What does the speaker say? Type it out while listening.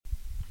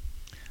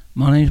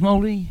My name's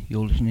Molly,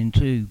 you're listening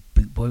to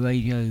Bootboy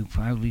Radio,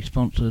 proudly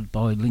sponsored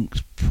by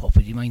Links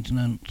Property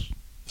Maintenance.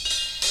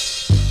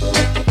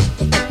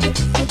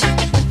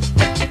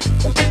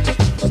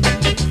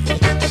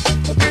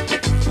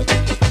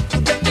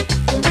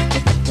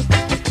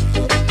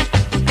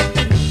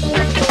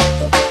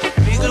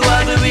 Wiggle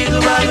waggle,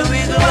 wiggle waggle,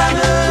 wiggle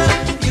waggle,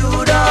 you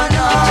don't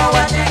know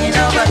what's hanging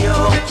over you.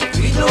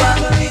 Wiggle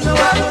waggle, wiggle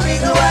waggle,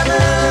 wiggle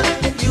waggle,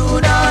 you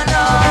don't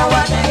know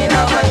what's hanging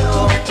over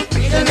you.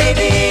 Wiggle me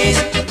this,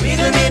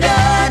 wiggle me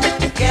that,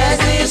 guess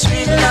this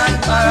wiggle and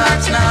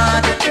perhaps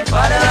not.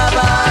 Father of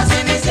us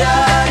in his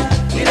yard,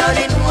 without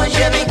it much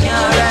we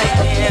can't ride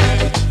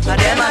him. But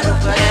them a look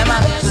for them a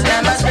guess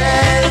them a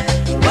spell,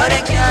 but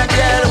they can't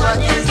tell what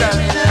is the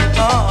riddle.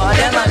 Oh,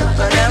 them a look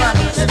for them a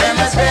guess them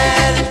a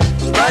spell,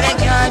 but they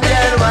can't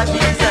tell what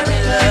is the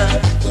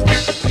riddle.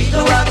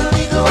 Wiggle waggle,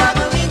 wiggle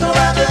waggle, wiggle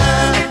waggle,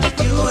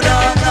 you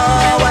don't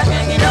know what's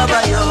hanging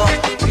over you.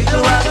 Wiggle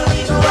waggle,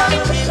 wiggle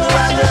waggle, wiggle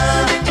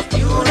waggle,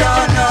 you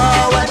don't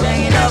know what's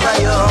hanging over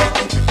you.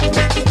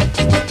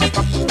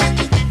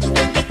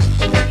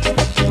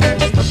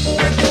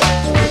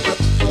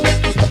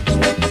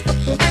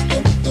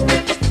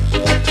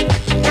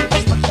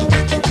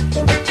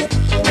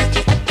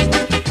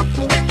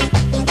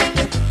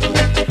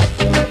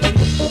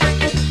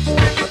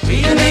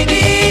 Wiggle me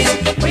this,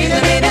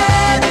 wiggle me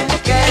that,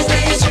 guess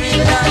this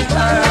wiggle and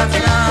perhaps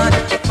not.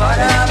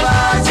 Father of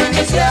us in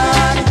his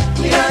yard,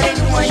 we don't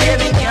even know where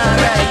we can't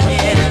ride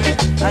him.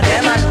 And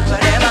them a look for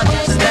them a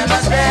guess them a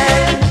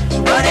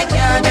spell, but they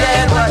can't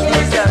tell what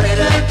is the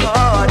riddle.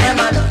 Oh, them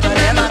a look for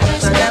them a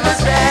guess them a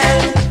spell,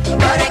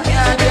 but they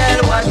can't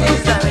tell what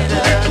is the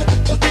riddle.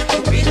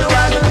 Wiggle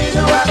waggle,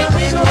 wiggle waggle,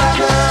 wiggle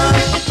waggle,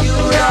 you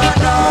don't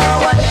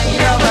know what's hanging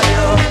over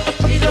you.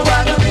 Wiggle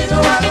waggle,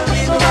 wiggle waggle,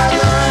 wiggle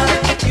waggle,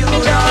 you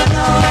don't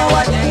know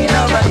what's hanging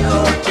over you.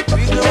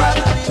 Wiggle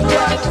waggle, wiggle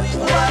waggle,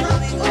 wiggle waggle, wiggle waggle, wiggle waggle,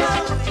 wiggle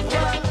waggle.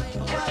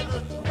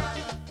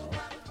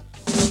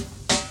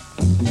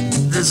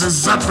 This is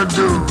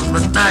Zappadoo, the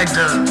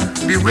tiger.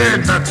 Beware,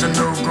 Dr.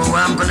 No-Go,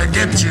 I'm gonna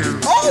get you.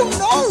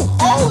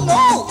 Oh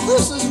no,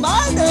 this is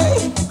my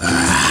day.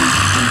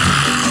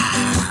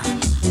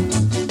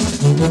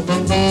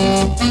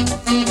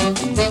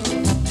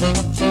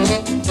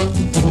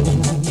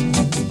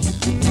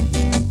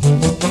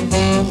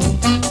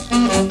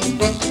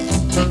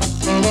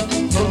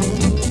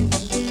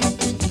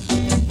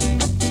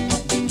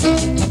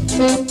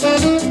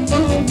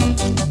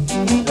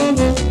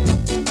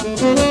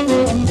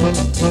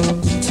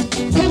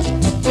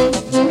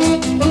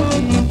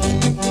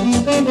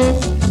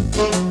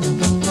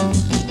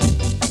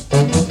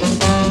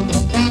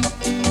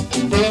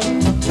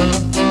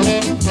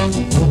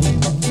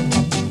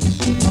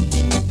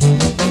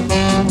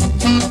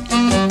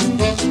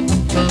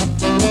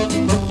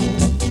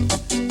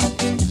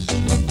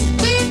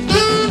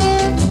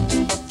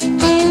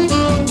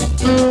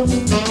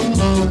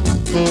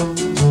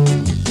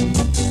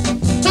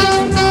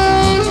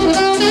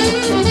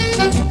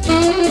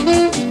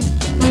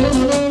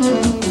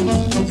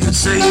 You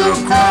say you're a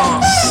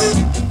cross,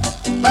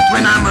 but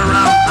when I'm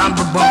around, I'm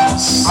the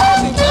boss.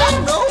 I'll be back,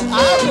 no,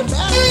 I'll be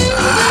back.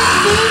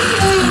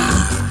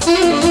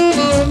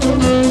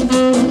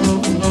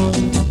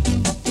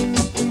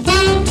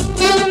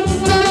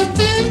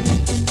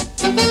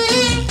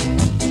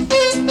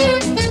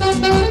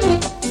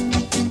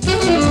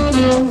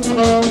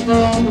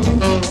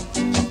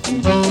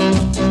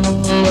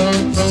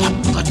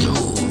 Zappadoo,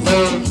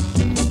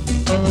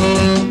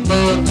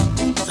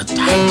 the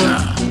tiger.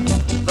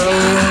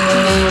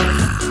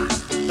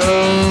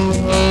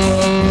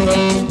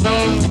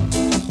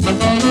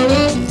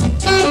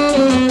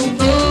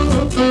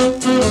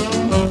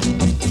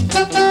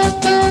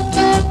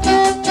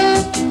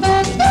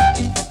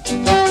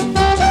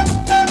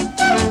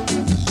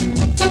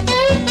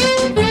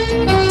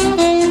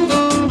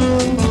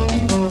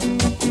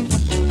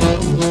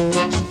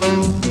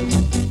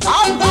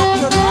 I'm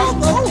Dr.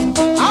 Logo.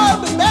 I'll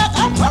be back.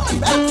 I'm coming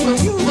back for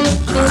you.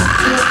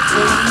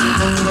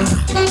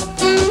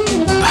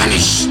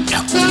 Vanish,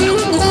 Dr.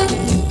 No-Go.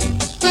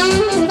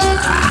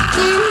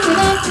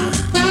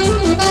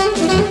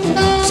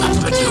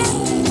 Zappadoo,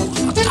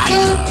 the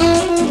tiger.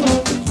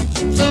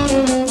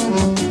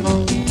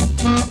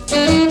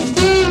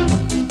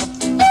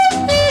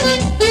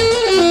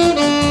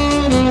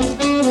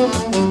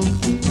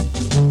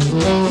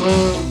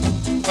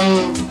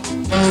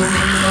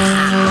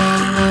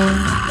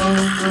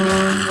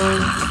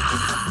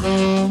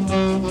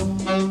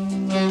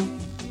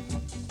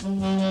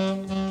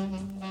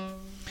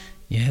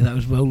 Yeah, that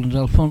was Roland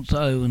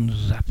Alfonso and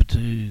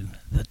Zapatu,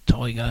 the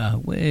Tiger.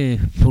 We're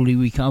fully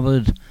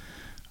recovered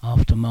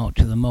after March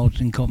of the Mods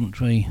in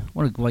Coventry.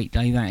 What a great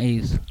day that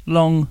is.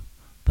 Long,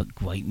 but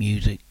great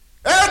music.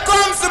 Here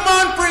comes the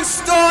man Prince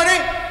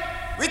Stoney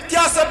with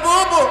Casa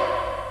Boo.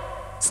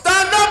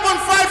 Stand up and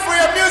fight for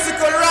your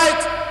musical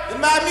right. In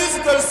my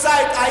musical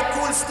site, I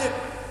cool stick.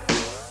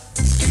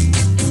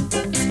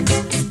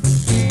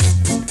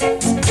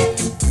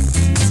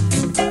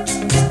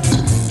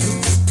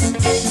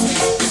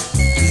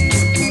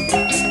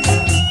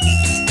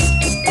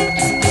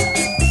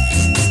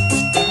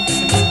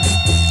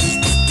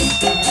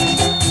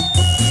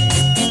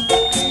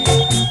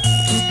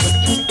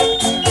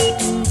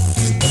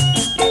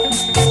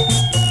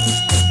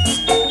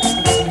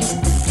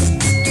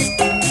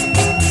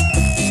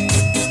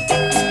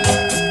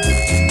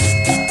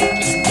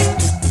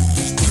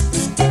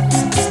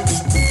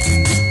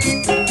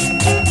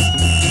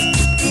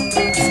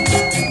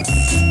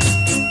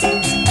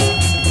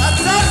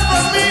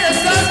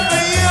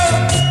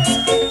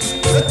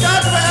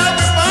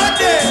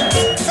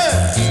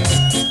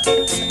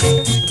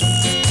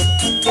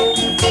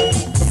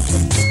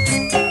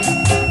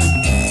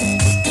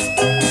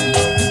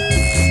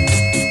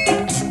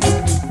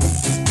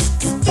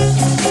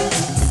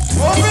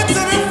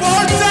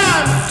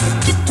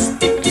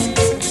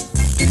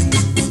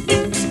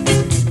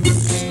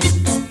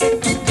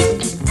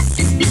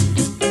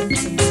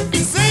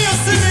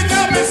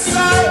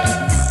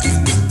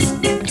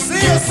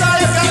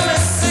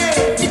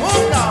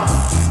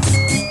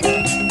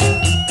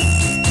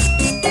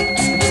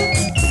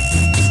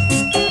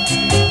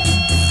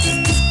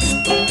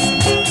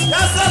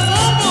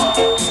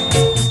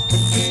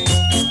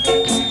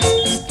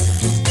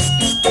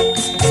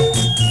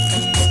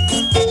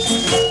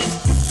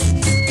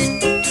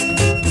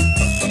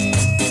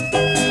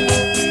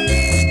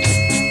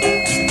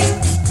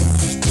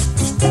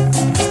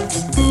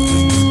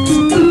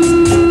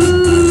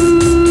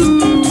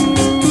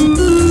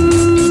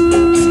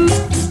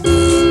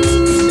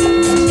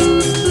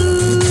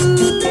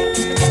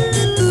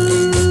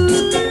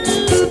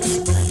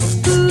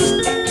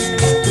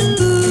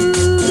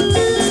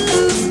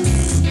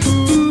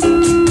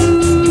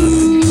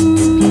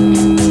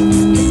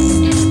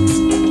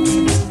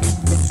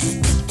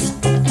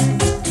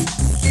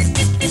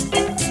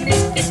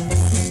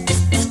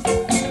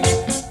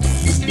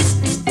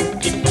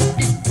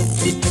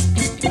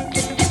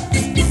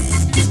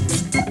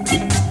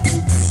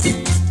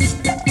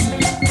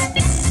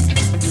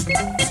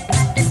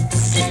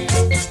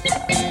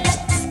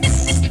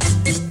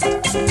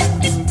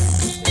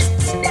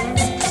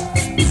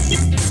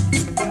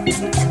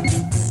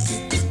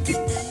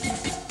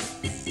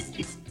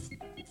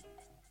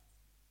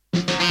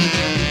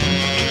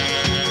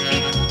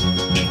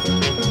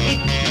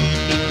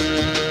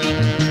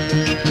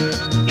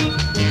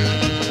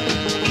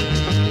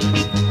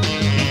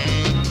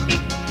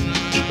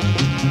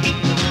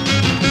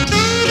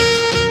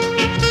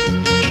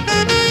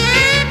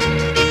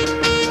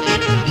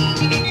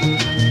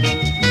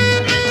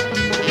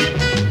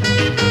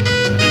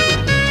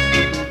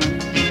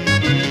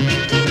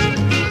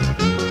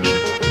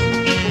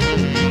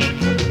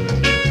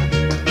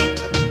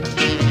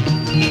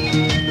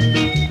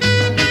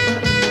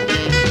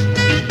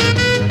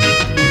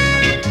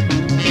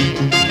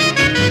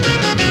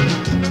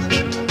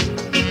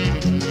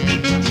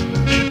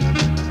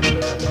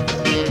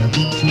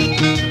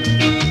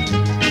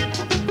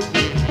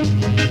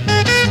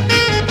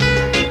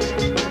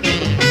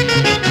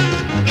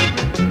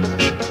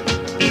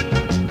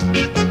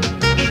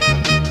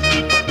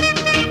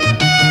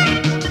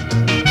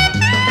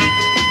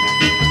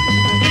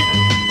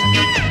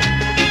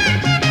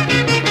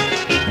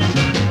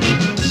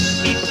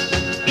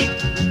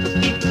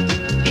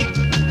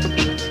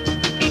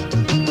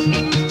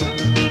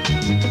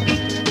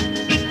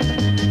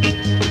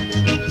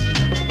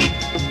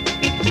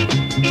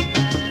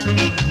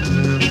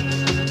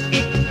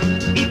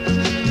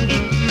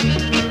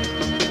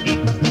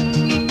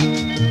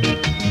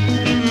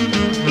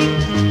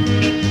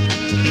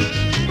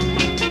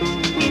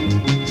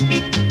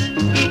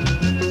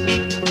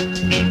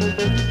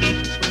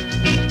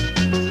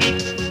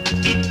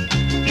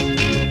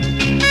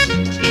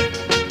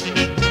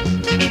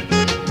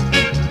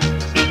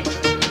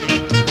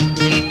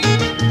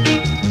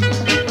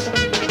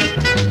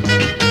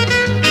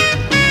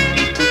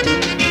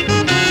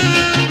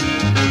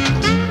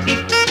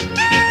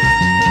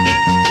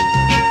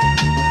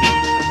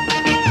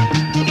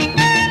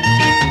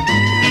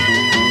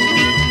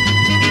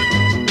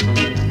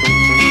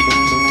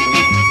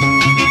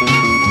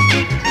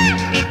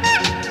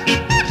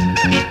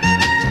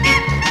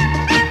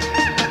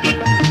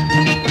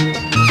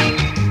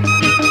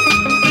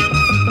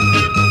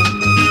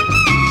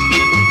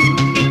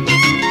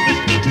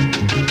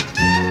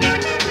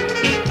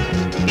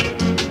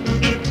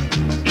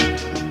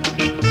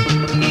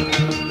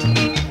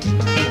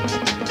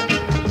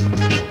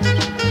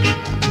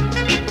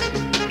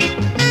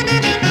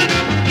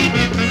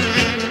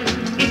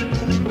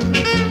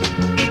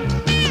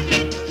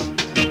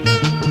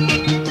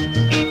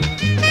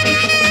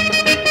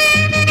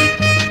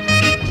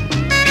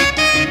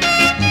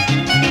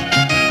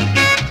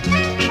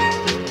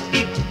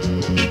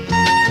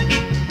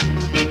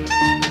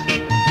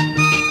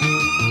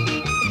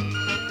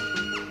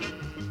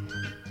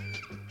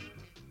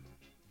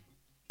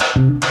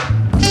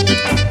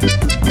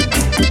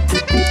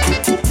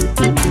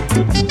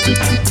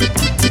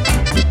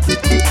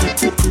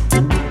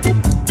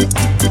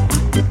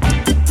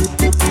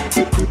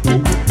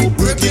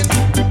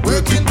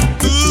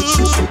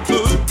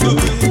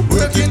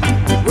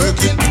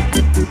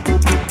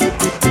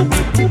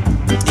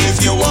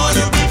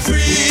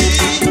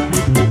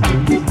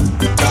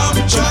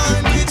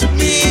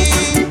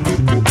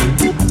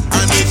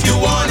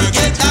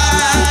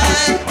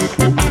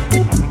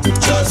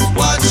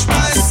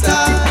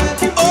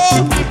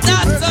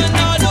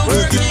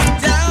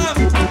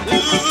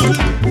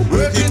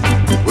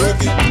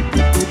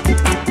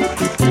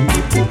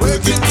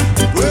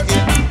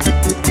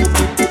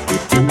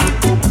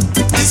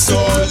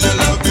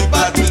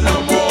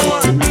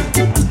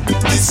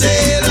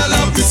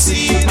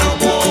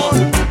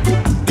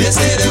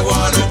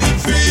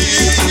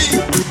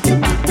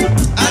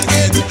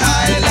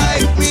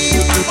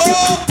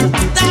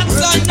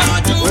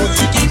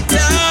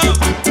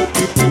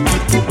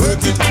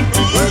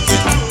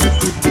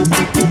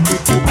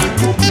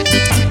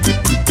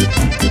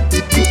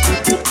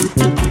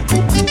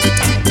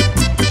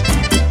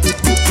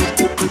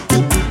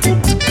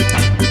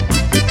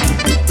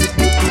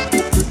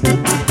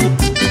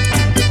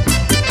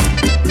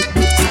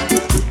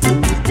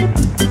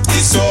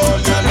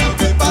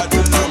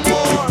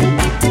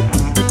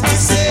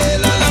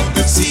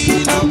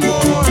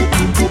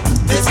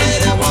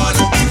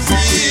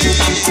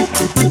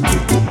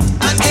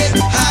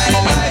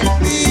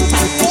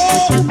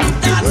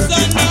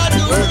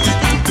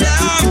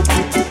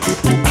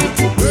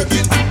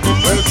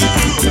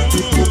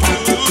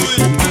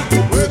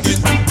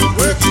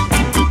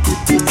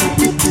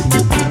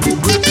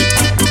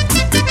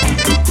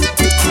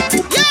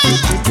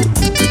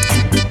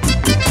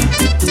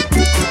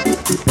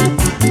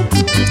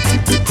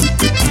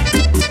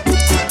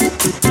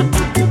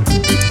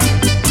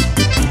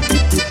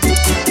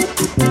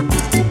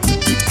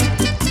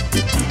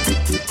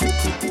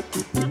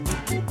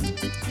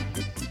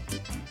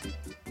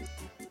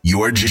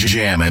 You're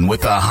jamming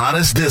with the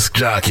hottest disc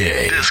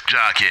jockey. Disc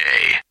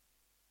jockey.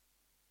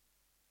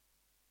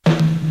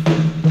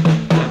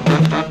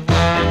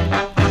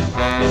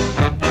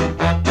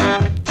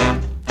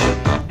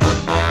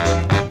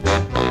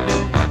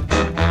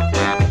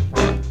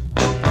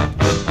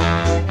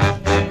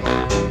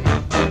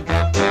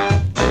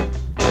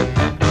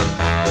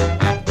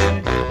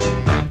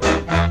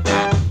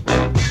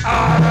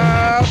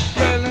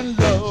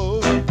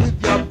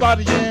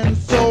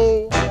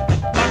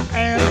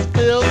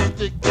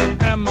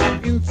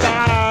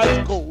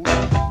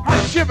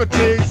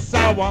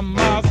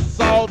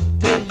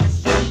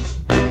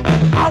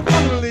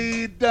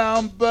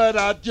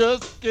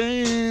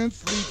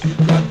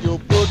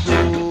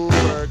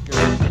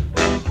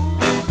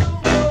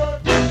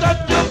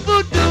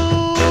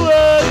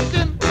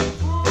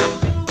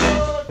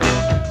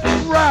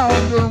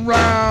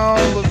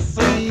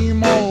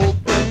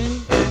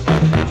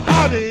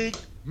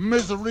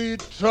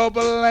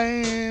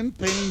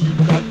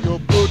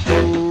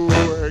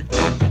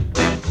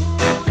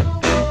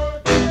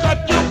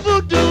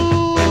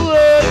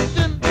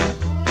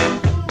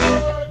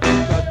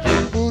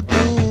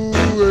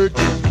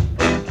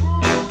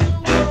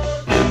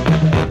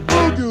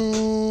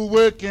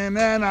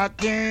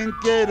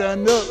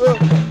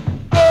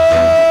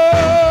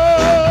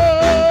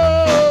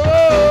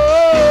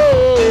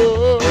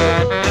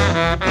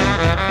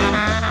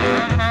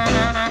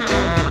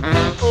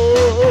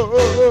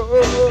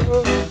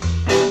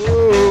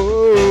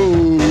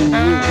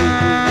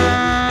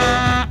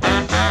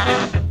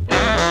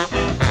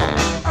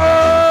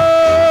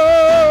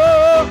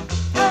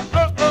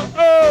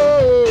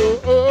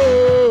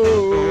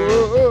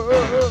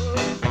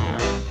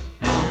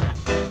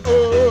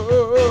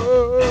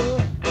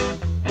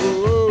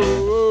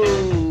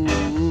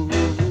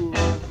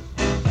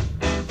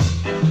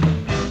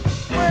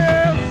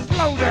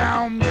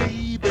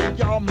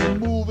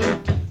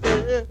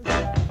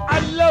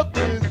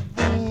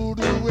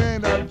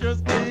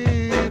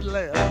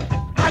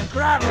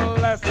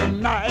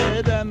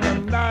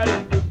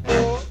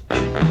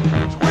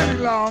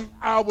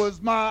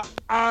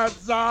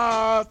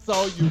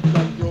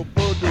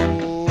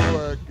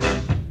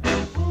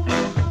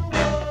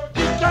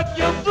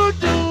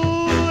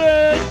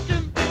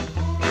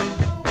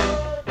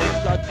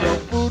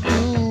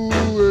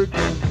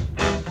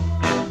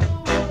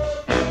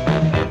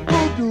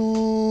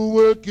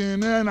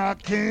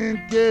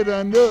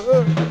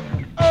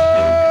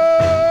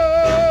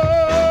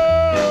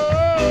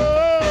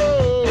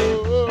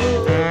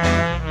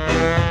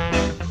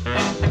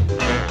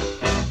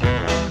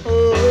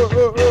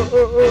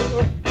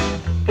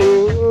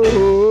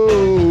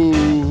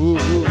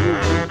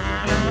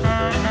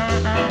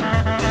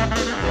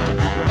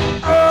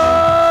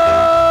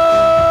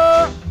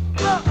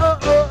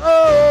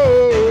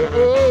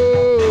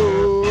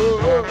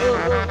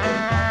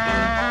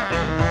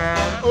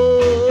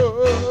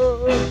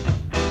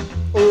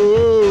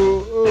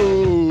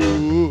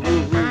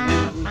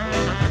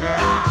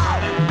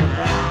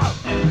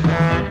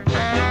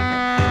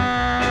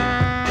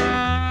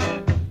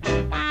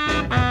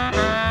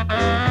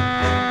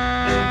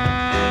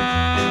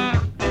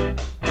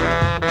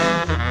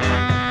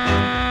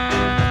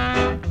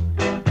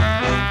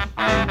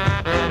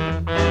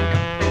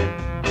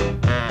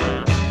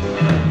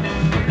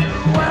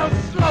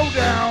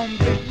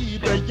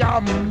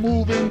 I'm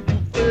moving too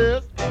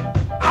fast.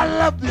 I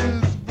love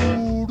this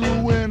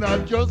voodoo and I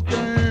just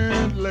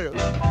can't last.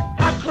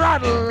 I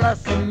cried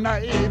last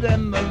night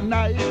and the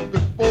night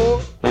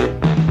before.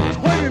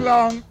 20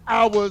 long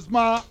hours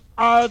my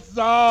eyes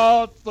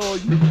out, so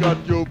you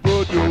got your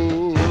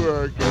voodoo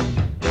working.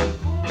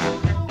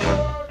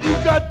 You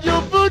got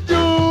your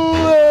voodoo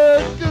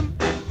working.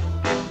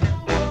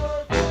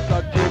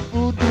 Got your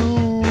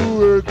voodoo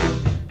working.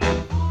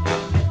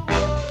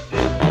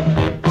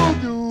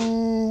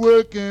 Voodoo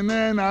working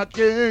and I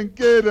can't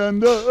get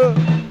enough.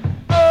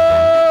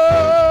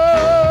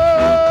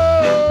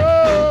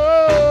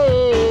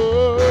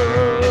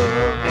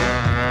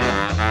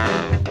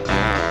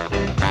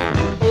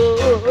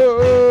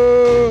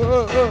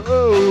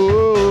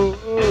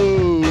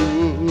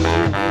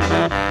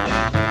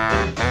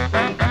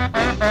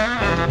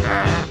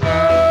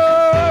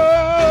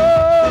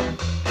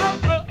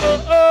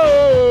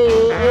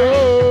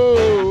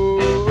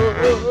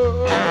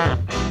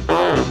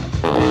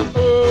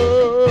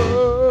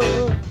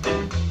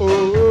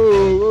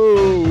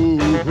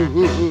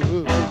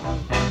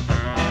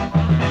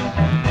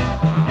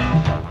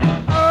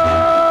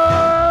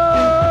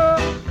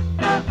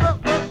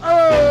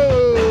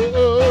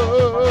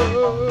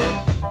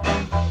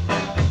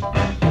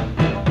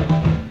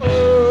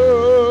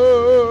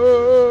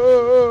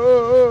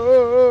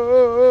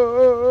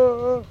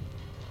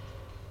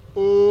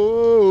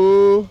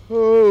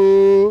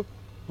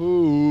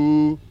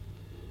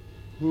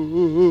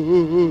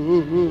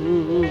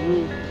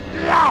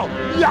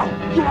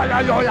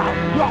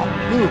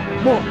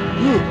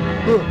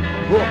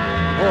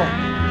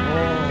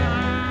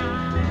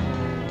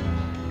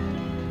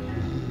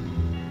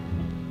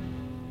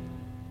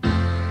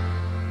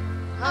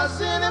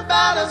 Has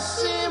anybody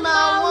seen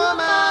my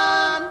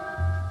woman?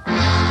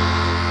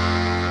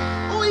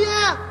 Oh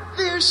yeah,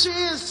 there she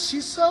is.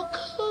 She's so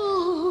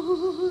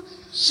cool.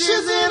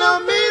 She's in a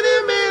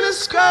mini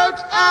skirt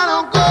and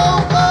a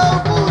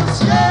go-go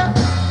boots, yeah.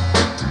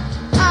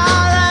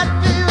 Alright,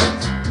 baby.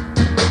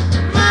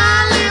 My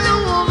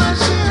little woman,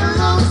 she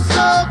looks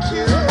so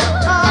cute.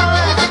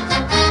 Alright,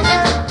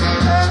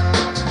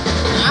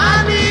 I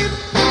need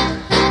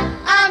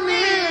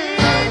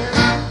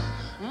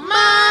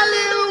my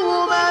little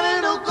woman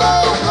in a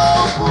go-go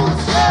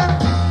boots, yeah.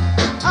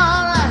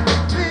 Alright,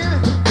 baby.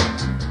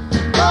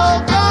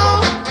 Go-go.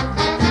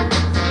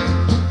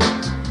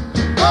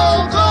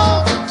 Go-go.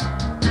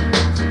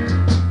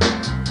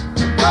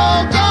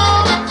 Go-go.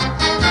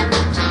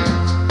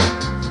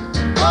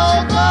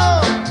 Go-go.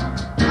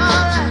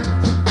 Alright.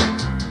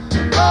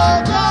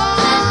 Go-go.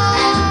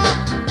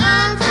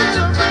 Until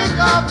the break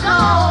of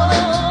dawn.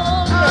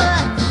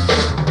 Alright.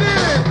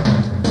 Baby.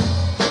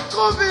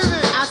 Go, baby.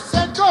 I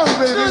said go,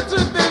 baby.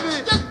 Baby.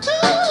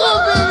 Go,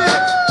 baby.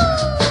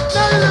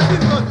 Now you're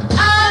looking good. I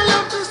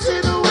love to see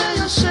the way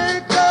you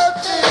shake your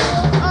thing.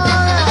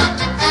 Alright.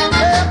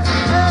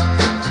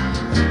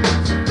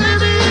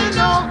 Baby, you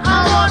know I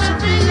wanna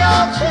be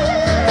your king.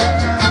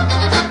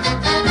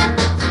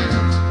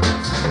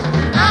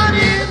 I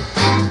need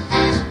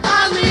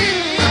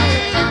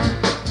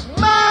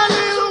my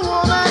little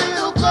woman in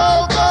a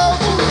go-go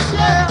boots,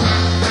 yeah.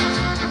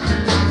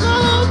 Go,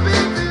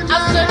 baby. I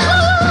said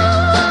go,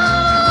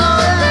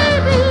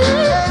 baby.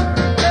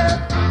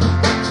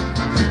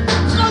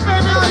 Go,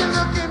 baby, how you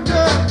looking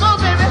good? Go,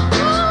 baby.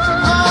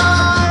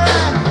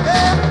 Alright,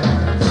 yeah.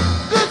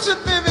 Good shit,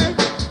 baby.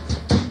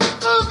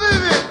 Go,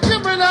 baby.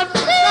 Give me that.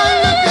 How you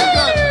looking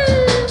good?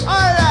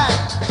 Alright.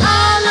 I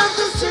love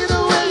to see the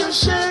way you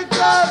shake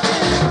your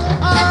thing.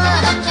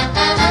 Alright.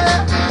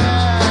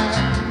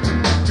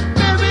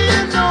 Baby,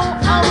 you know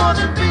I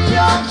wanna be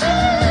your king.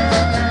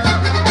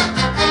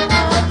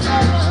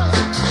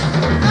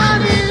 I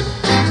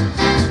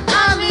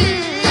need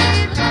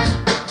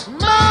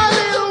my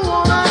little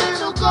woman in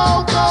a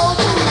go-go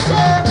boots,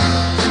 yeah.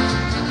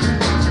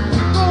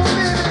 Go,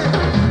 baby.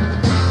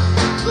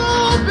 Go,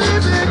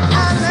 baby.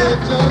 I said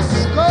just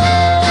go.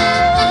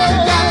 You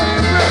got me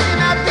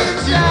breaking up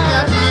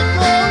inside.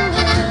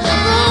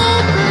 Go,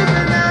 baby,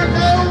 now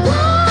go.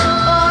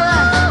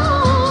 Alright.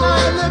 Now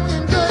you're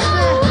looking good,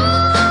 baby.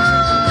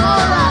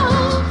 Alright.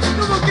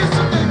 Come on, kiss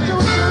me, baby.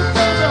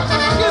 Kiss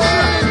me,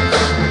 baby.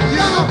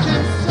 You're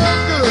looking so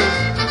good.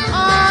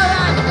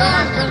 Alright. I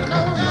can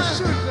know you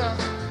should now.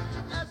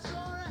 That's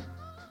alright.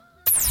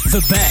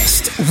 The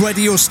best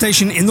radio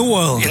station in the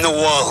world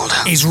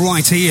is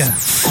right here,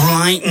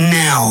 right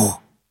now.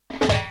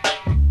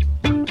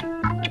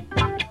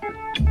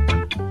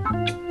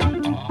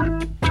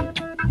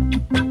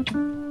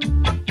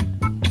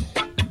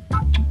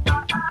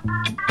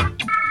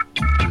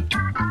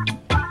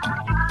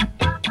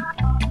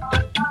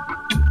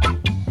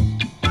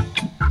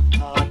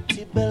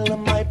 Hearty Bella,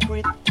 my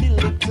pretty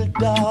little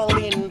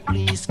darling,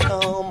 please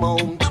come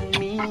home to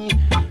me.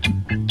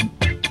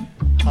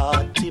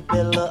 Hearty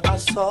Bella, I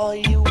saw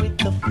you with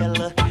the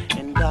fella,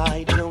 and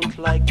I don't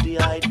like the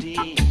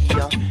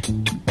idea.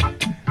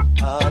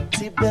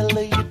 Hearty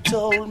Bella, you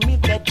told me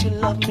that you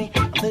love me,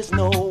 there's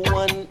no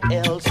one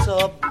else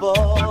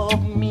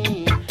above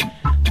me.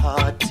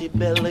 Hearty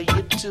Bella,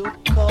 you're too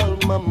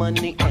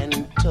money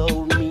and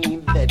told me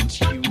that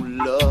you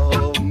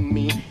love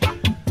me.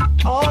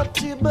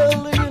 Auntie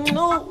Bella, you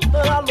know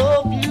that I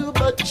love you,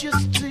 but you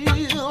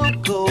still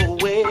go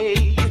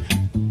away.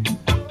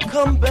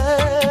 Come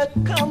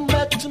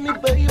back to me,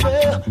 baby,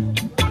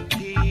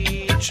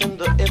 each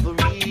and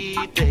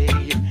every day.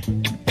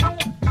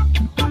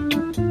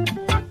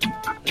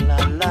 La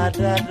la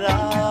da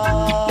da.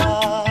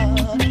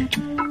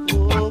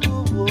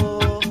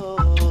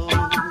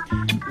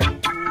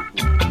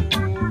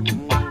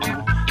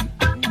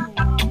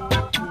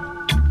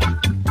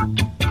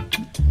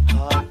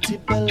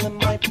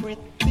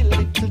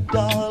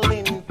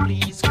 Darling,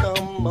 please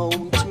come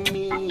home to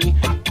me.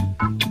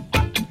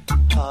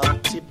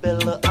 Auntie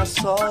Bella, I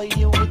saw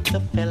you with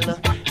the fella,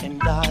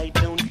 and I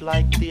don't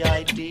like the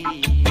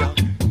idea.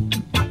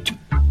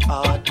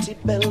 Auntie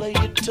Bella,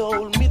 you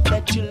told me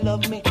that you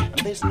love me, and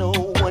there's no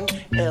one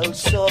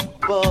else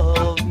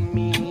above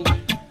me.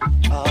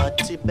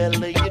 Auntie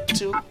Bella, you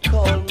took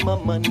all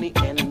my money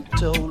and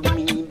told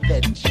me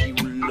that you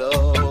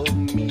love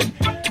me.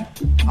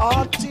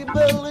 Auntie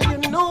Bella, you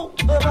know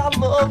that I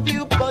love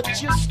you,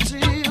 but you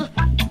still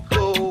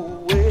go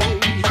away.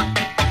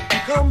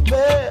 Come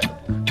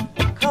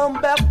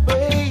back,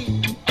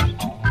 babe,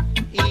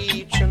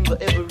 each and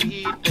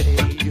every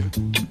day.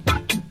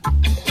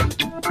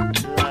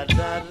 La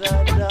da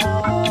da da,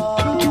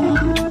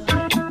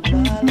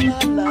 la la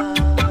la,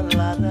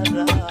 la da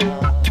da.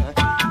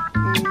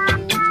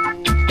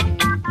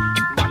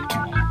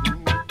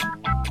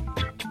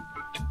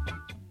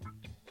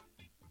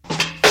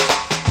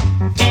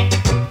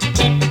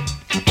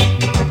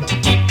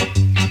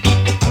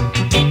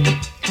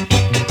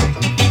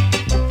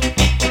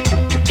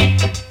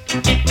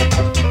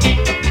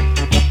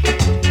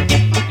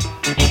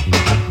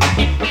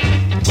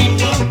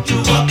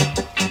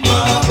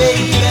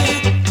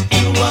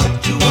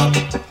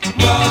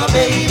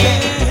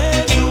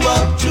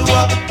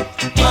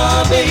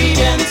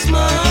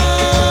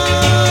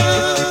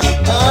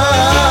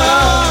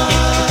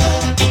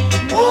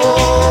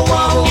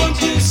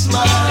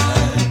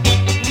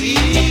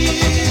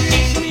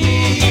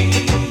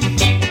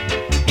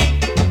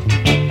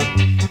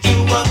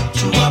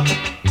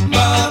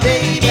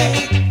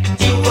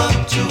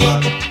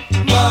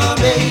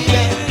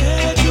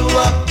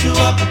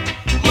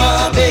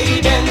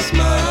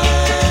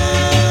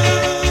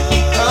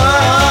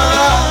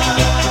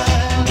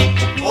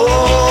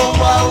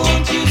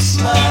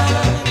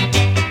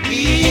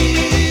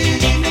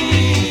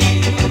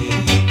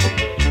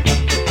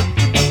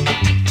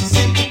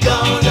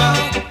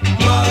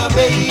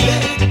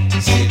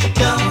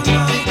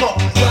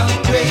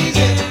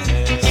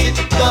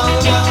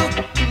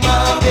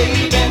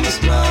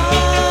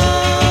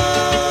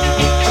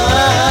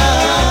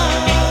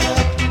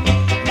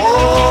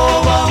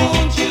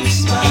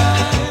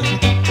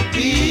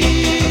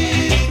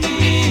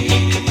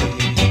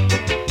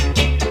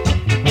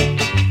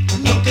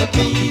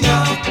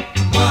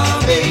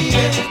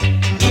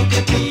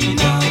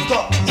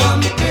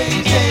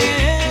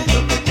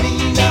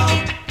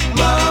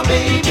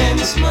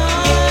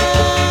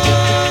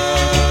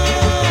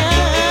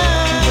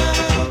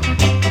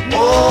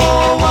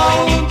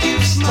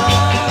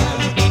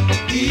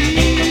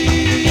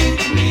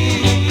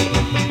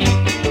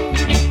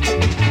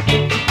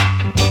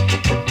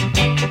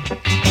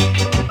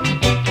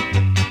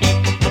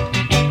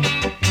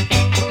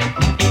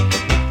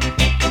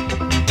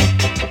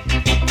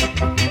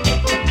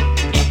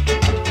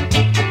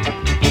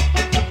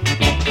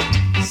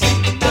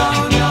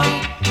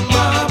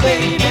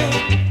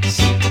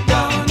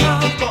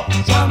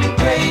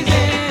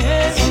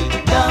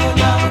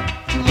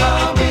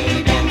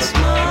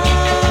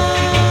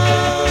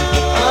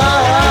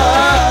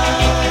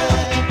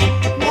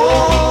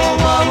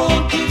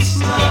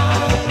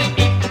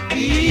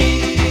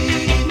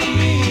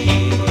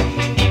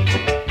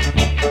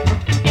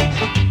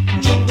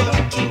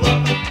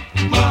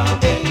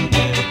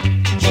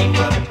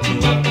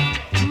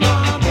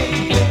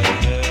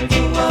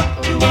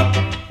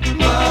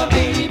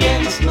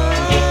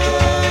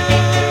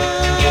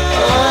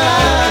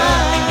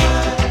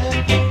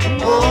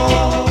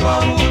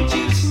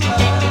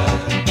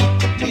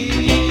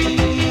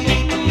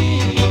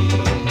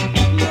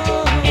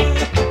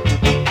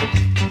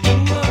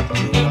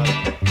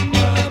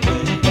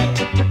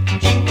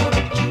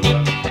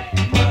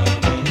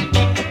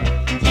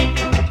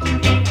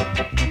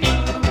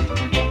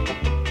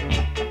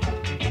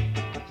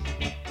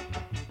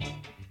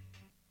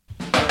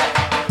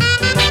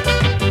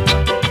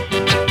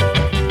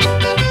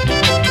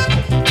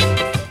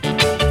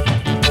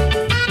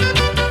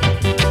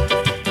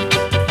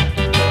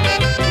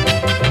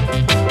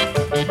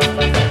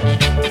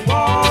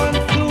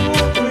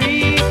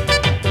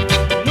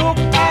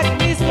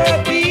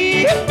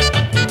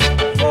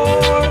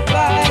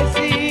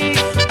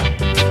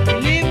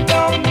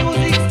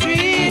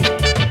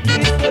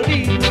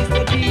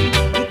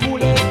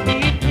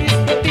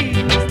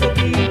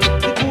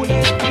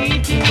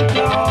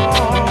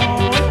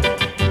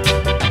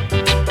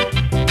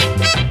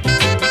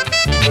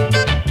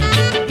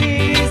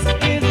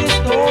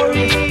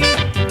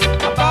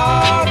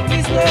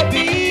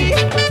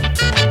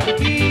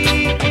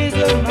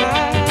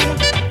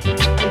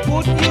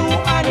 put you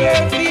on your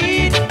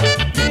feet.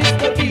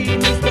 Mr. B,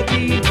 Mr.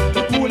 B,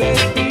 the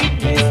coolest beat.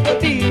 Mr.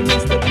 B,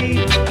 Mr. B,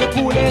 the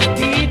coolest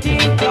beat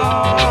in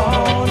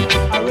town.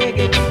 A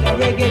reggae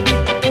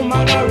beat,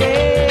 woman a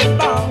rave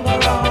bang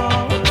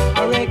around.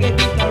 A reggae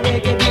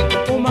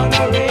beat, woman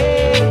a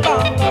rave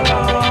bang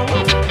around.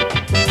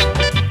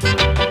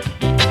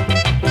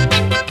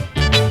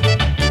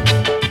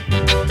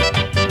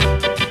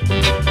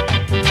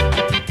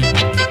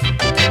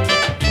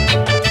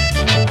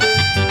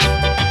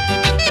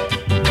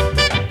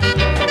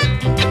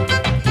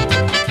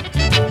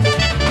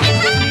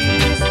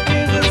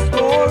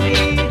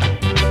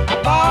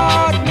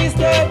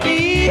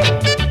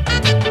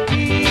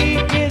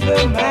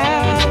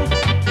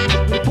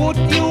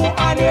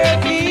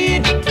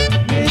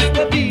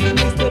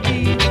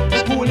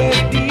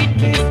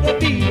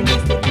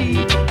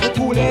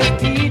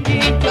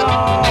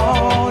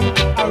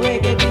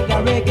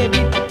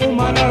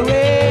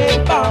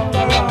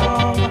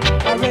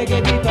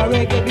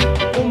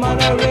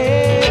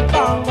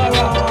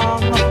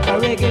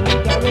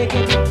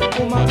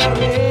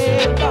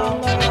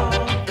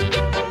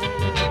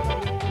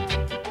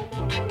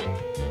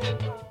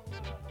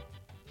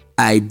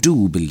 I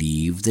do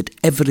believe that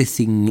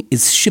everything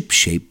is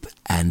shipshape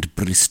and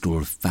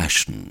Bristol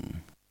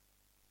fashion.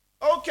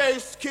 Okay,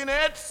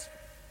 skinheads,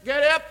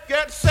 get up,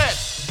 get set.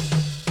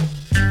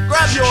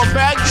 Grab your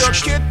bag, your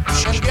kit,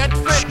 and get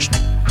fit.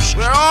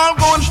 We're all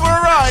going for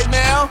a ride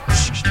now.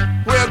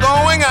 We're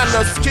going on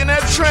the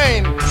skinhead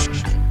train.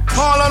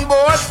 All on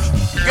board,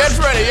 get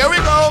ready, here we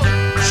go.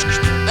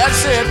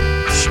 That's it.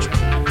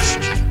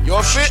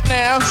 You're fit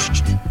now.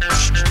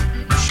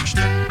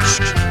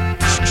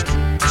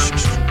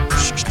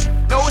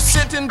 No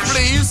sitting,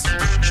 please.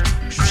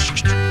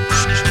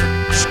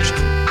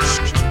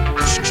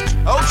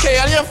 Okay,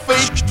 on your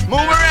feet, move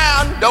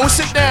around, don't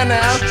sit there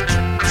now.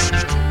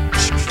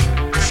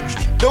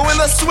 Doing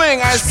the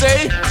swing, I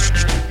say.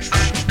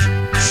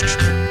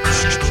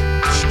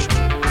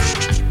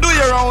 Do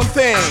your own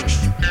thing.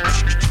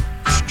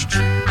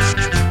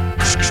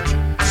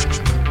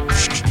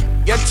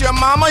 Get your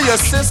mama, your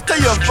sister,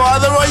 your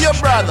father, or your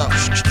brother.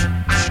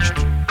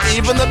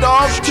 Even the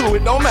dog too,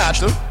 it don't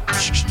matter.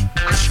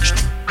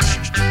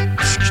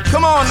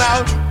 Come on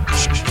now.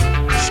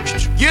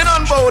 Get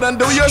on board and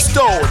do your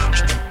story.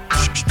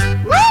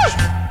 Woo!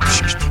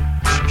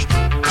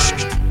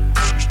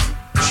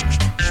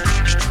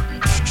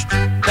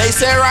 They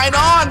say right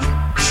on.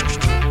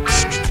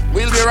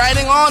 We'll be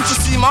riding on to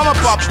see Mama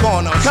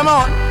Popcorn. Now, come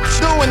on,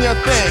 doing your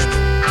thing.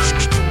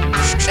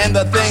 And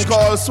the thing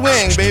called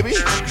swing, baby.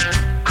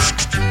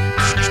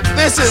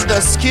 This is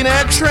the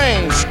skinhead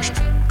train.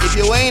 If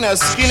you ain't a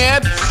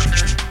skinhead,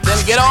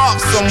 then get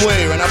off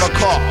somewhere and have a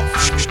cough.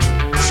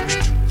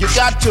 You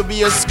got to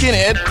be a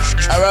skinhead,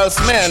 or else,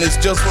 man, it's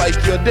just like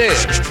you're dead.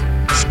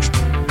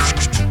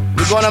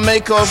 We're gonna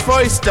make our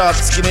voice stop,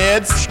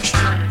 skinheads.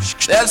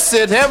 That's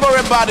it,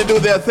 everybody do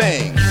their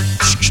thing.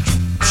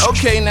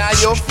 Okay, now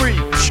you're free.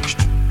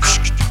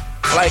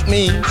 Like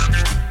me.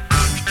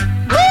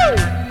 Woo!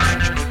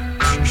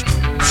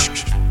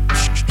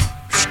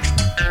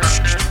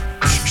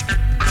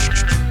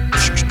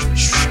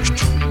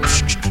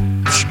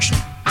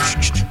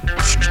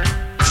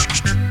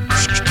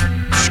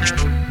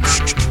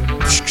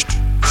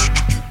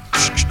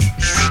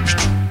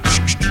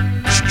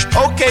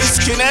 Okay,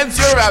 skinheads,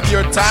 you have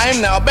your time.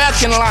 Now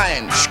back in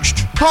line.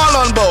 All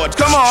on board,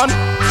 come on.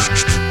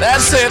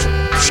 That's it.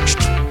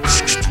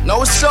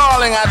 No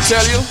stalling, I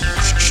tell you.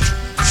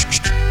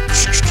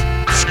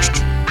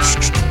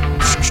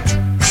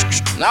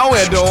 Now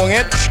we're doing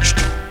it.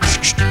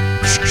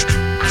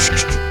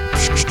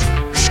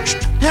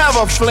 Have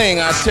a fling,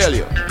 I tell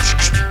you.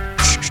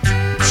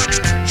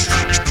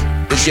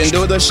 You can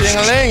do the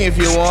shing-a-ling if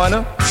you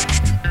wanna.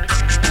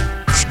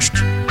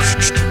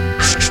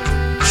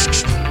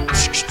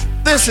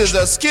 This is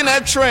the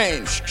skinhead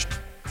train.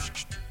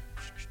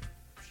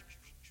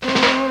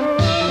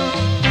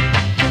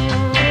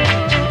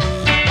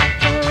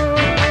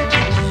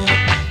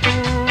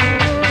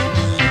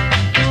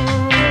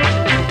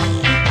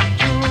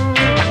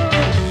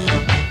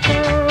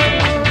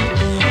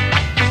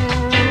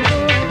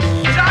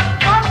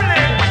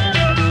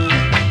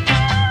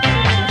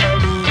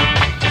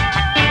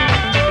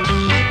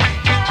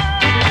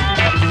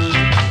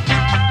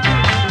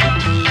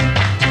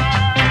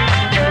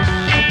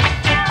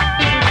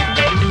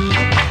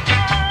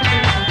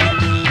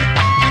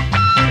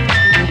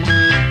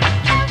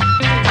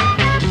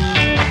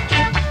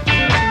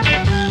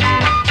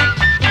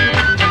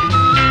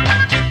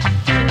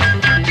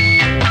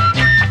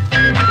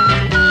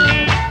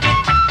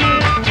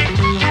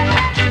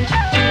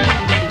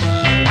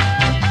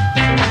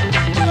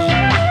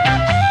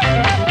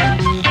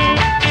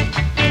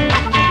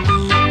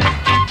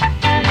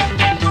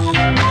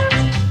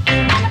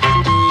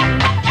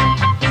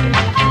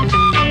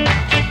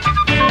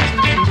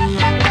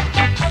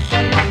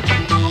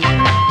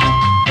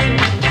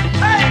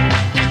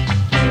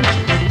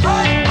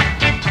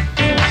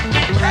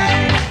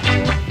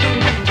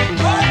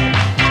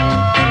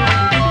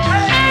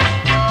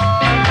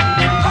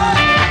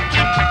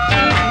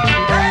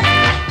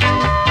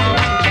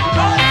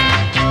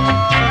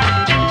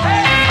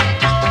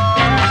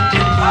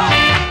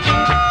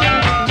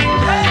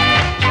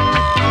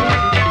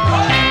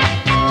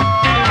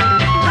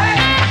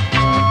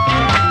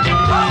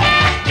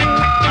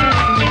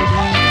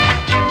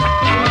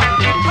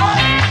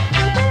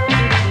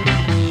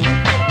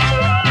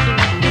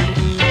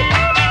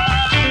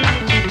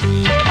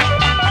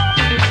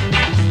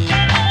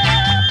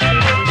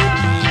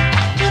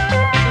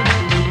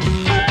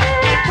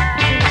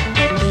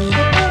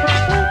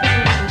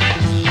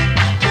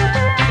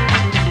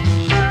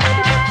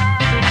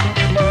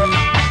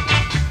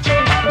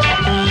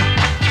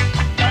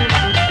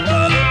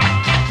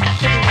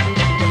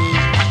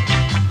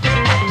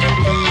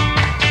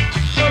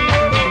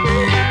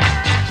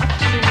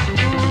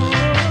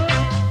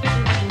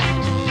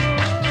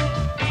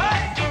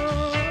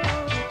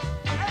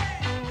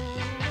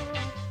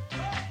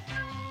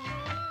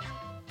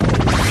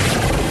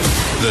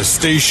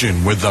 station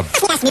with the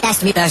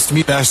best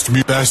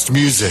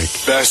music.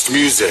 Best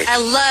music. I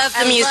love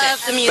the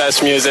music.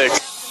 Best music.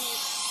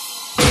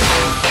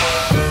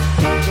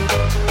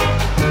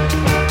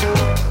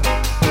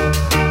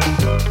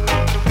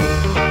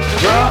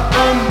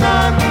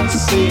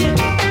 Nancy,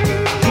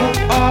 you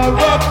are a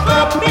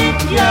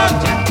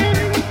copycat,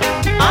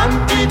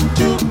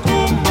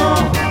 anti-Tukuma,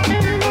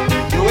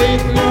 you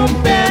ain't no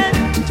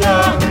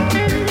better.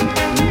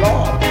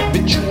 Lord,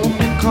 but you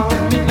me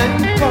coming and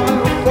call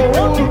for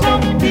all the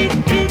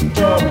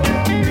people.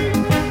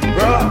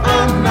 Bruh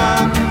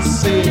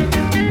Nancy,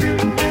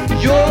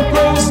 your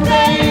gross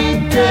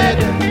naked,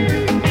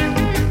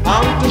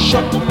 I'm to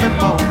shut my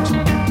mouth,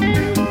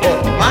 but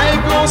my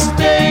gross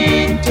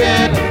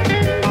naked.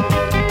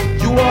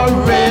 You are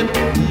red,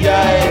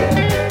 yeah,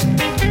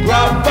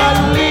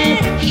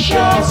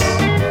 gravalicious,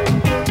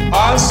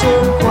 also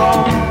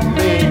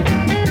crummy,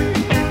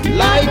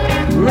 like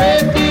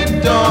ready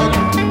done.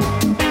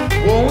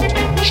 Won't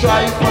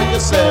try for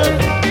yourself,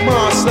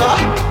 master,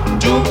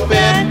 do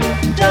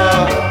better.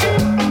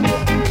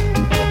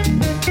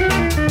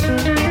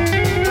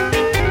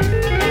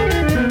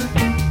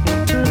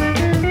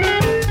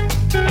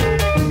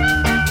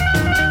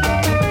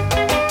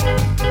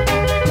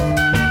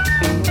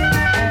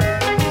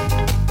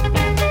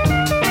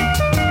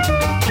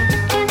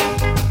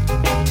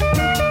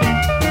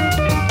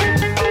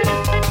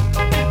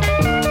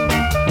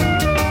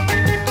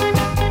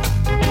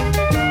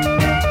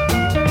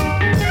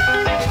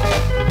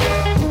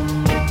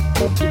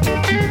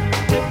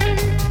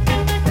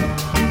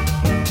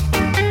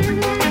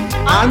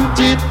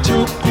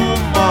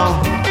 Anti-Tukuma,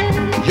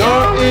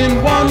 you're in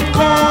one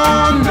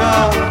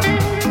corner,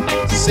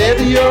 said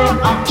your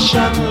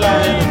action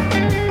line,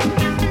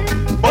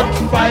 but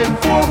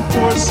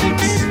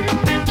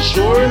 5446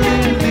 surely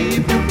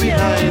leave you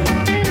behind.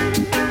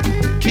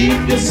 Keep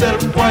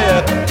yourself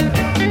quiet,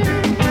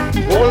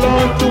 hold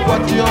on to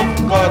what you've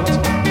got,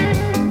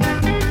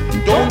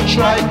 don't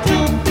try to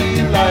be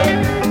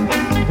like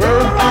her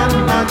and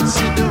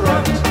Nancy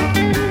Durant,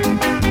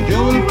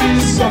 you'll be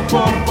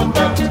suffer for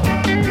that.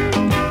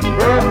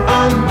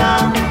 And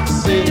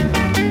Nancy,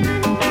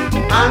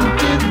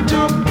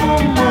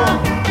 anti-Tukuma,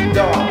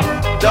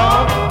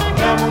 dog,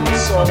 yamun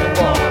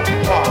sopa,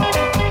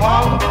 ha,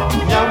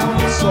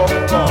 yamun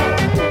sopa,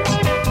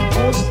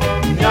 post,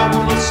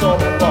 yamun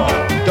sopa,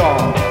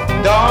 dog,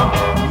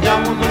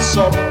 yamun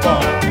sopa,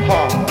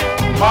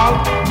 ha,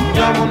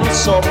 yamun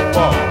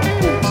sopa,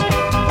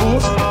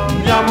 post,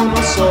 yamun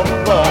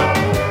sopa,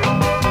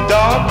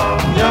 dog,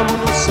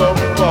 yamun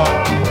sopa,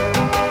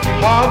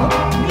 ha,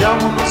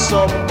 yamun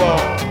sopa.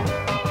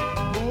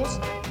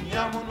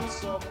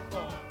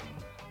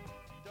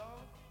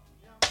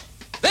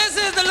 This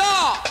is the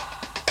law,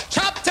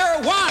 chapter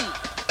 1.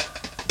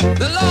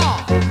 The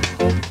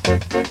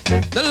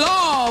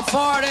law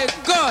for the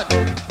good,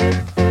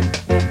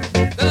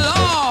 the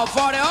law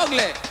for the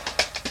ugly,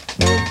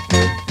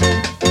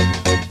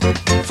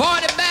 for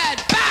the bad,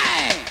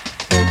 bang.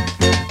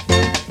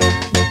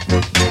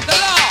 The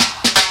law.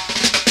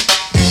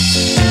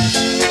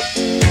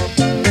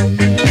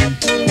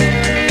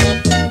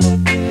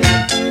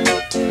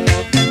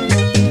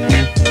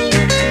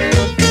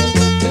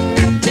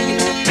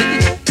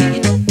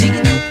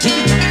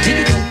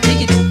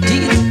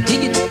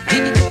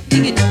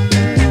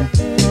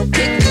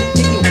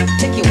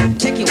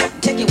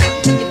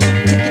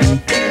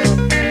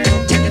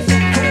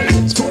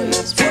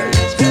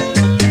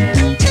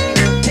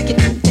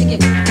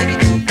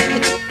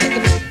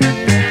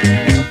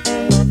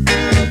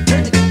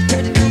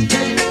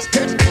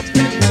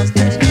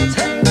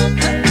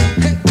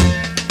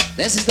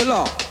 This is the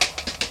law.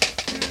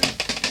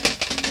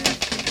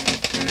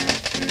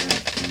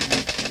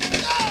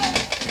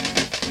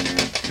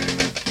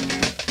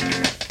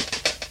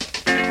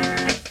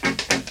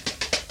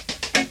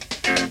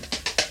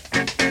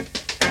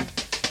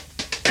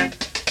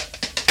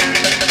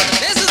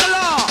 This is the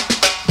law.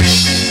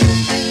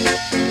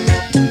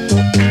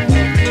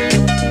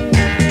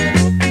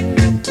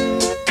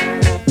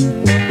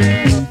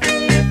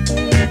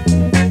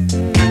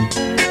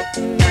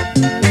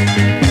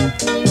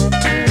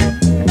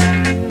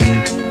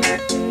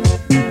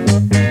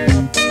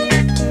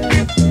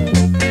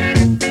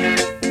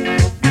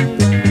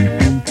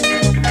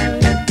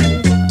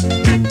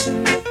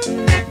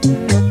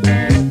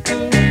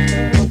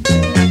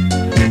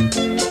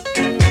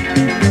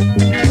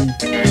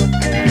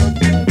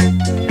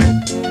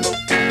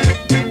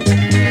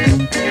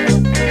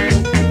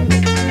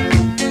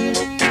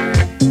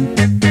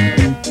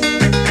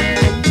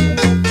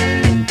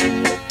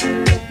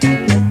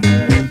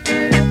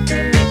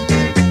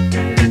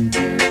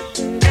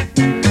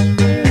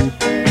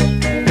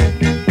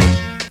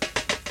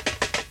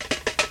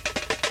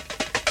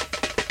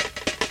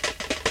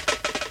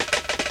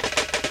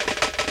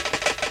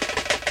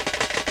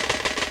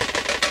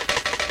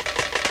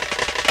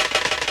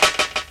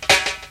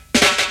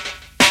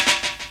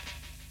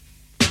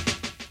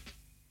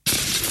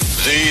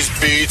 These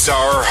beats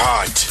are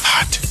hot.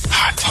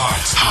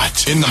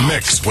 Hot. In the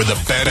mix with the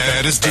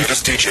baddest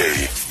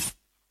DJ.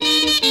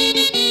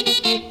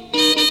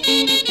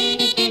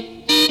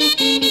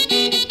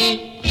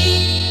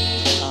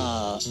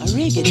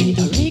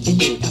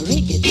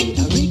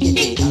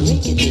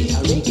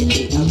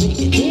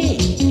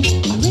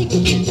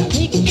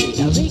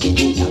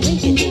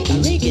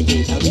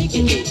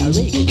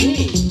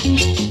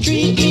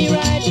 Treat me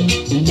right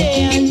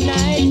day and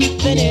night,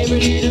 then every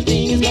little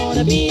thing is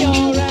gonna be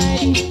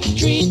alright.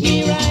 Treat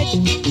me right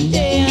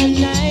day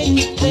and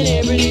night, then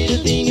every little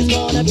thing is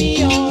gonna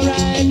be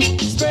alright.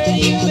 Spread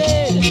your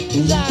bed,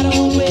 lie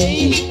down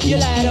way, you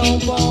lie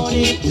down on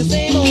it the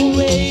same old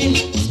way.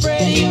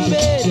 Spread your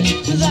bed,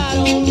 lie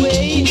down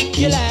way,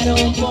 you lie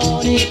down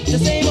on it the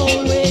same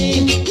old way.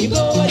 You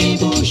go to the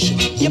bush,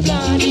 you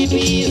plant the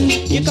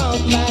peas, you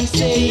come back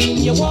saying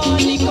you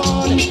want the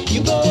corn.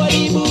 You go to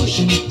the bush,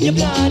 you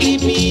plant the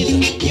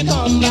peas, you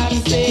come back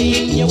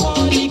saying you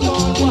want the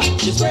corn. What?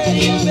 You spread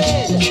your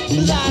bed,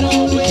 lie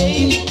down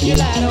way, you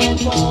lie down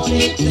on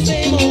it the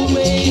same old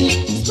way.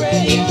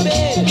 Spread your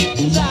bed,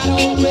 lie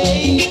down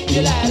way,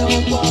 you lie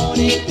down on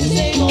it the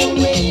same old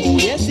way. Oh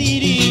yes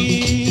it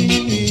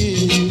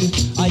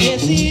is, ah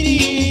yes it is,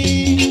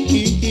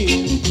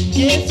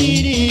 yes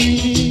it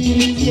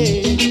is,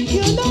 yeah.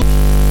 You know.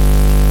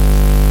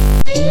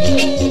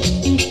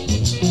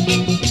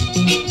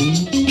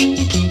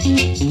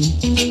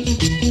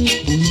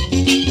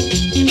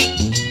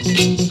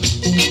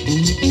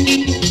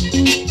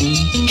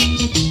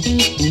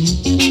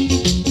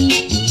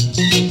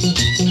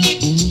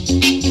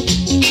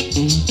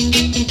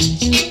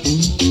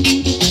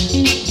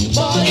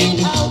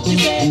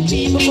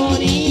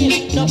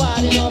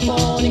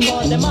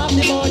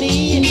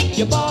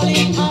 You're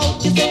balling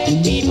out, you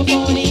said people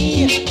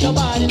funny.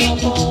 Nobody no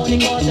phony,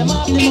 cause them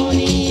have the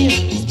money.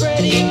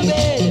 Spread your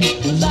bed,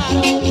 lie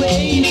down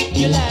way,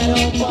 you lie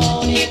down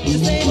on it the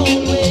same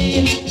old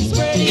way.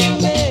 Spread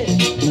your bed,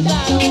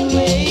 lie down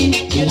way,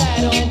 you lie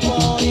down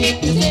on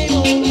it the same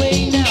old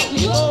way. Now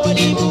you go to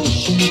the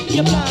bush,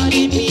 you plant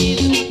the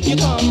peas, you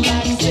come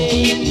back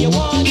saying you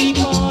want the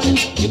corn.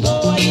 You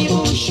go to the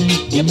bush,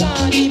 you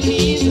plant the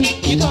peas,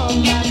 you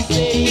come back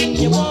saying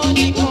you want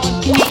the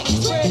corn.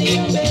 Spread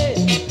your bed.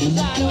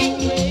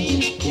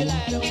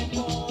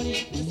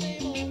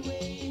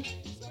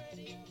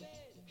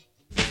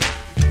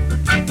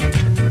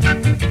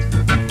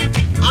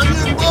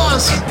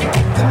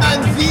 The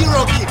man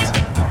V-Rocket.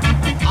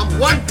 I'm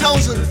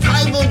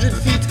 1,500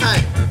 feet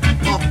high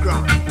off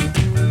ground.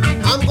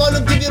 I'm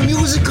gonna give you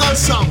musical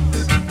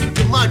songs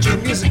to match your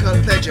musical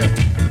pleasure.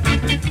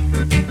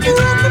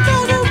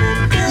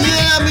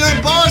 Yeah, I'm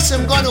your boss,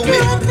 I'm gonna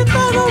whip.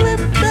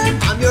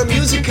 I'm your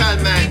musical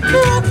man.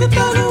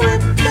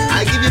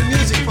 I give you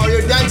music for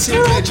your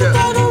dancing pleasure.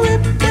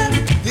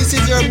 This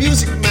is your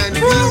music man,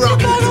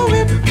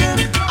 V-Rocket.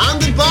 I'm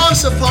the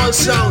boss of all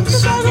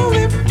sounds.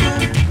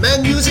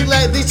 Man, music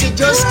like this you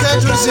just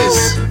can't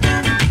resist.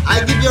 I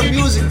give you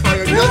music for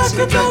your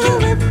dancing pleasure.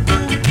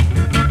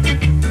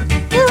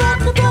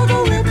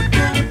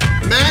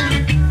 Man,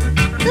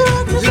 you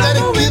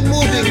gotta keep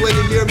moving when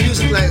you hear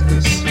music like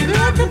this.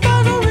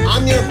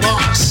 I'm your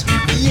boss,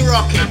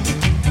 V-Rocket.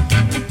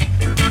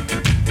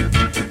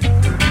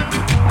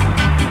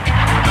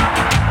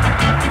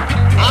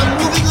 I'm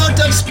moving out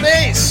of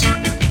space.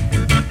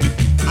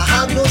 I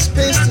have no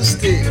space to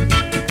stay.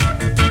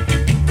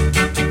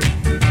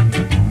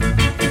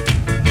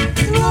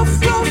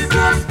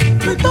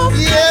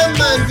 Yeah,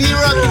 man,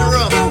 V-Rocket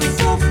rough.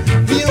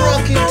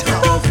 V-Rocket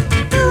tough.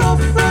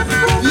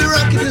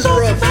 V-Rocket is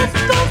rough.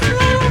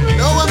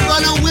 No, I'm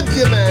gonna whip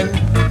you, man.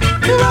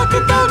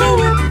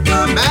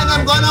 Man,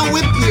 I'm gonna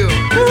whip you.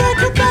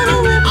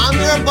 I'm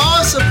your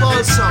boss of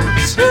all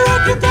songs.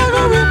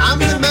 I'm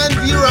the man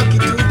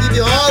V-Rocket who give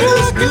you all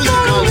those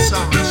musical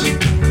songs.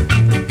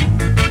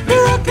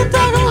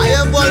 I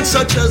have one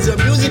such as a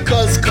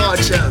musical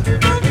sculpture,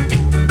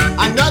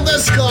 another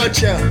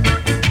sculpture,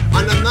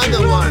 and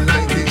another one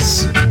like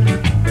this.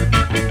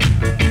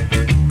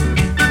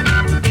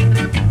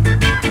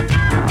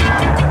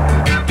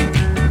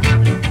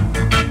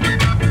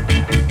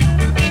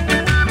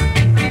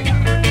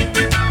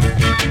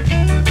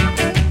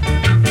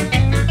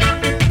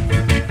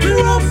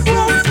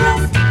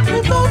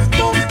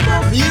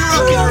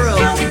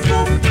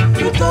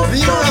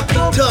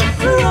 V-Rocket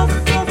tough.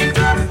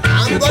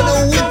 I'm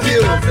gonna whip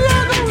you.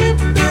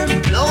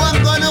 No,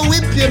 I'm gonna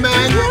whip you,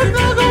 man.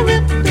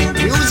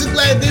 Music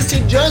like this,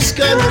 you just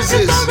can't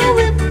resist.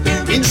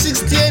 In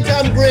 68,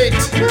 I'm great.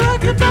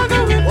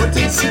 But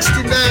in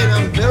 69,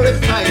 I'm very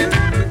fine.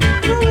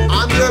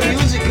 I'm your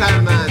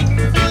musical man,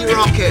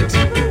 V-Rocket.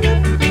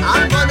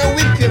 I'm gonna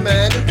whip you,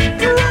 man.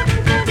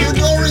 You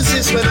don't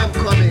resist when I'm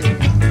coming.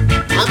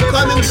 I'm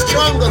coming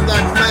stronger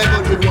than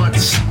 500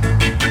 watts.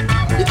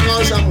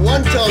 Because I'm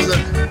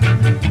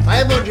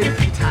 1,500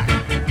 feet high.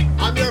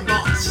 I'm your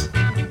boss.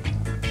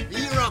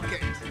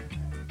 V-Rocket.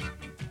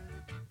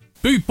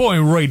 Boot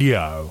Boy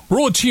Radio,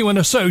 brought to you in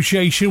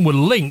association with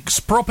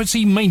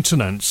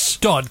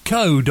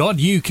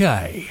linkspropertymaintenance.co.uk.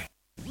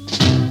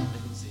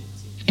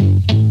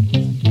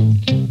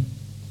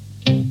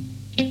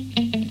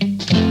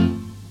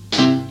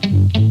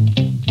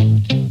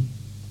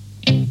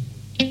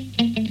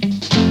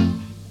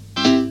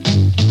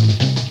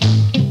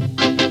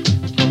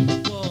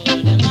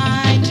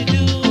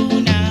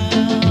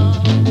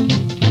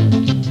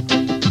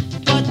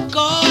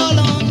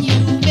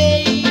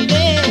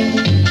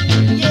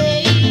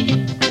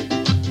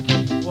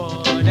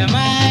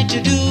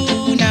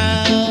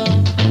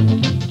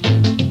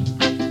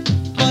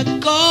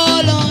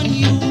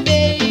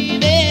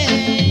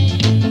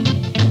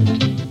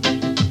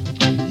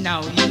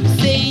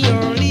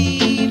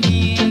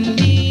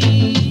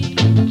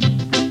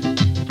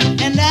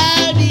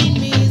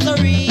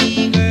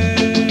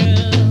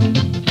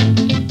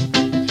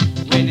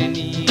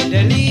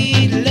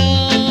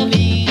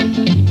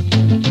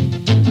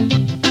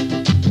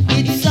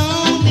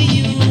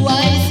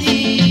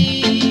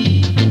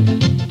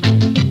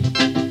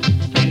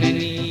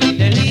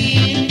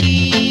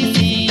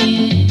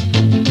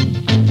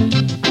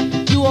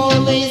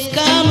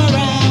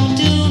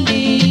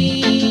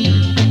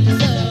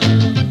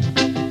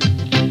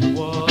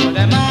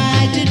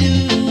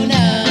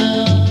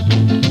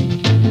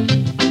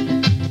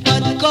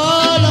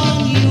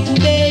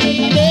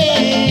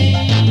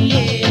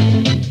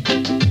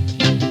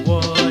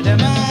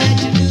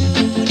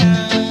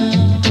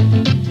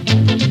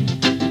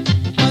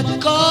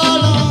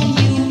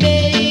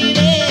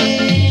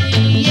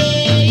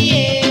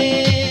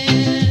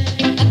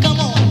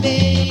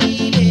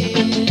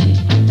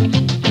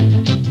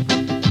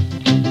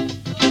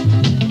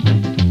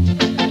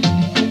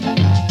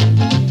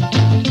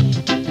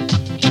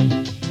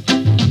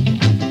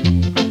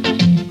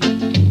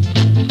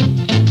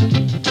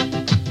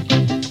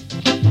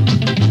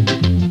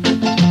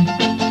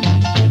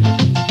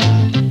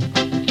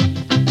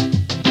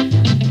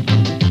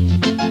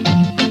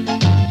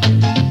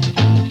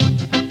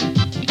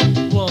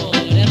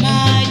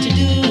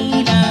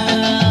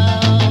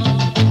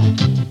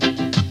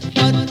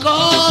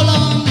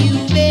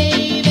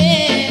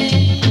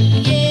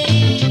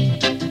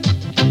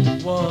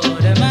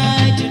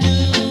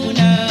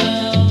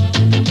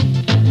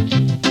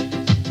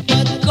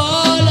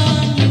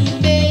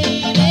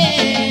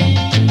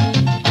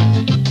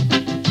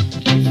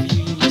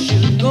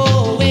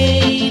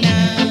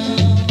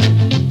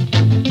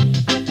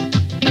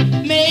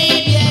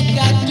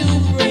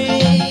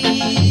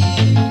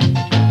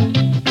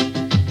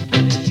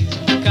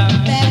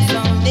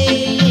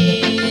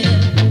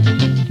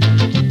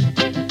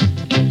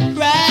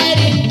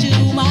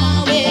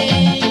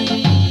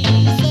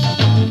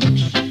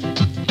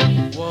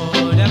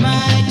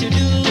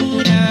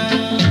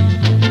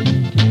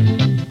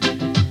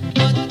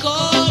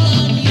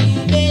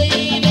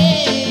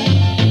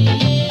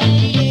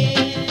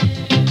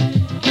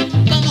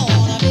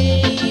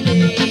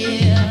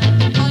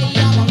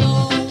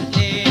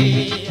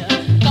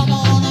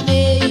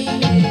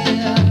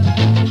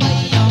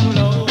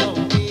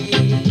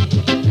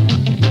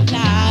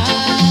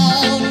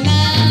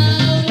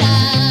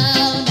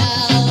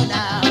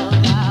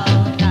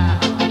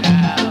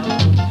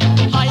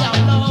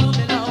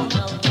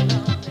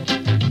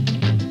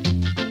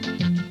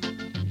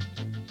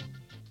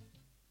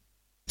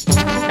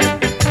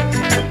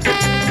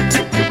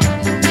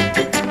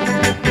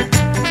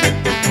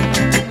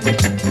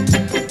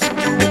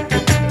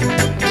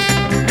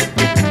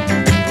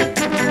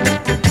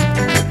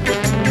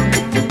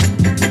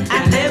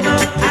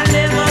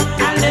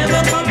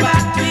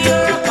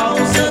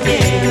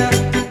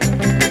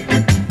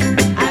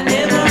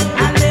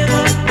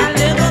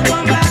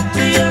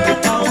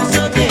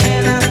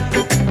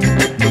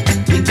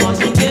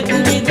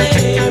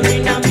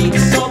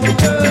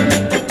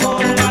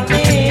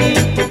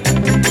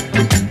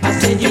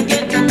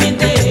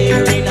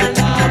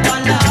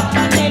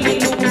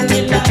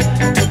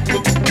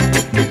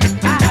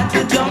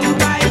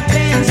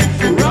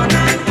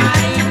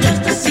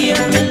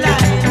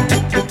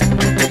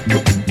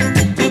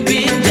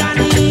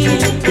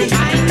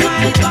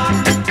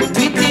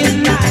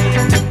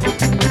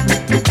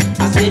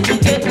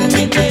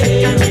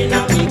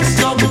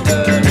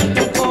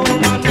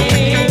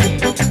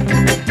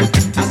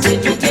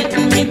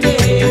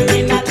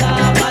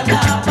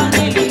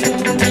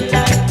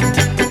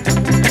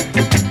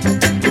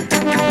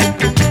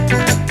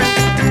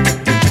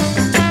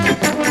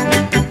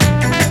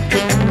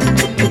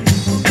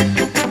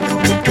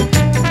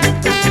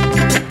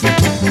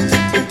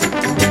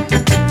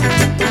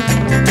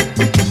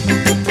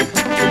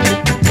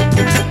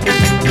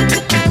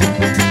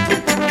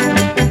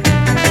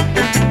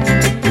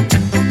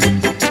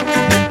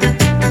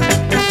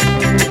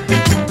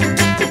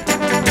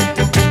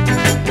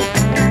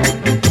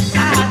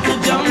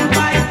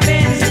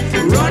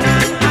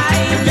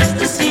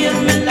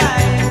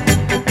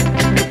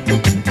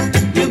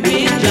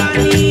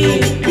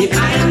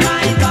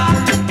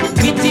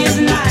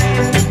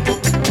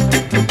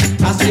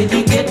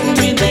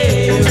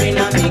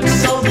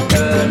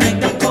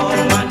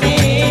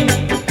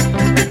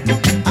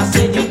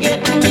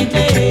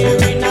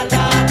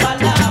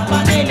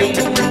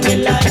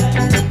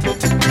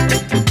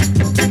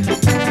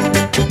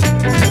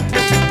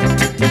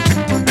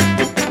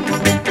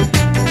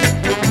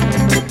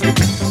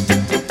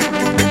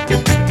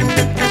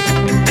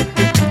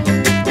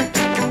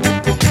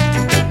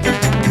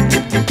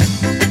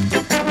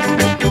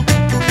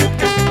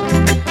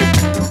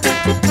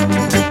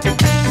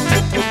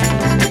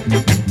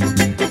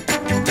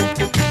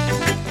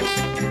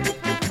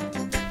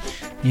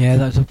 Yeah,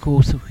 that's of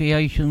course the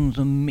Creations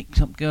and Mix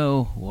Up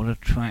Girl. What a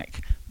track.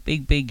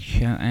 Big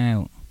shout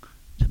out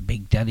to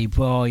Big Daddy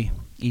Bry.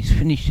 He's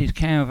finished his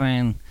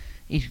caravan.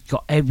 He's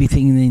got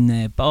everything in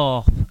there.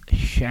 Bath,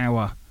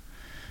 shower,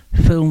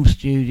 film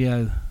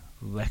studio,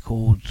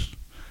 records.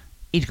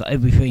 He's got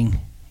everything.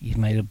 He's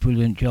made a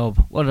brilliant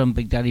job. Well done,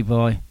 Big Daddy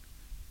Bry.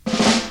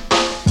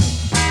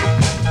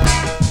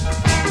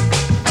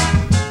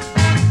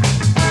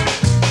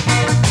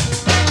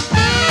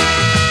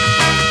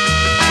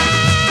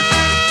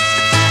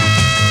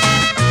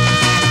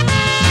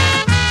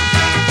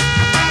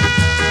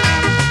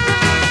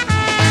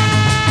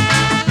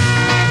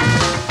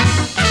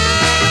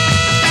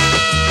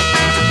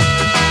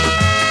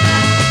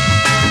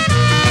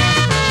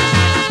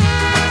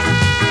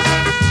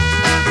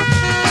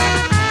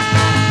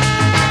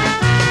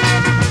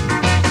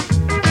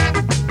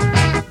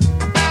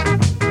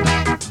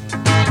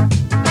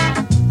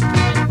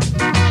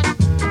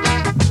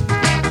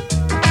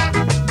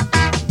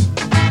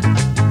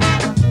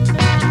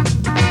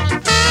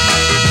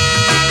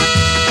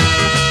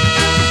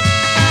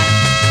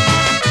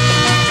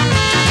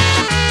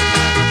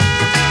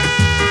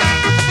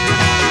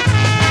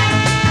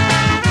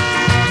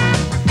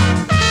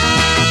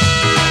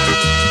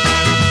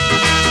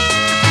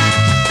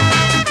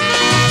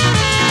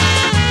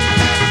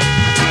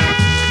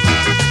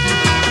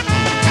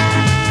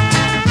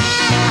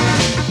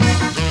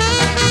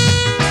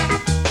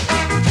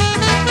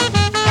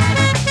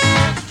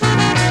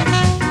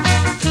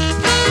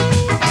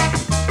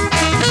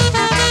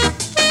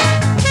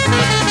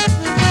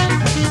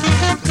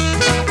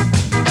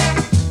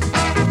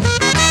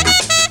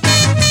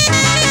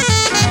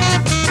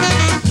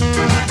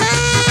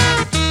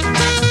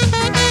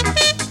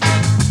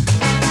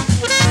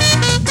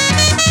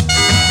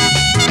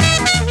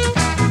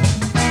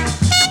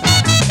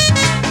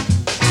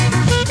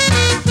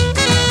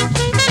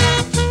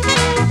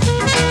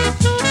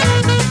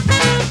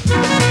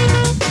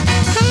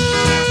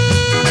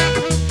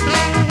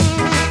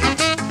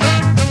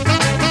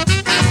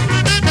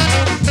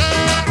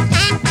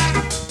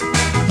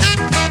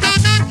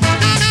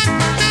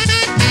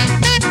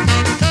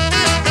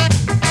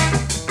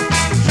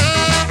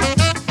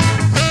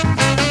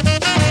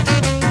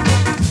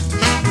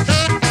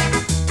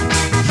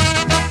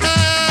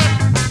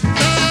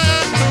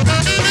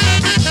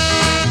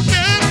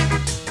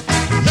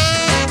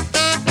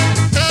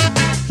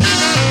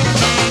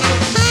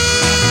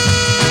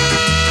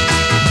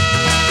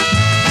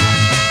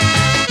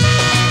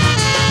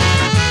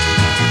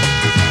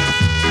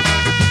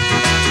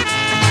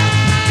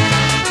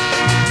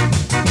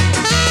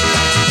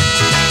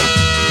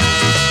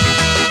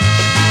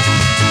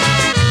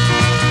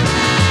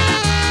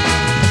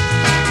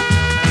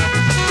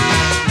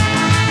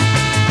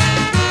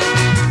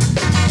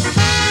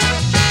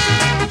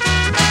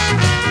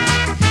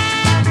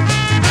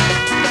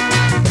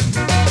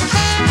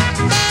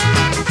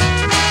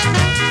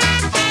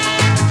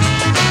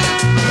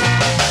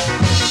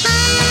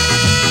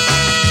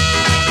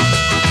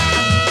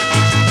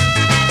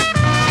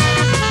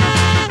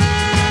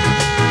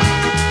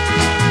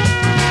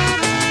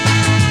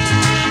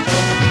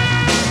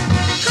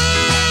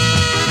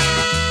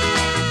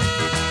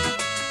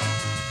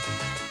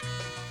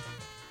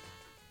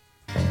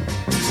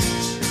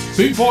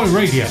 Boot Boy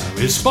Radio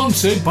is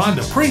sponsored by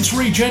the Prince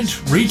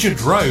Regent,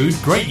 Regent Road,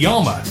 Great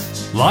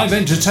Yarmouth. Live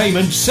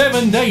entertainment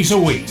 7 days a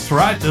week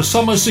throughout the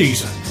summer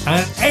season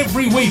and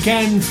every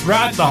weekend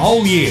throughout the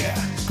whole year.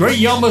 Great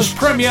Yarmouth's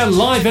premier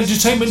live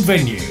entertainment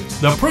venue,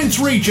 the Prince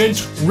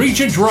Regent,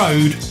 Regent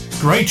Road,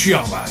 Great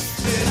Yarmouth.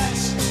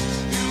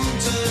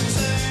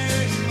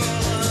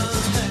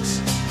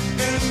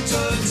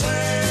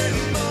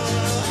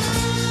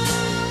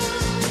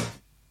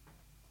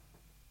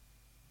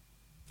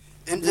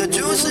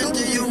 Introducing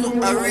to you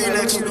a real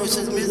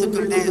exclusive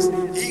musical days,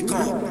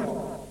 Econ.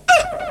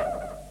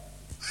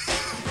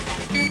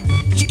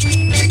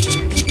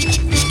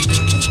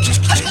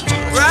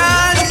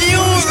 Brand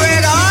new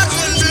red, hot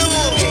and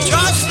blue,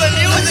 just the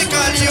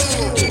musical you.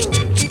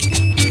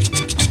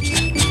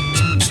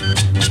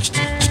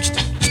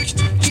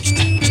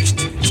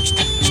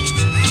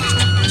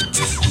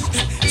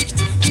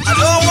 I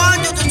don't want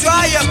you to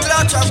try your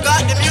clutch, I've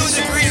got the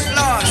music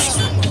reflush.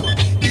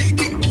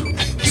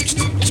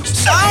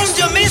 Sound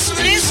you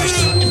listen.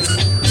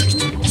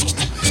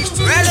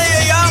 Whether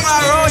you're young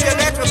or old, you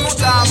let me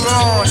put on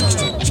road.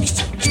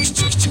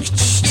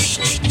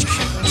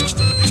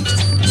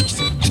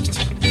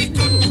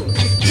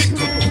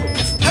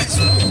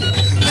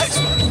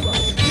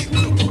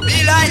 Be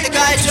like the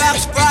guy Jack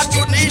Spratt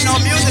who need no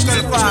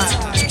musical part.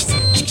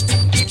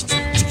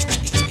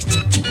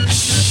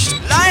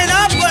 Line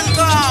up and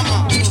come.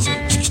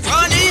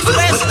 Run east,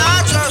 west,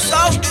 north or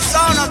south, the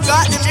sound I've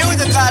got the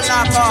musical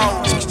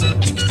knockout.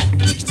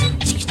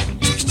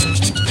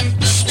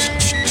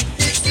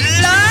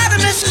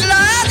 Miss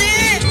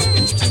Lottie,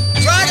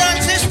 brother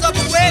and sister, but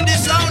where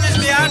this sound is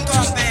beyond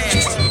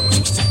compare.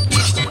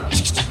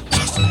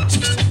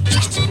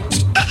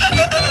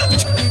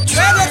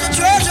 Treasure to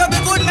treasure, be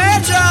good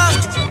nature.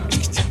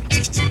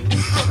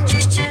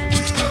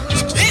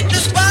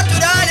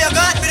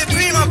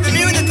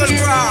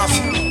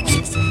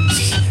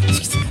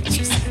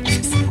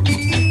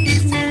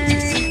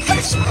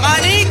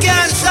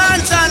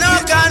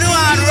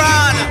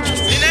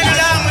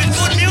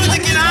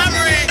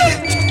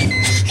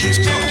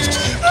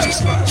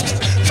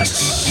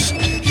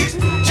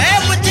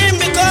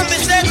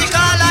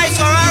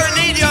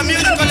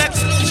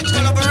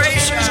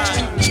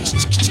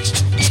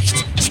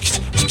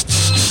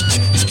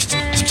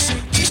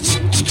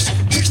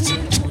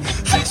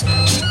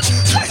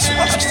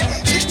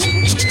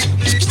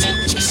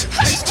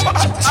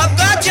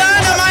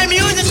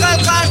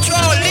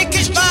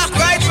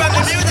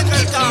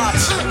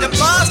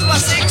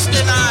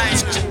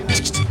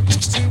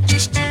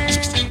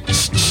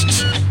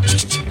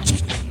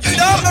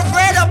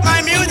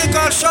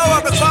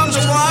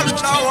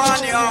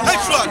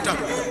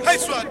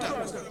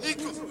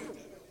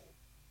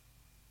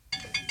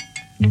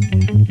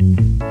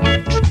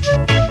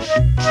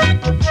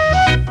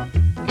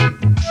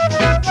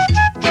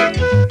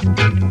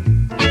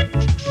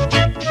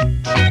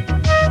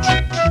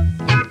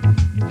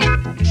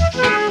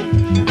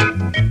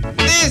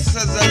 This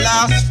is the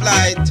last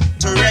flight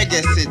to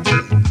Reggae City.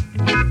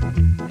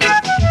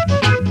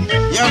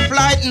 Your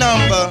flight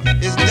number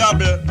is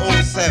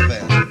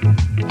 007.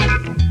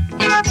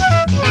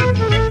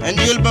 And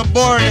you'll be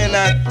boarding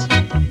at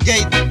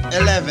gate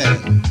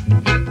 11.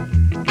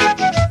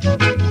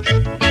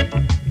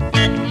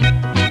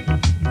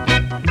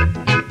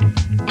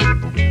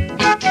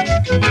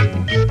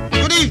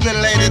 Good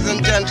evening, ladies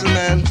and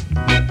gentlemen.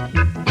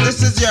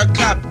 This is your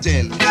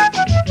captain,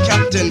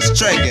 Captain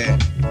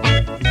Stregge,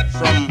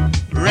 from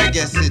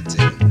Reggae City.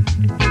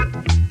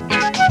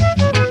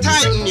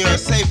 Tighten your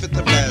safety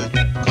belt,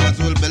 cause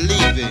we'll be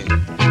leaving.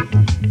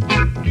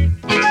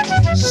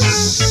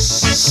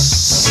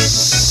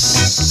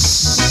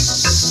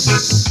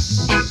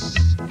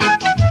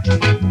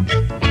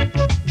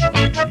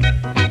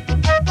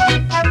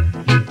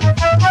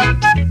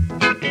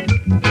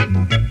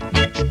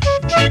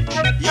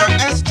 Your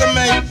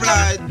estimate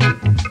flight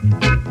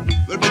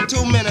will be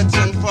 2 minutes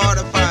and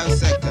 45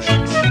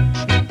 seconds.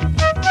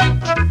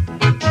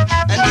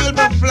 And you'll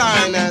be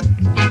flying at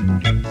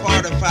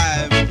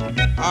 45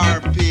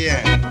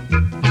 RPM.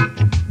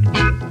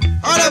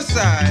 Out of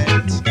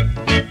sight,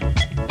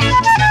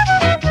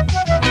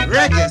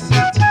 Reggae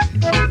City.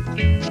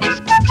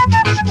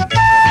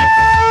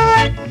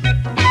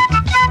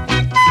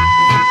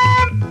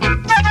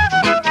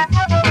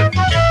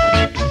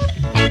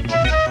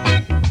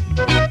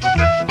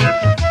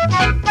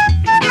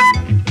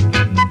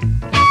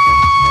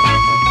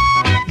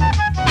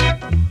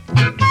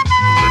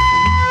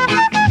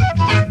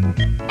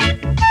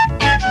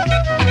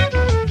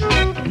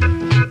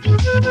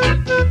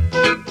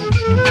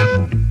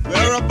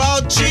 We're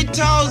about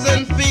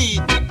 3,000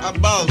 feet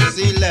above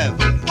sea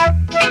level.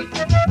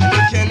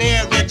 You can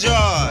hear the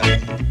joy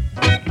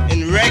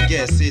in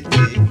Reggae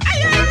City.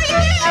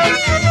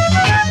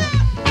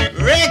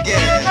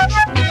 Reggae!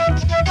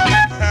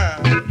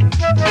 Huh.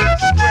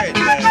 Spread,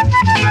 man.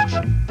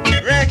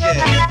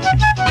 Reggae!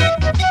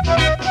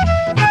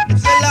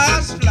 It's the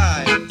last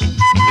flight.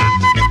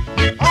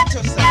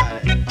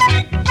 Outside.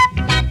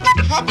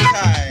 Hop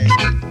tide.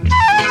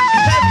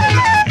 Heavy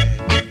line.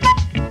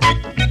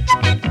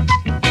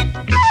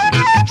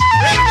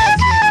 Reggae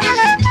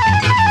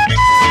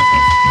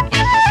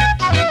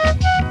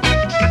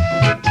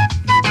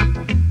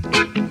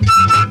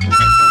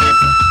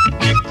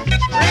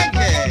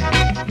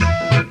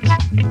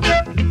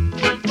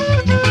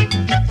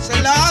It's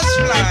the last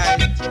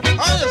flight.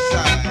 Other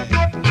side.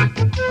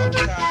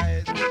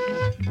 Upside.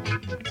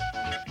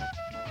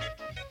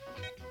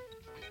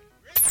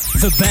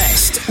 The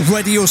best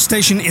radio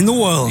station in the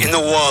world.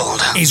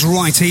 Is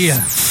right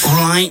here,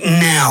 right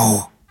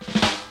now.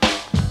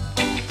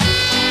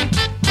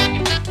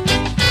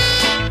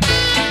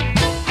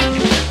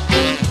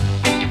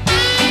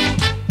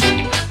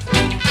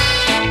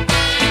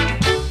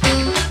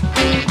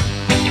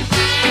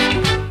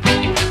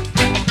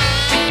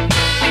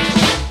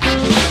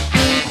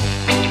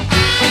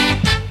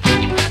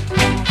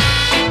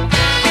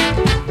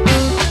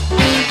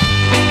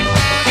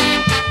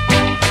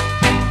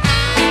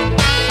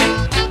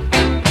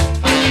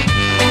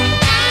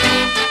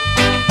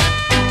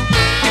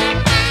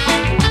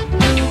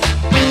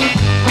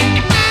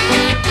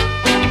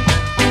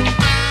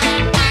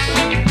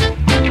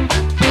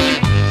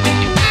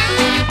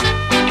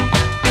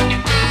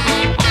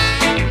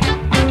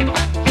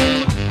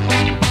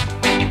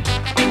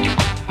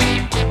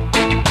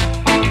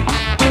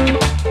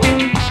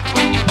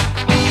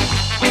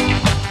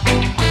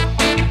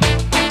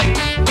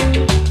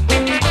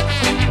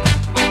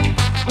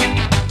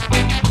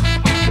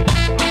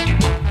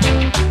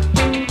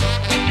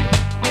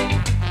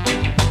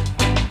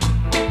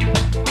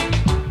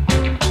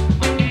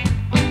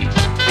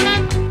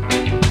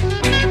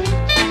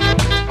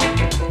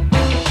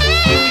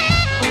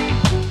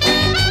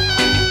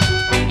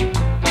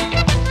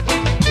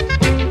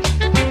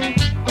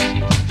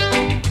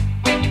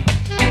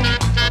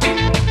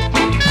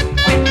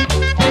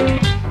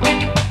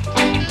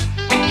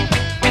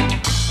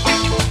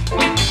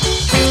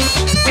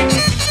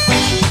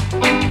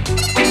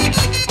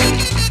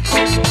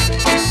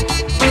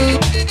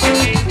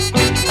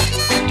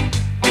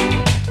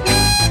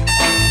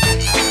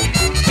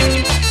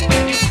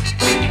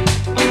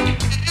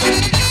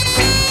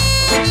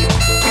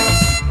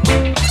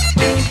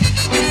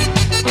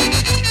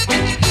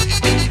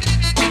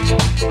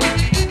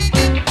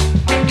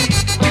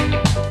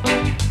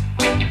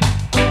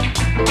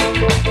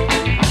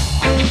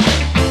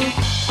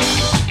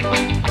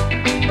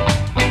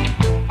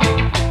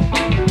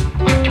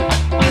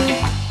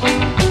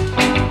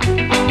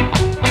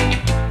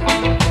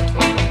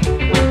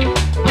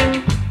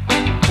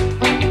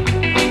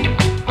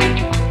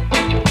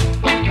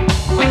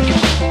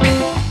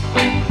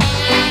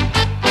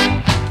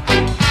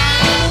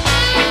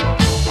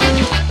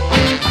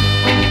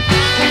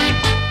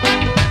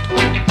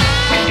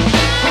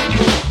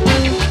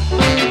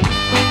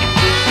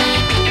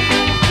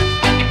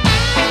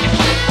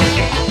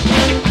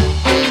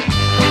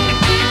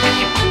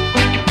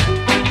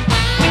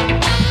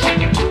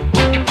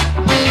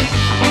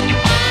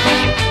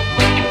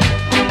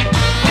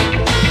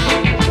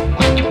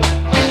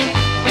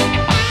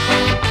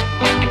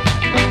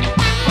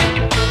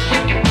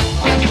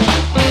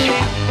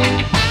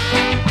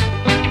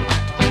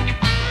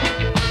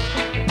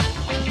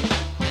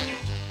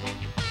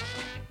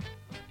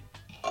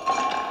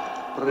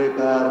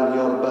 gather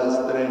your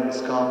best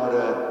drinks,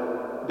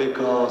 comrade,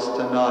 because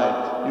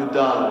tonight you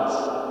dance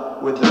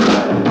with the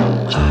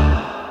blade.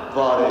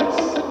 What is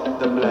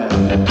the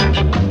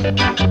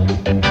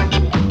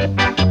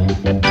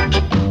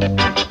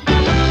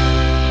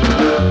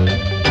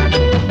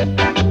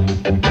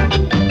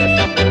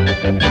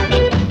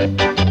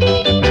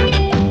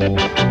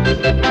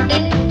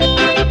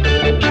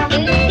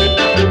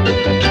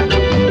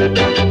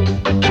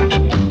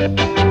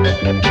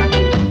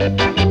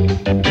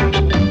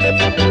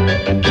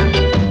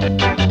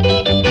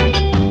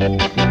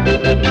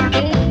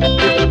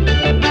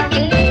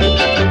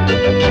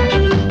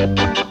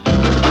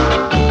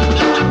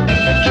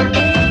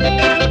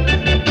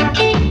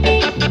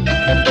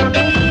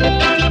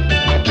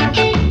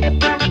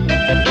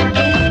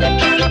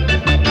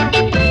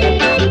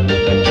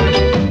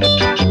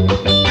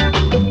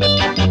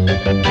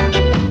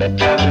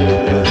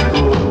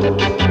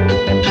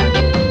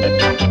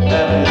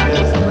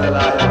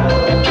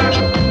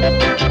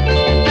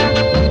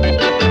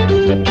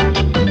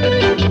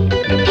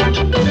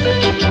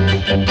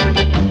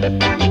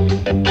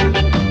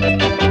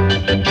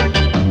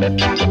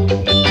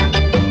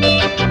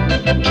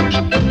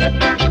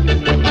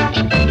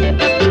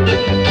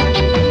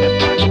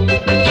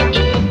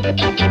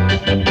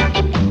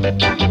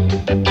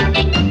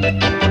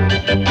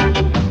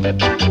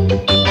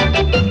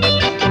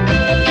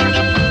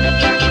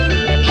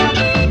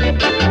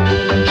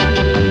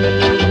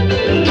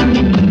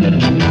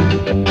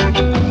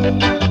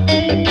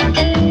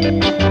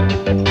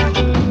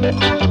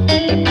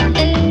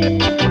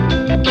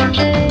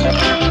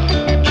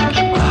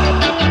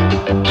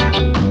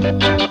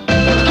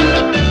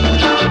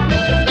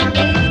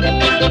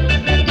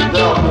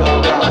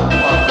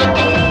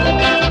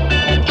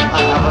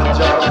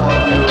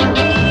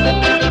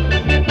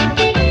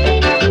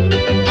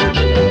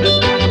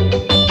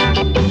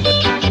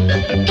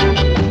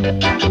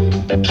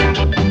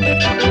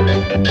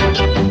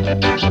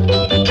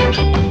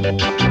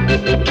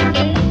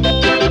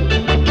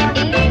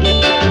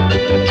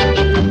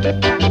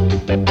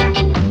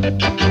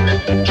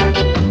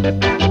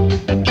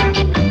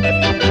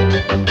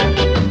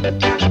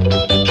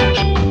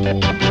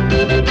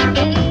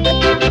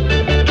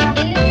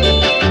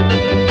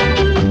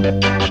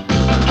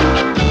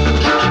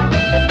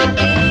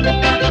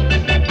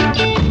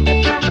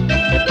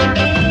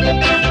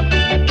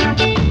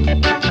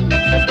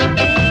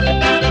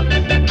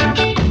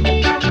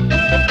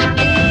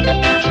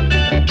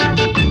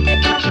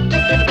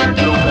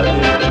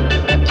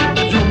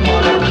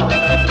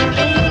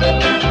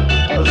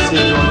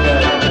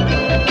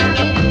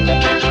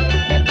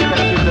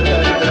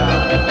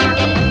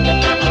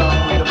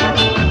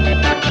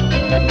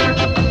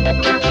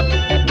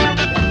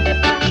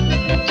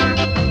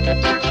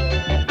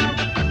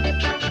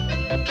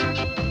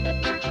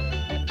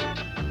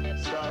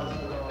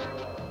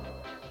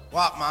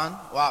What, man?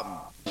 What?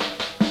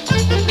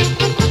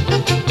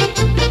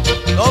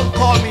 Don't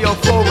call me your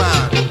foe,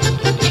 man.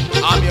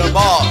 I'm your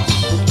boss.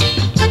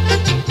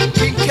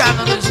 King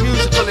Cannon is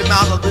musically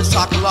mad at this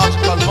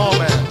psychological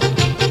moment.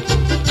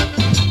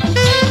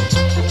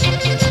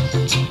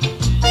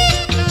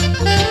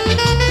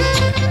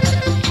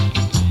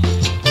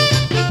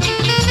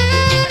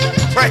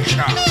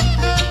 Pressure.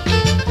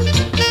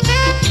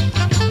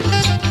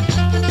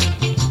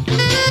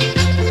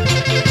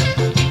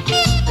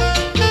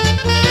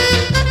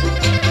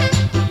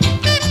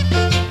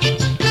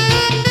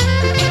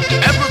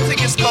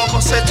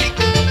 Copacetic.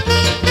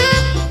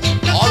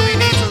 All we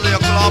need is your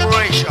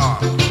collaboration.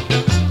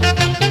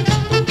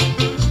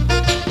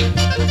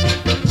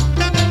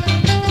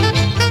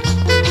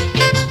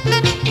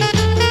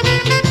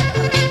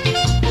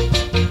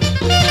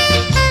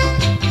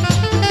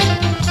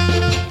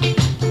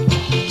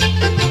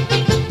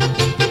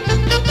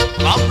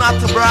 I'm not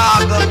to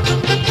brag,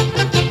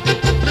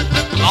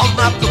 I'm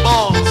not to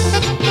boast.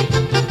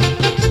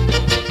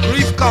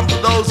 Grief comes to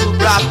those who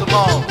brag the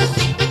most.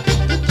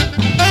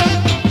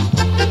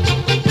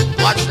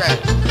 Watch that.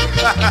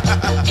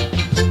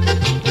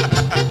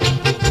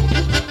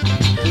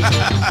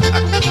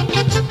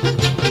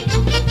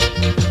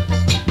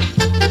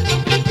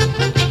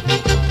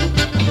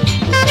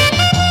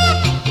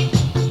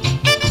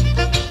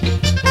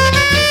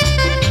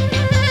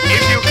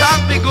 If you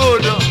can't be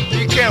good,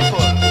 be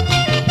careful.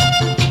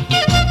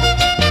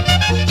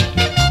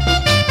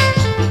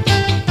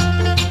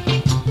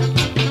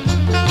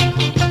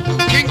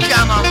 King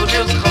Cannon, the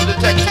musical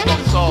detective of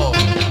soul.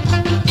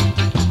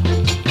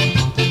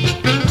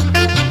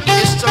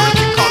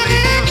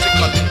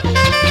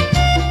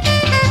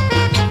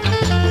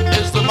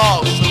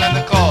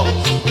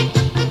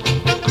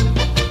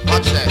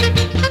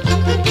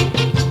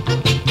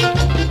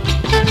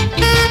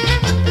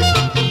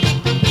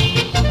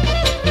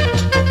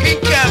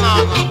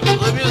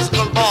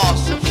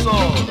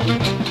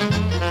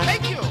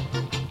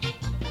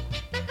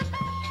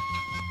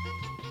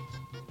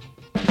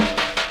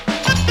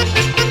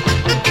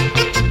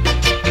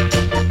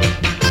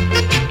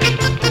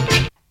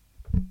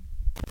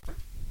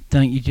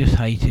 Don't you just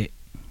hate it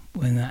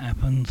when that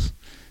happens?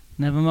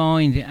 Never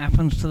mind, it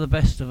happens to the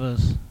best of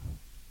us,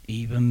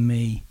 even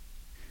me.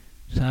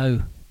 So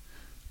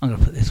I'm going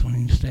to put this one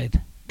instead,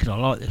 because I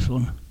like this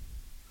one.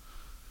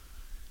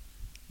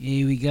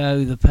 Here we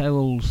go, the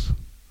perils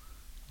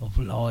of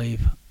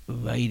live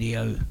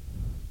radio.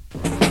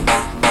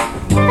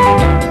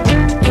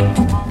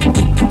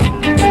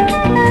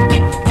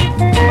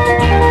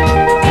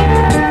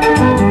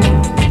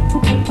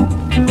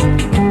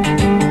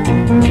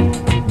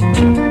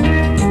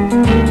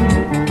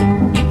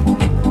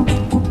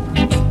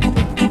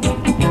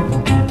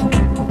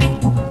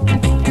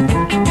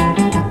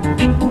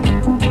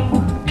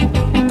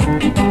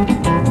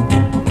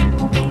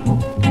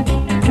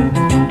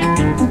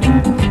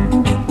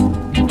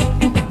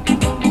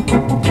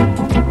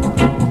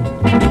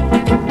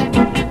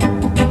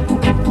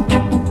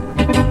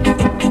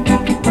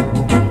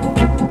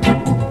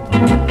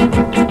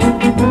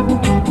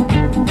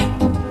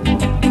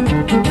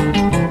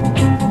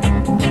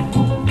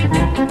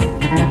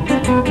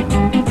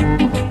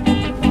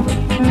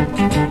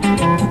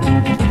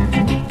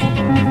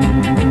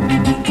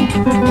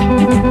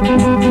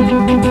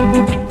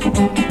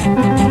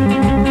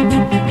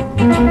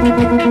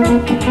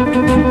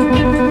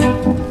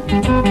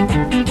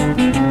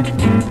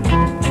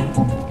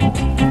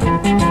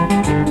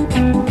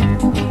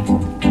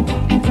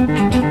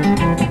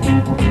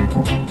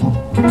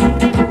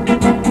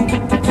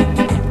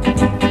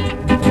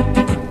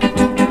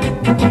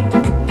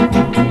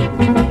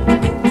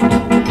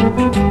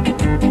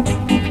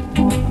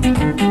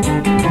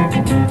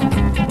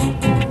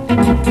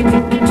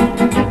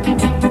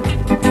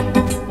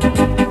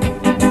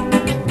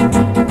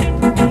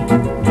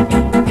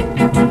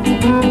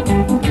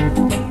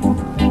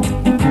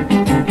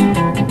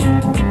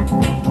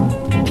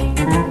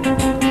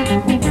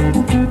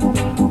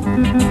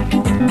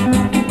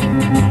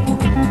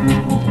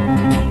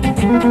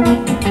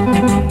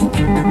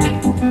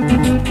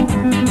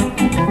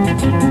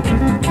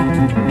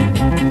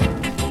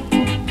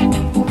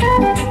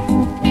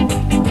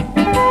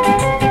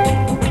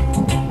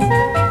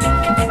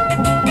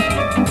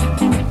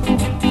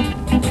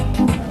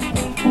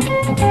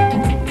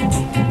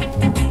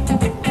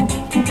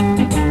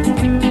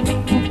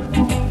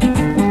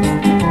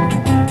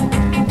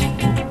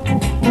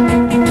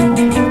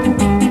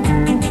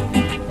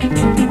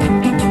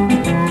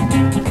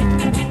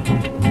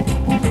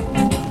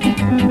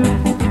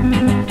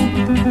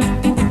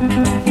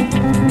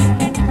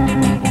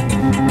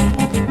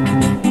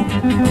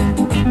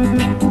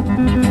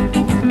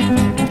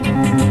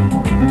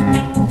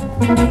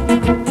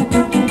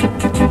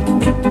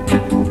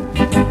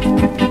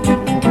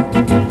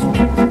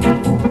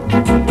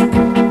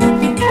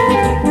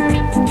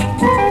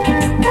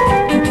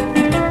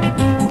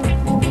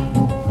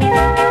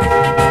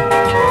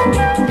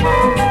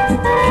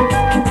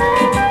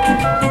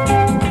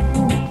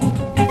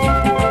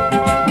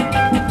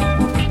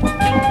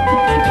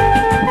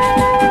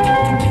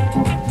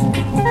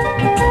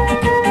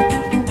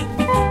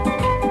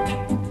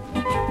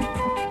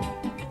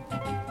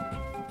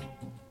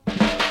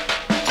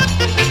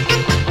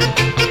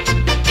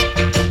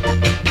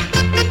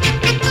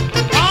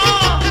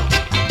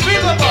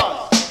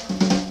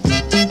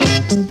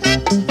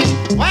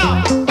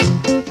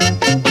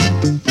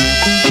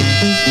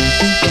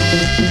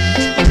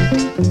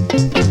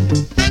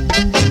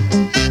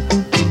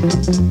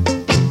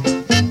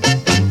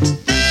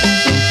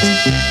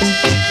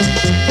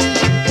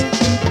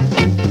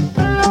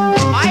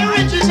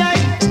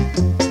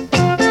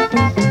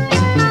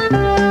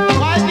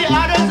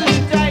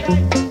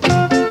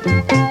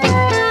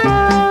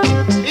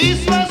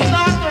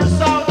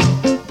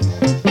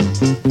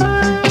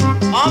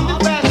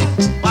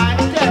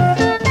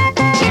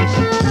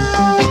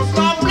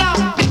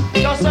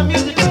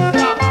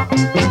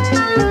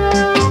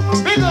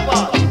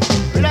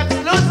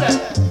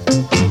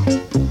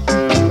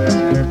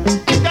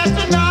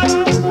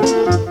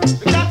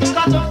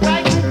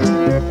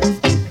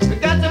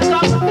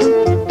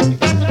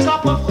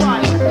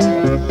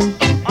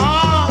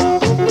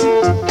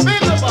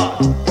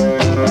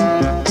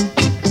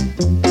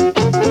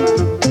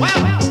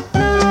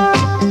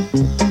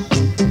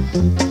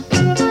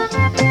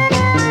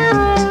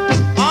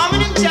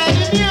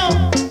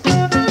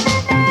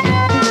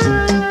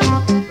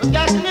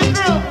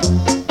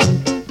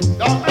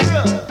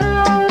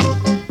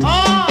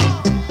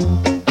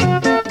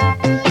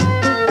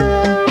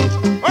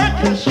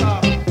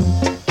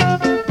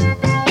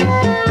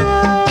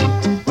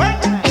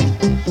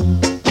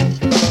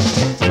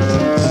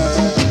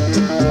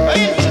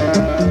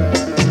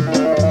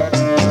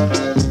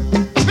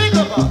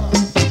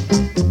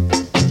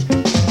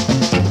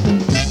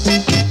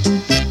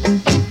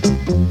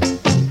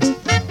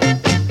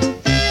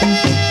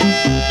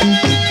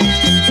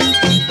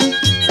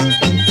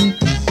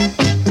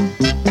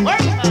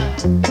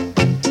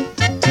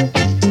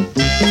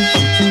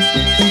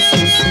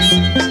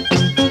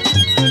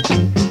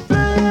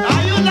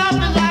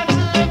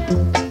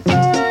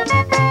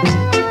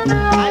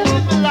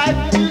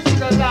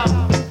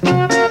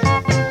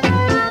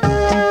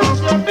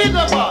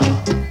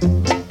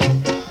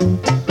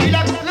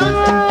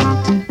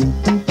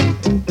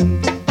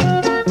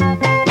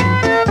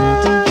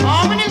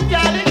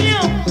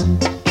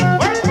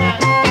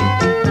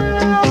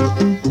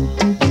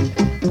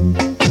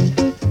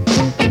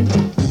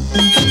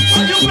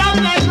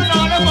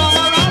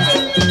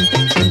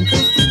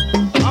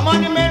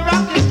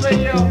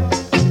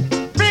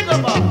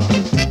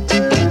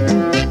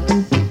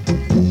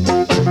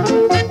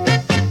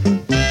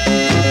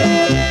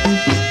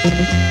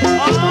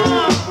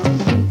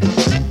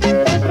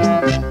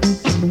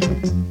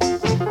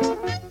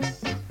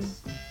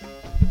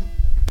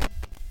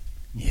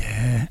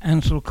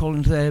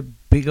 sounds there,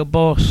 Bigger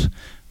Boss.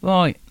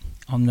 Right,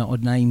 I'm not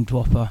a name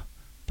dropper,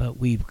 but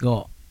we've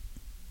got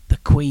the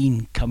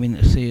Queen coming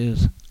to see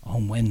us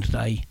on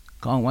Wednesday.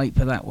 Can't wait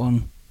for that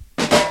one.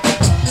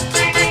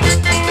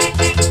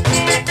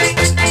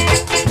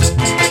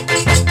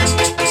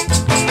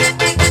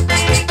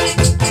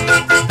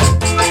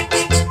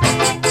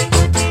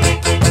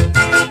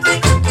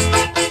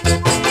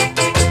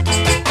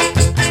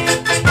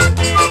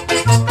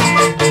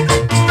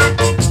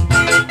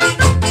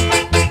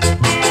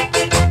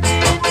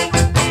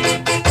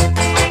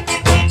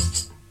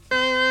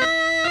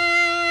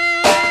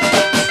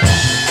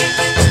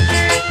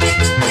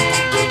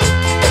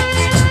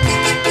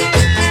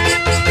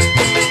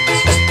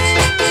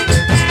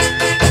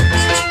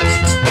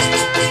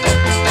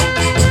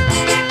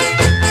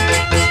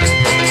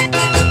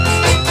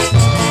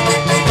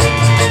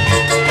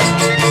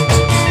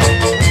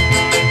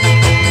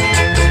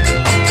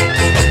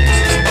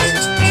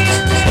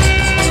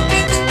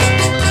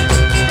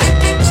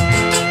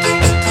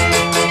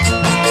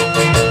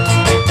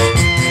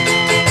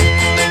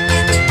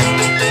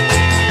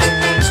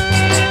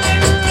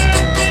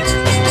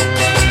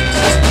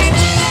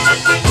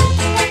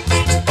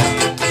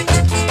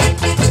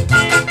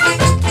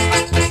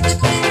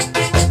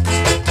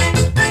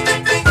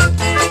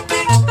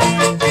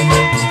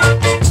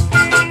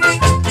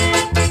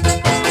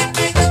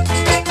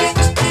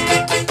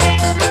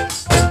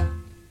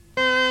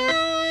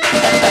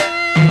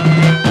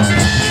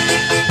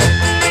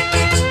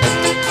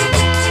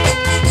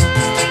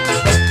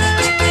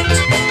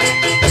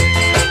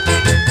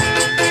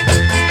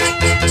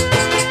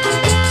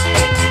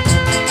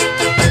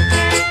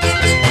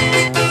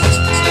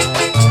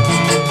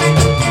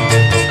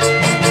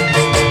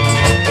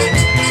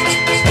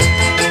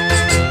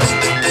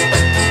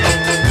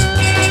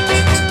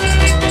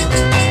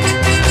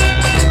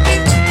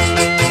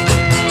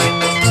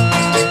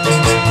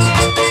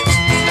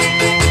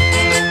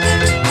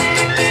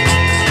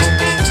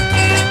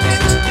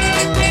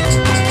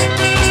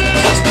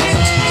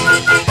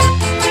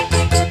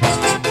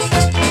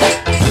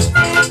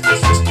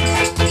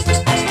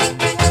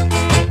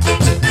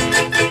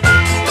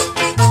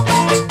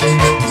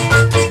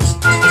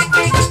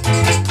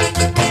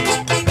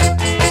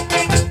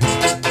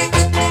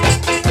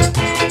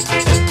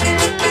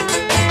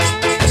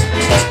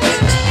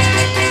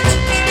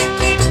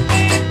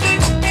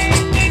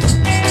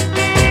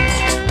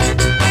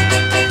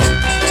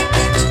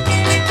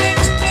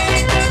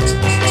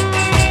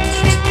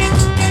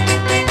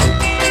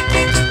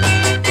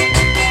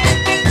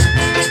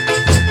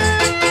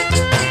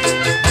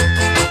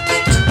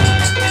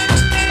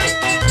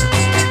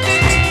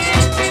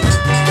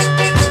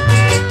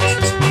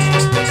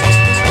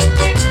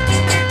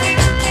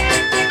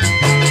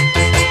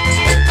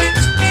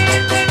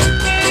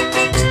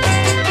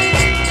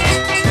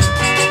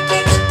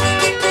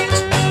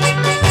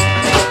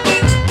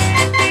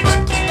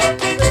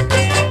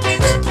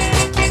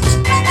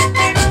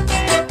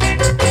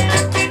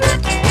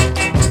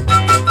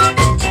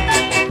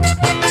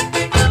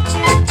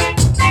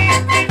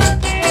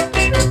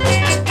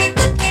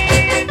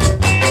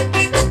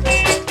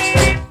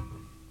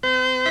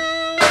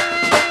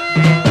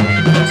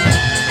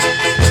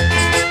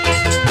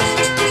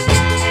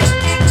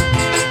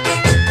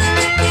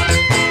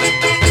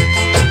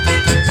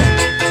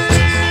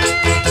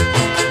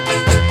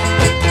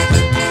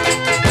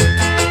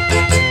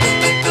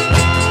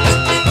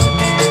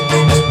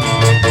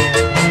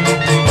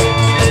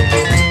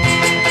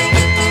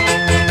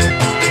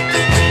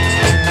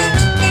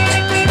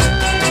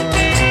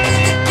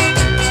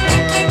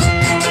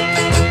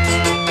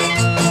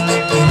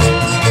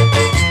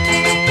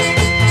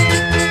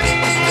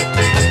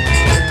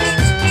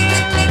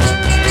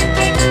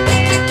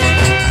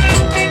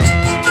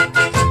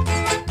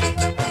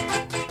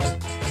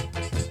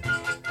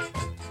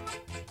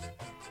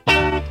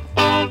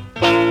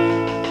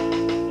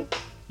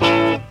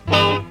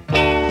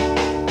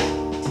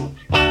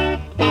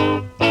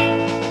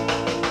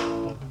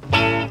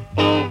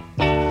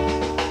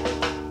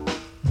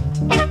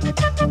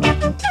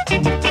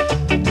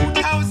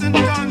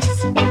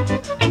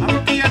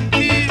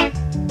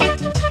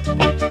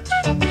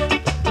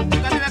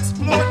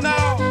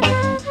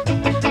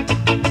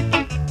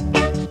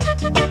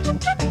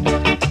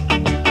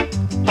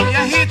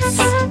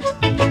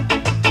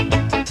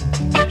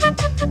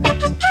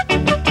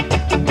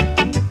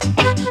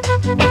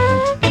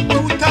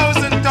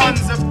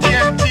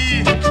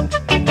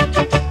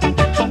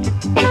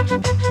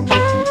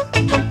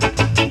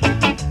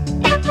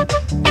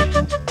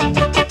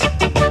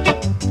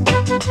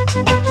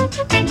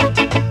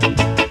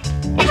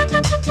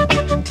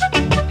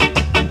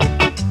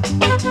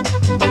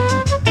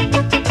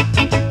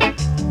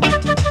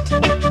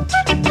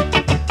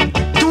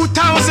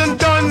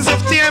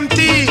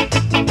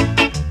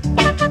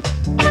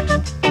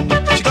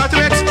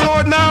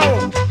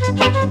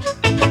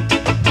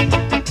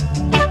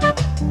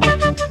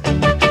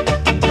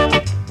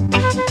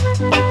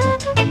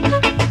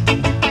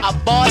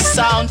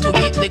 sound to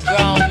hit the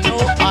ground, no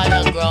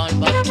underground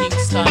but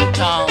Kingston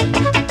town.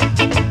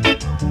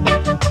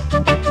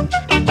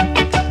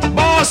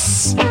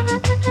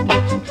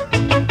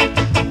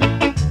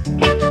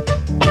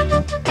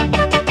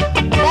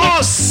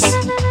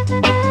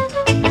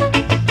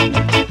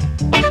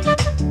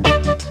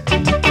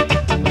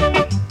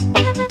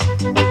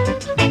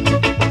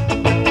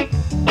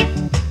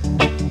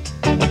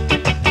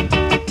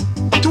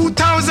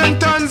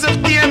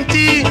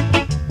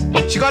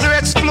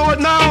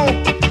 explode now.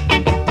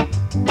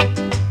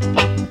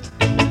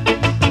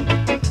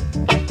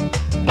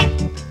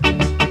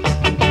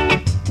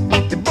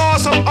 The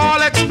boss of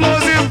all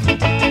explosive.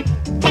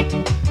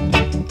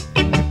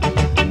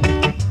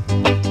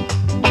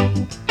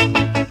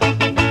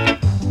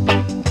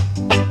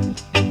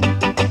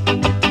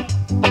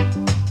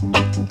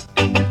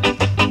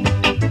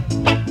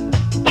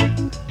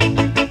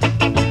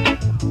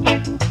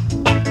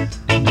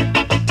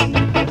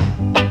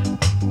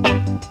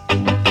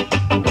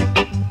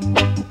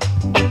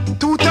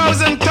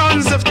 2,000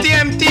 tons of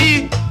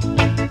TNT.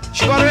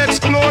 She gotta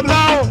explode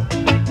now.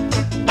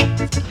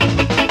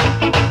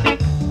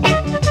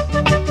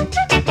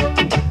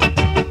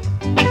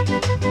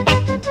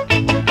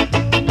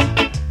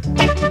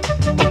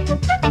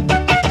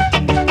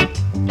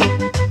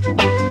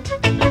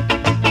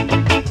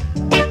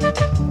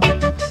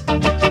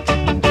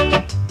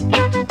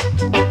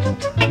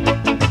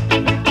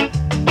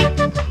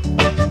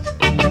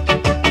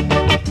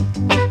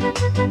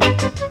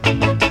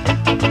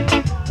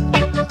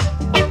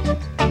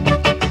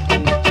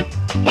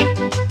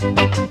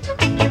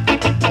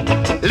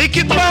 Lick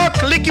it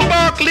back, lick it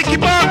back, lick it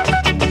back.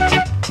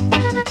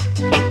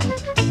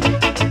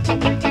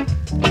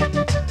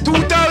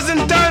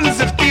 2,000 tons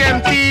of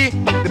TNT,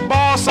 the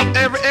boss of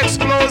every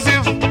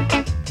explosive.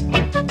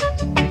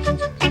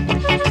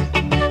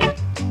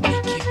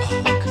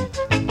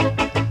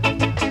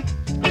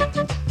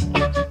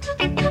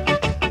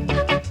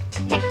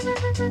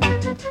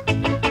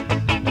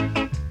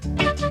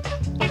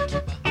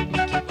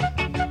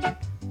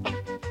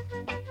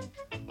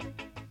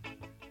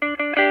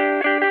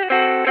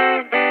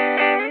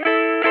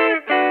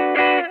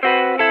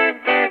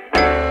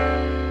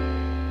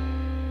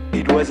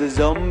 It was a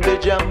zombie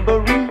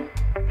jamboree,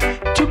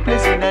 took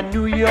place in a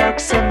New York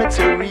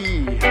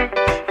cemetery.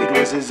 It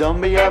was a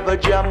zombie of a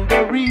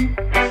jamboree,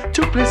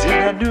 took place in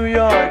a New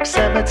York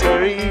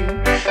cemetery.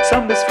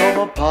 Zombies from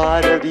a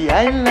part of the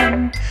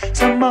island,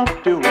 some of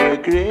them were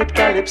great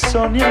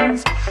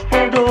Calypsonians.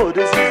 Although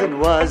the season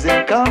was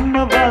in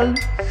carnival,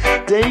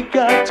 they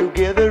got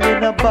together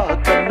in a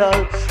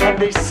bacchanal and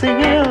they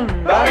singing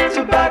back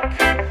to back,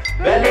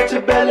 belly to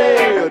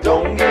belly.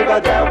 Don't give a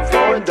damn,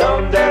 throwing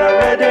down there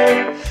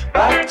already.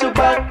 Back to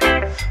back,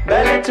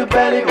 belly to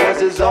belly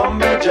was a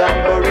zombie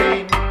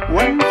jamboree.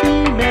 One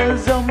female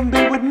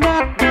zombie would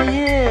not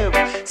behave.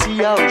 See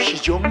how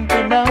she's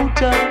jumping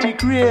out of the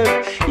grave.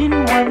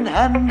 In one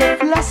hand a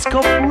flask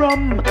of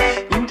rum,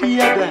 in the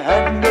other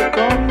hand a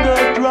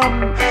conga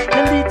drum.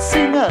 The lead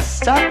singer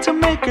start to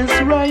make us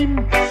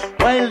rhyme,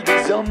 while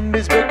the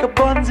zombies break up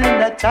buns in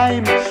a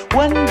time.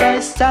 One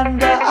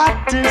bystander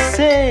had to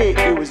say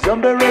it was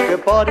zombie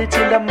reggae party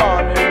till the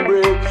morning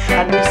break.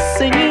 And we're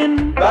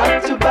singing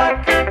back to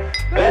back,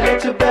 belly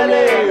to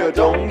belly.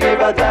 Don't give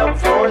a damn,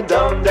 throwing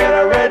down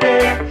there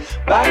already.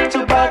 Back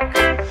to back,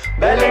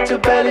 belly to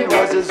belly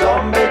was a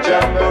zombie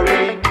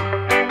jamboree.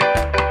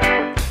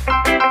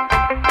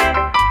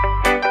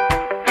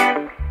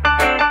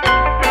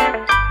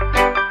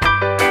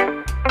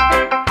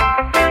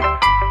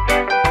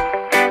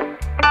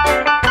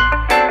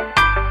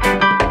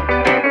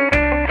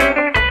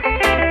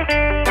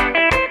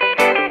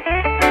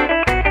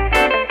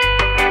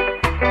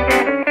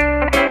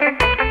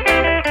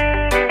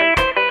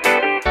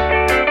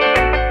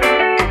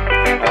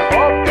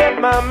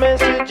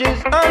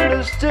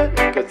 Understood,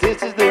 cause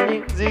this is the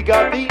music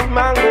of the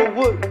mango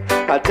wood.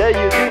 I tell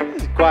you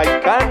this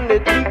quite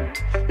candidly,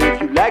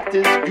 if you like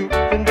this group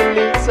then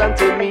listen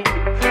to me.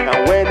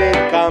 And when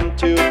it comes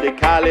to the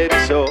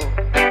calypso,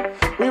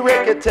 we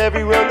wreck it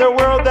everywhere in the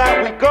world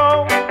that we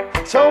go.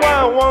 So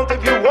I want,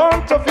 if you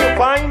want to feel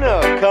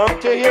finer, come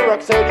to hear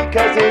Rocksteady,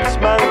 cause it's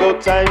mango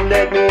time.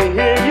 Let me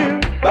hear you.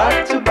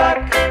 Back to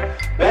back,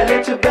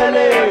 belly to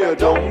belly.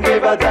 Don't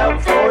give a damn,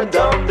 throwing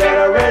down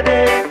there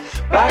already.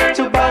 Back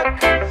to back,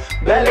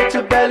 belly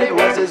to belly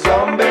was a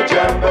zombie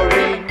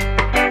jamboree.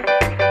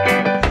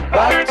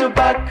 Back to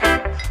back,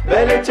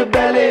 belly to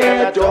belly.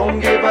 I don't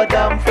give a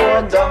damn,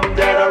 for down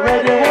there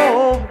already.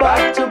 Oh,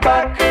 back to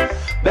back,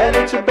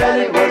 belly to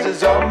belly was a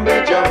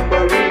zombie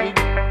jamboree.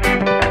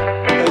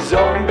 A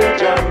zombie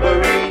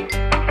jamboree.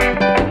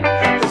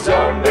 A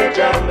zombie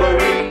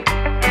jamboree.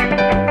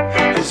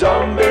 A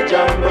zombie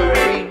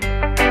jamboree.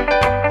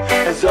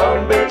 A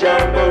zombie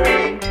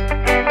jamboree.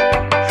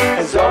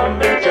 A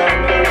zombie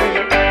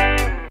jamboree.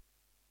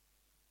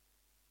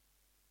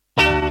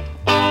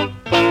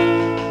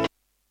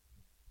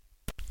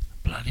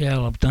 Bloody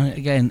hell, I've done it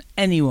again.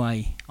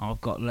 Anyway,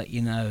 I've got to let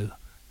you know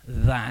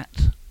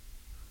that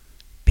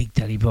Big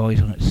Daddy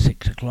Boy's on at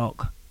 6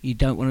 o'clock. You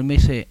don't want to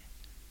miss it,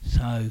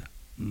 so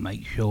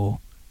make sure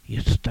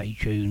you stay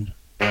tuned.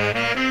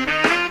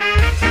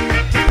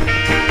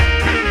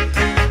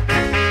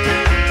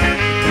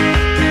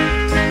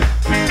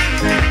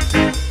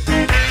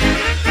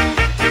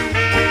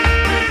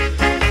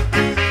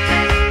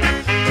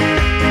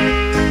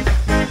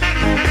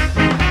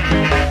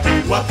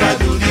 Wapa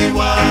do di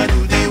wa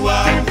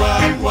wa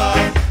wa.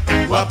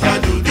 Wapa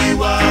do di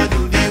wa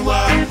wa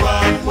wa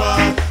wa.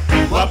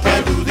 Wapa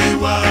do di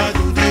wa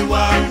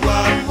wa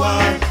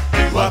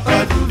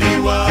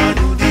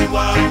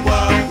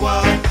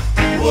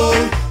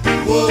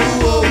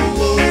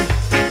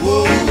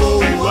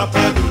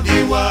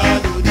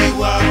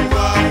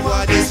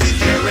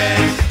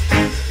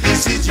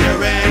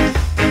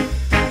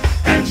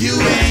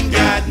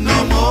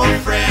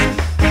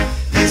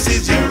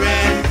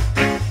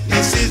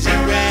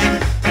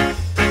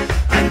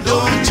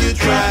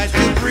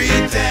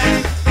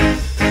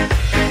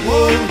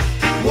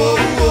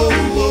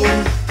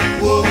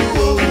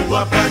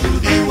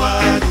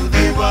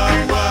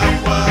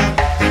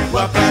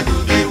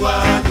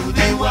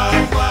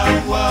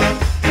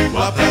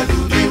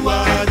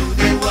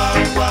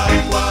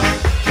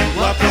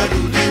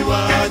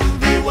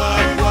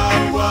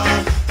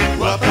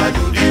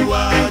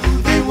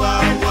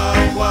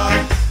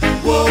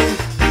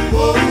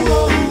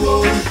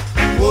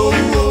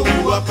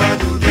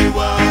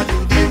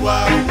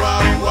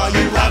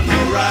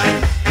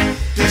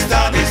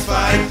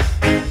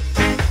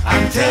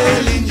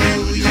telling you,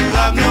 you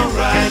have no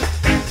right.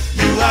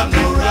 You have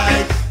no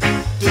right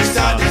to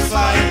start this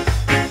fight.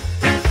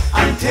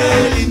 I'm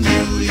telling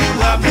you, you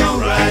have no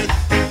right.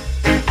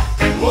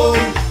 Whoa,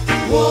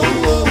 whoa,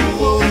 whoa,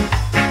 whoa,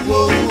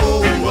 whoa,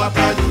 whoa,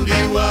 wapa do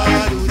di wa,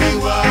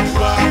 wa,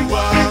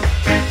 wa.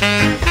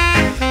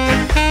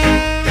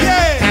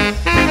 Yeah.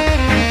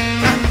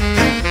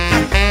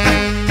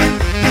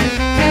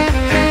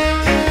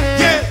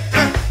 Yeah.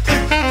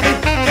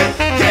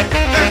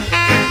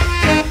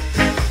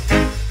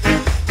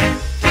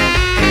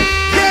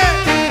 Yeah.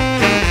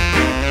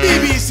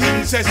 BBC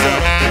says so.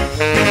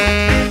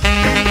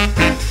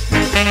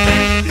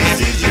 This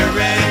is your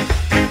end.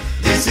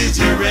 This is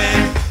your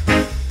end.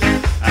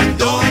 And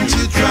don't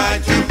you try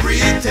to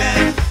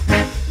pretend.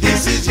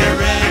 This is your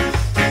end.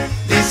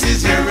 This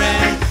is your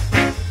end.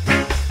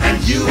 And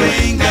you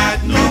ain't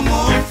got no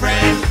more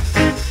friends.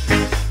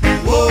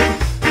 Whoa,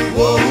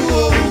 whoa,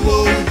 whoa,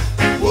 whoa,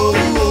 whoa,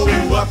 whoa,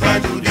 wapa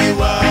do di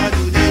wa,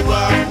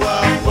 wa,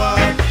 wa,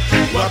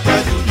 wapa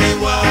do di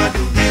wa,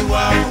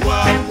 wa,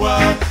 wa,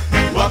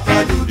 wapa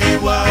do di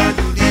wa,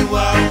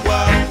 wa,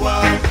 wa,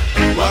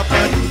 wapa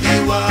do di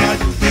wa,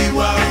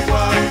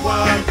 wa, wa,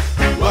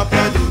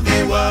 wapa do di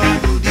wa,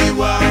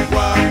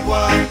 wa,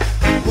 wa,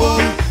 whoa,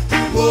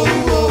 whoa,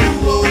 whoa,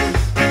 whoa,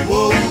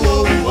 whoa,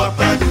 whoa,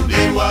 wapa do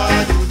di wa,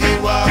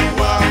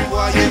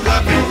 wa, you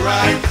got no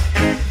right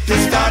to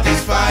start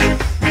this fight.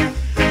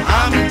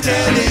 I'm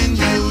telling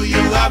you,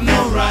 you have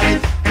no right.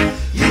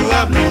 You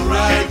have no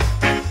right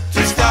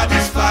to start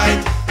this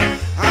fight.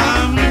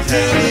 I'm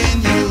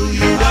telling you,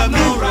 you have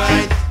no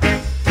right.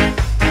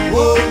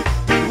 Whoa,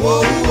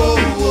 whoa, whoa,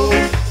 whoa,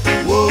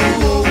 whoa,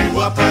 whoa,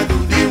 wapa do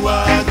di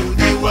wa,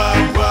 wa,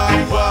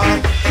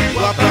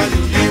 wapa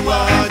do di wa,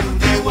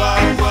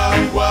 wa,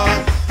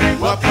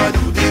 wapa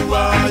do di wa,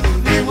 wa,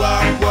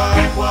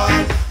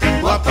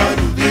 wapa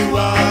do di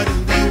wa,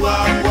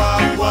 wa,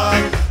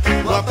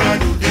 wapa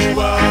do di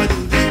wa,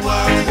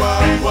 wa,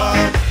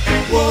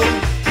 whoa,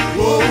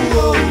 whoa,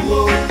 whoa,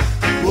 whoa,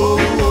 whoa,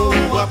 whoa,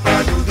 wapa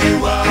do di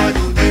wa,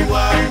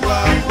 wa.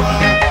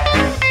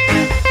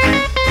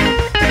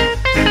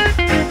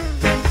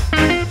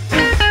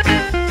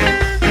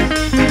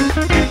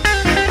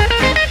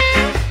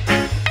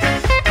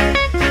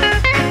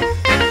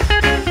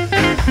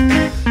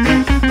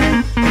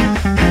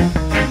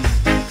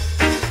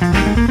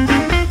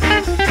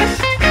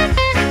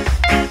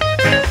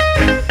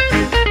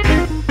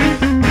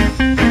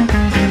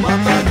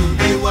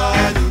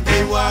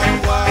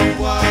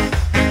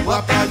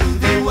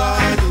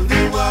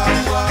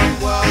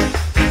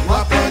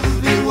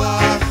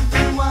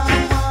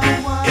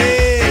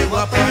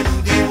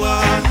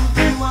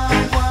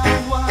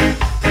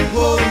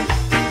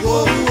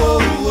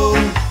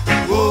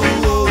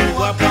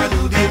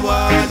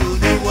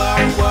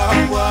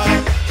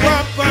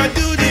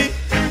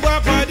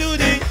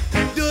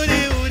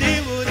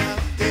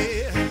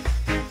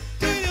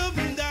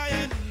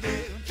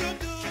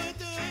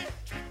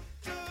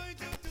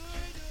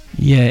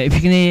 Yeah, if you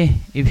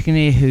can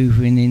hear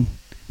hoovering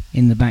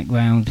in the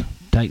background,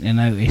 take the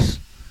notice.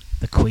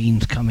 The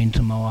Queen's coming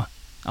tomorrow.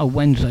 Oh,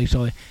 Wednesday,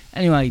 sorry.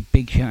 Anyway,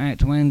 big shout out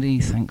to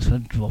Andy. Thanks for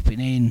dropping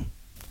in.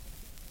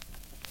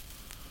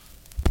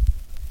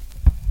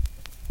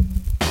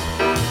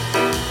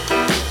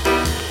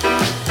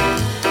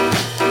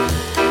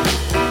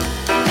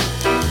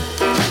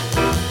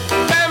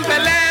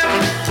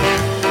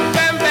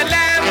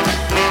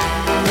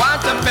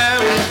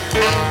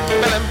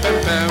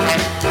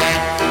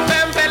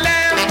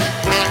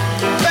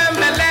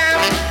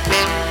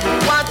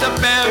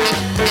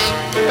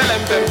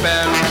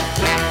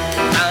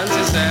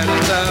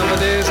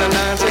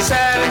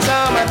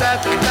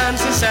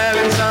 Nancy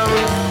selling some,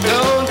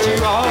 don't you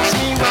ask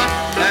me what.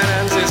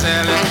 And Nancy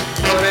selling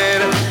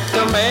potato,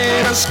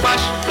 tomato,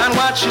 squash. And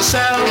what she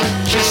sell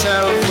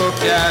for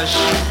cash.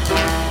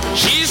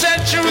 She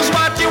said choose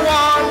what you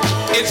want,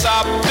 it's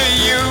up to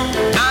you.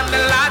 And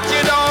the lot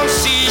you don't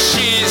see,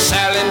 she's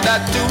selling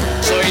that too.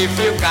 So if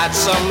you got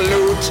some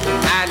loot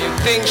and you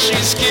think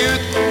she's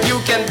cute,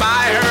 you can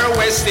buy her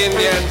West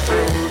Indian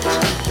fruit.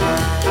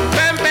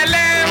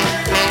 Pempelem,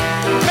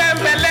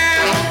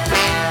 pempelem,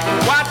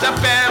 what a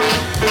pem,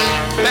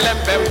 pelem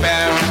pem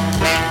pem.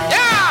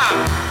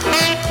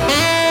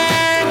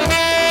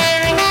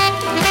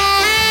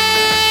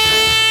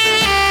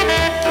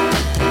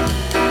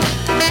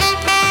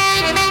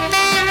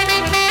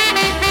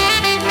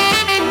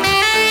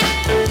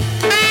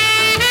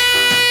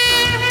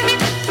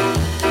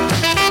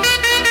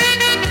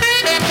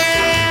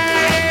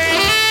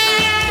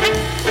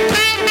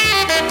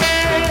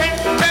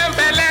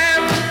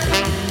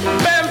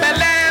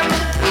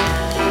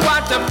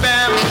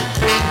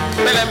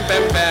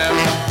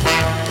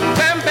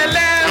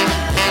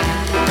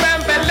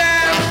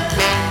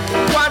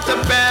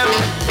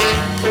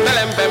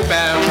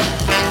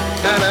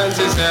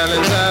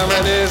 Selling some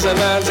of this and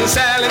Nancy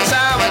selling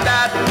some of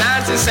that.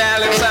 Nancy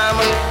selling some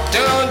of,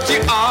 don't you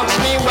ask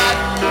me what.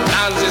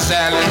 Nancy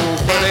selling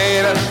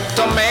potato,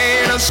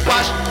 tomato,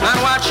 squash,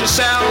 and what she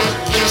sell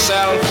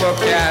for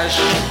cash.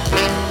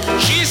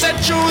 She said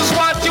choose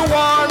what you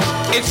want,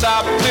 it's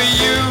up to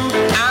you,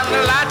 and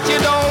the lot you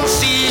don't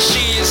see,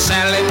 she's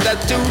selling the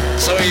two.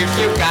 So if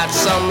you got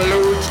some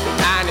loot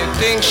and you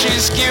think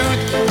she's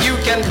cute, you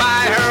can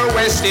buy her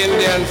West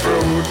Indian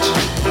fruit.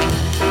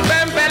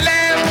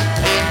 Bempelem,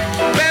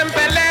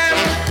 bempelem,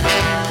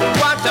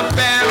 what a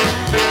bem,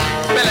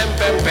 belem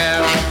bem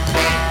bem.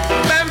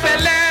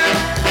 Bempelem,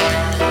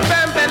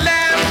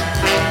 bempelem,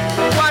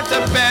 what a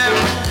bem,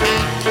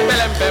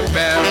 belem bem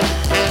bem.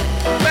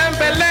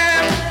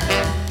 Bempelem,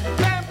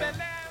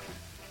 bempelem.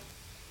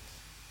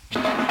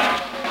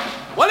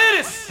 Well, it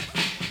is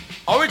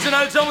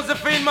original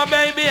Josephine, my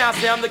baby. I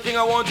say I'm the king,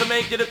 I want to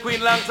make you the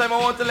queen. Long time I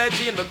want to let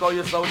you in because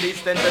you're so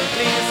distant and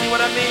clean. You see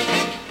what I mean?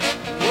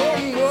 Whoa,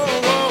 whoa,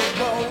 whoa,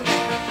 whoa.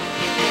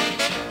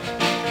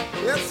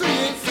 Yes, it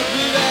needs to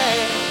be there.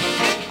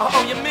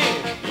 Oh, you mean?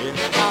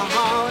 Yeah.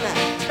 Uh-huh.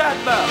 Chat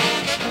about.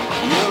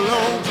 Hello,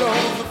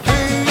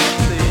 Josephine.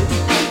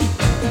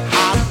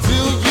 How do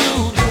you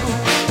do?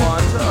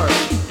 What's her?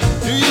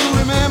 Do you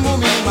remember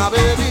me, my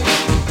baby?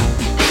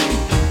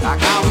 I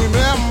can't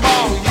remember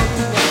you.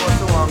 What's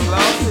the one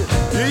glasses?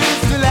 You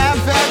used to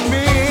laugh at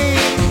me.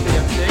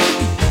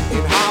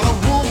 And holler,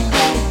 boom,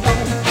 boom,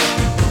 boom.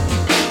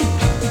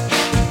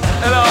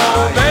 Hello,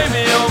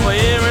 baby, over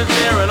here is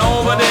near and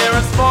over there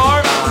is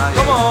far.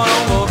 Come on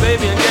over,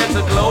 baby, and get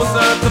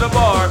closer to the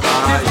bar.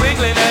 She's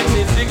wiggling and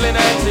she's jiggling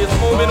and she's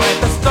moving with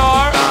the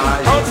star.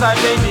 Outside,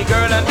 baby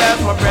girl, and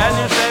that's my brand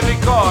new Chevy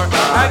car.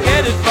 I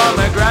get it from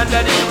my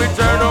granddaddy,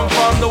 return home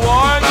from the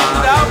war.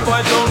 Get it out,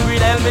 boys, don't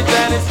read helmet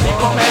and it's speak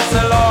on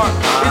SLR.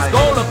 It's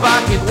gold a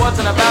pocket, what's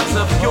in a box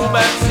of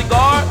Cuban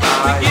cigar.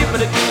 You give me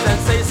the keys and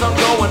say some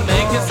go and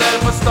make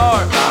yourself a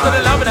star. So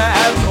the love that I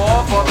have to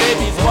offer,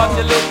 baby's what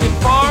you're looking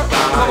for.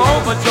 Come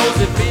over,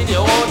 Josephine,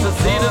 you want to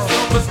see the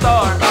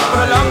superstar.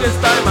 For the longest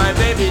time, my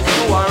babies,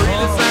 you are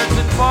really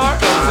searching for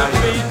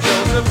Josephine,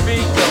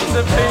 Josephine,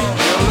 Josephine.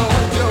 Hello,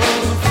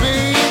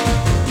 Josephine.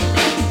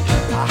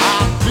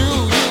 How do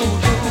you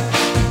do?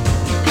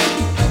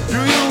 Do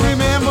you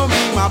remember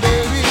me, my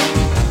baby?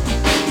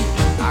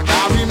 I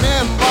can't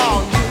remember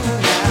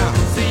you now.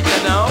 See you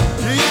now.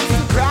 You used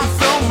to cry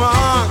so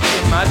much.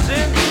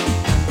 Imagine.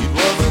 It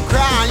was a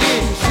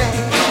crying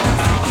shame.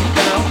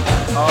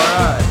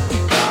 Alright.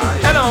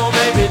 Hello,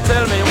 baby,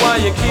 tell me why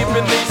you're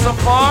keeping me so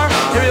far.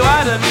 If you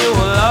had a new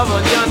love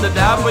and you're the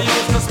dapper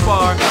used to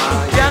spar.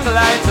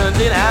 Candlelight and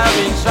then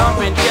having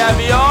champagne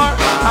caviar.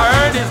 I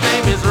heard his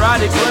name is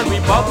Radix when we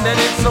bumped and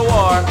it's a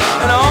war.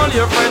 And all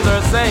your friends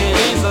are saying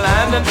he's a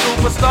London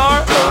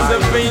superstar.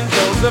 Josephine,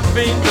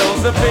 Josephine,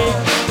 Josephine.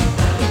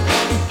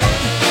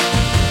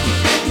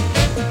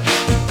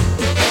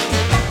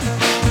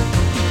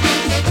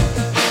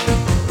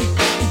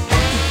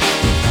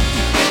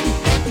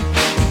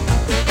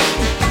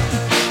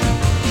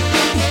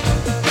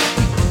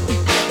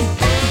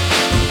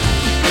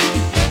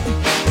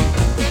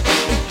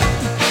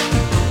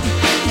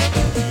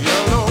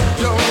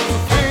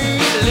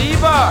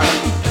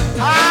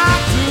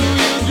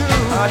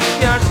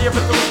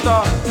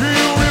 Do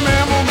you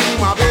remember me,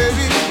 my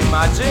baby?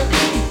 Imagine.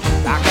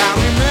 I can't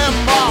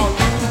remember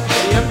you.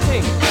 Same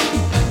thing.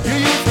 You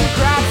used to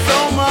cry so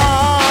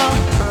much.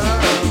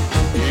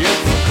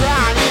 It's a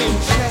crying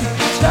shame.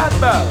 Chat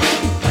about.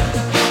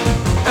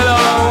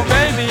 Hello,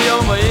 baby,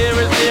 over here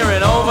is near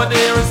and over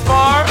there is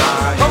far.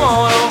 Come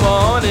on over,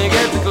 honey,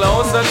 get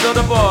closer to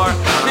the bar.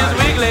 She's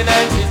wiggling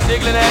and she's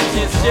jiggling and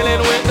she's chilling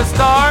with the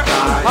star.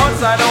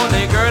 Outside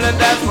only, girl, and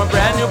that's my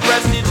brand new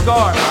prestige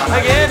car. I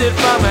get it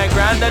from my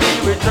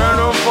granddaddy, return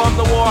home from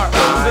the war.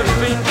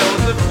 Josephine,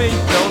 Josephine,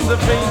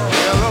 Josephine.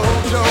 Hello,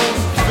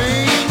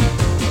 Josephine.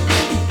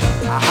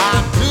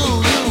 How do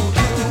you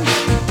do?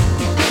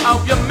 How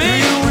you mean?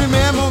 Do you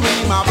remember me,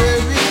 my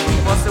baby?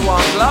 You must have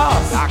one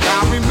glass. I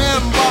can't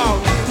remember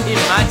you.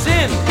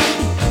 Imagine.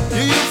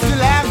 You used to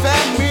laugh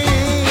at me.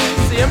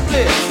 Same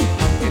place.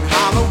 And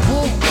holler,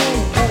 boom, boom,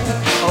 boom.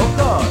 Oh,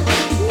 God.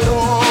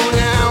 Oh,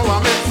 now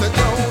I'm Mr.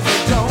 Josie,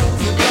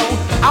 Josie,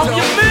 Josie. How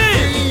you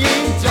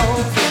mean?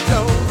 Josie,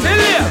 Josie. Tell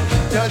ya.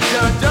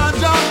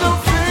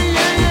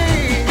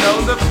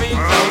 Josephine,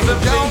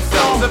 Josephine,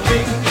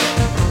 Josephine.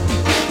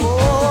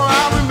 Oh,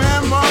 I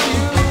remember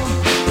you.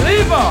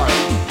 Leave her.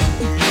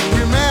 You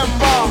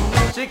remember.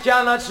 She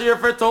cannot cheer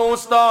for Tone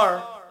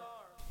Star.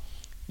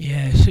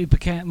 Yeah,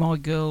 Supercat, my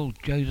girl,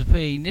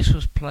 Josephine. This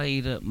was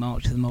played at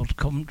March of the Mods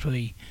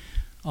Coventry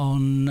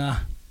on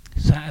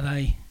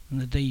Saturday, and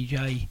the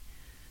DJ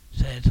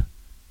said,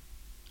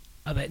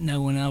 I bet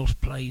no one else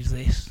plays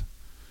this.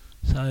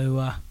 So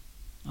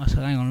I said,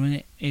 hang on a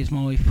minute, here's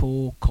my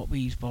 4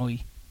 copies by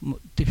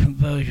different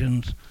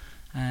versions,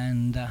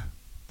 and the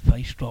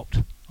face dropped.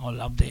 I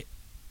loved it.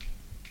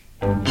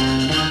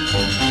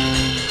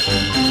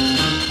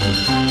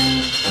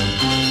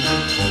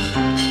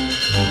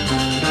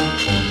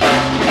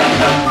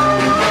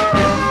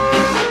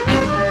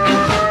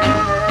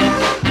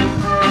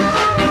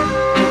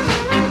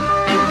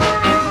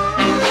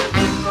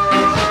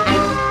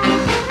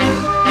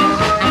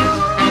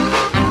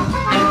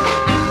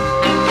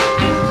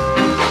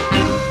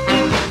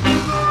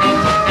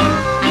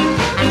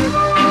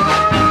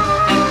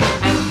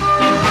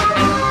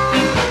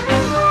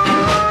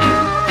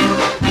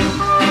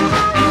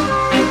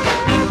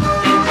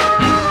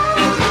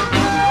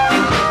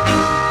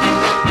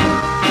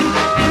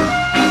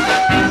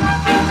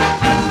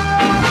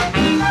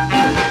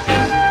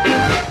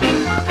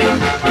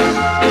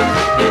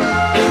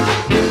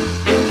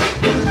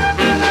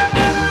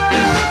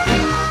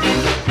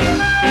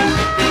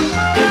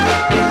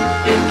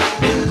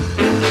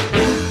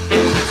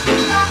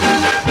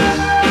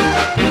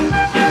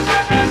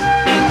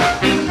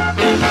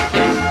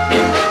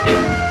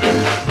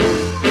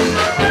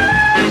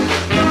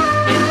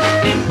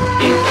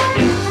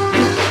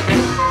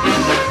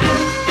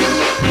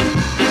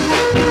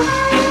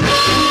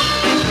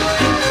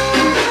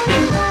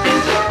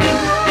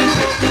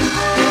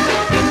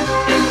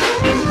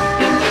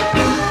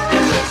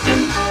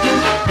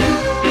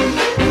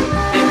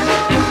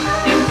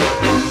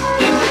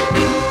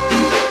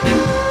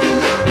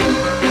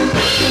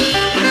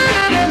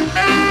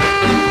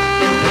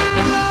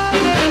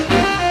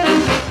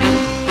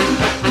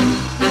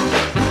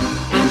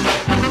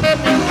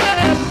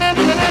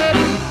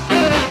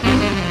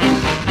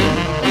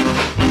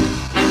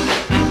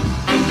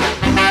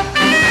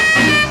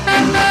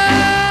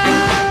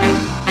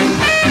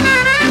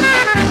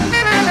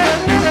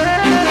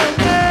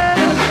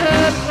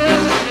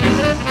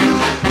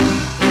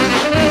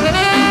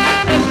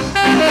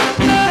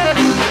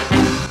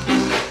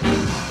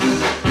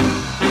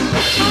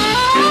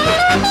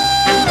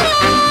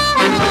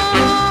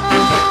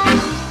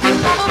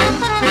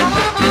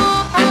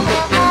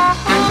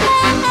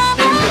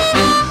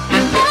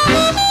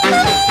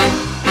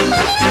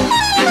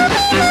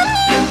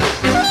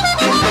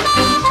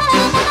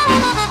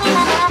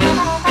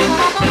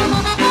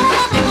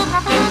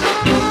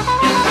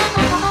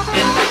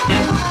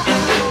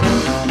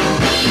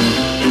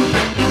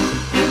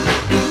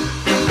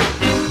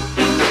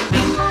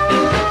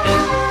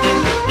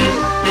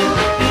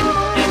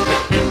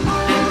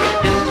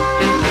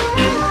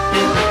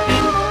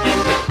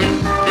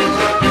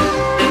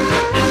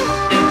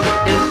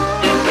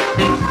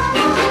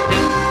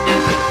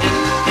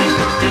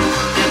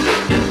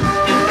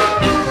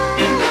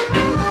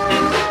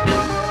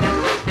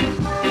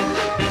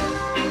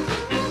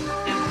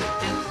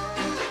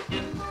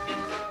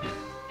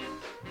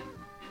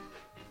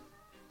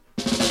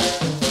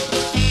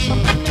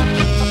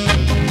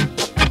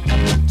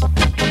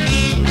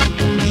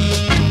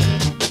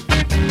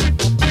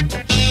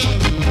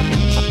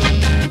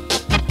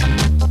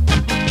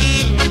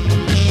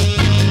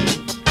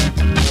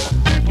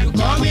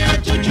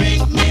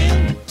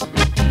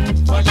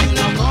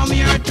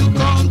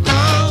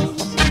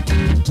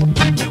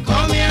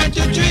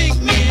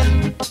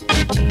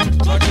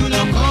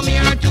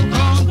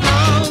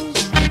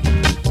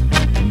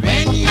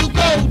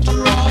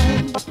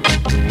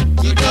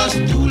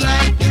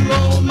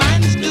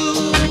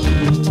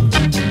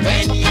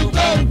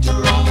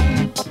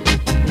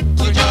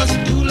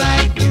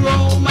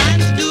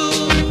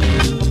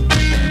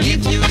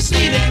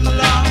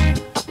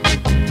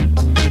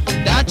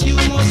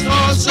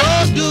 fall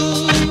so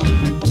good.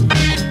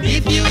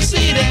 If you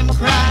see them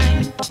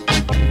cry,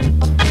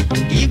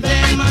 give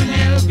them a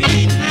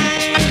helping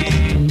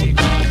hand.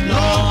 Because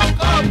no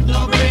cup,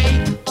 no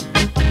break,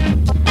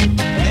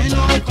 and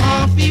no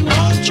coffee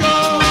won't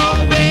throw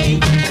away.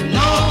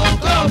 No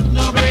cup,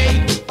 no break,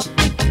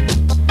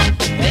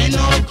 and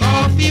no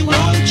coffee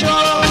won't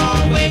throw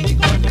away.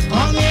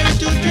 Come here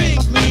to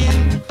drink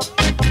milk,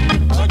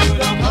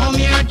 come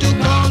here to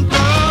count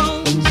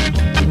pounds,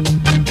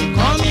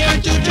 come here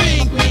to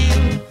drink milk,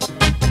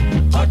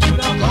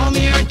 come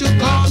here to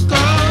count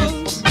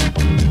cows.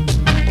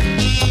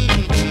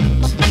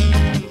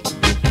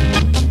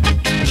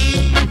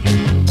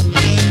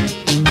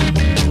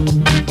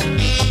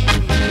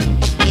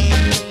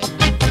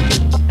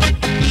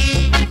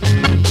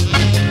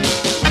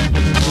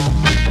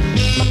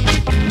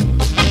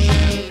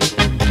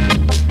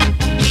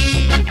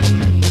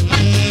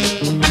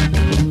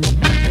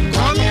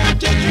 Come here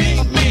to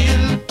drink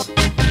milk,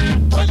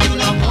 but you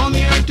don't come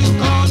here to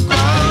count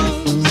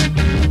cows.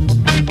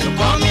 You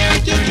come here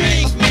to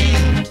drink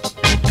milk,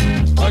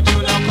 but you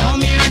don't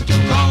come here to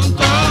count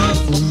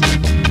cows.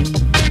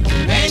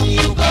 When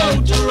you go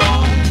to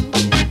Rome,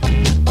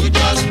 you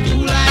just do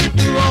like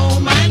the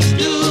Romans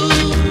do.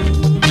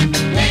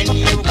 When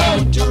you go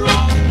to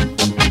Rome,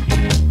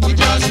 you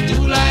just do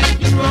like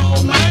the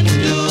Romans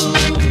do.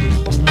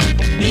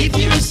 If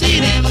you see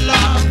them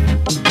love,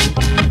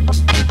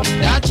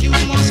 that you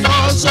must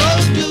also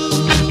do.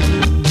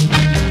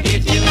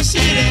 If you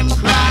see them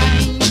cry,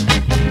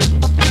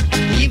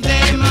 give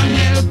them a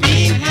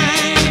helping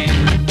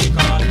hand.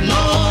 Because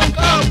no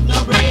cup, no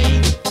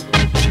break,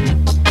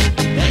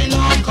 and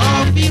no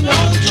coffee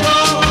won't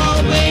throw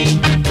away.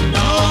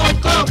 No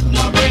cup,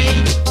 no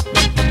break,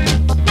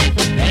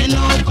 and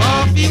no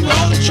coffee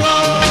won't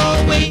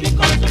throw away.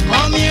 Because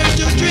come here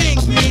to drink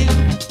milk,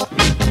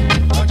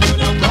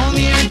 come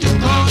here to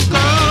count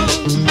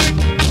cows.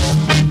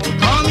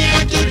 Come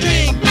here to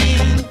drink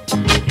milk,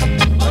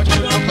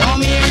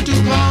 come here to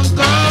count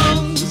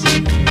cows.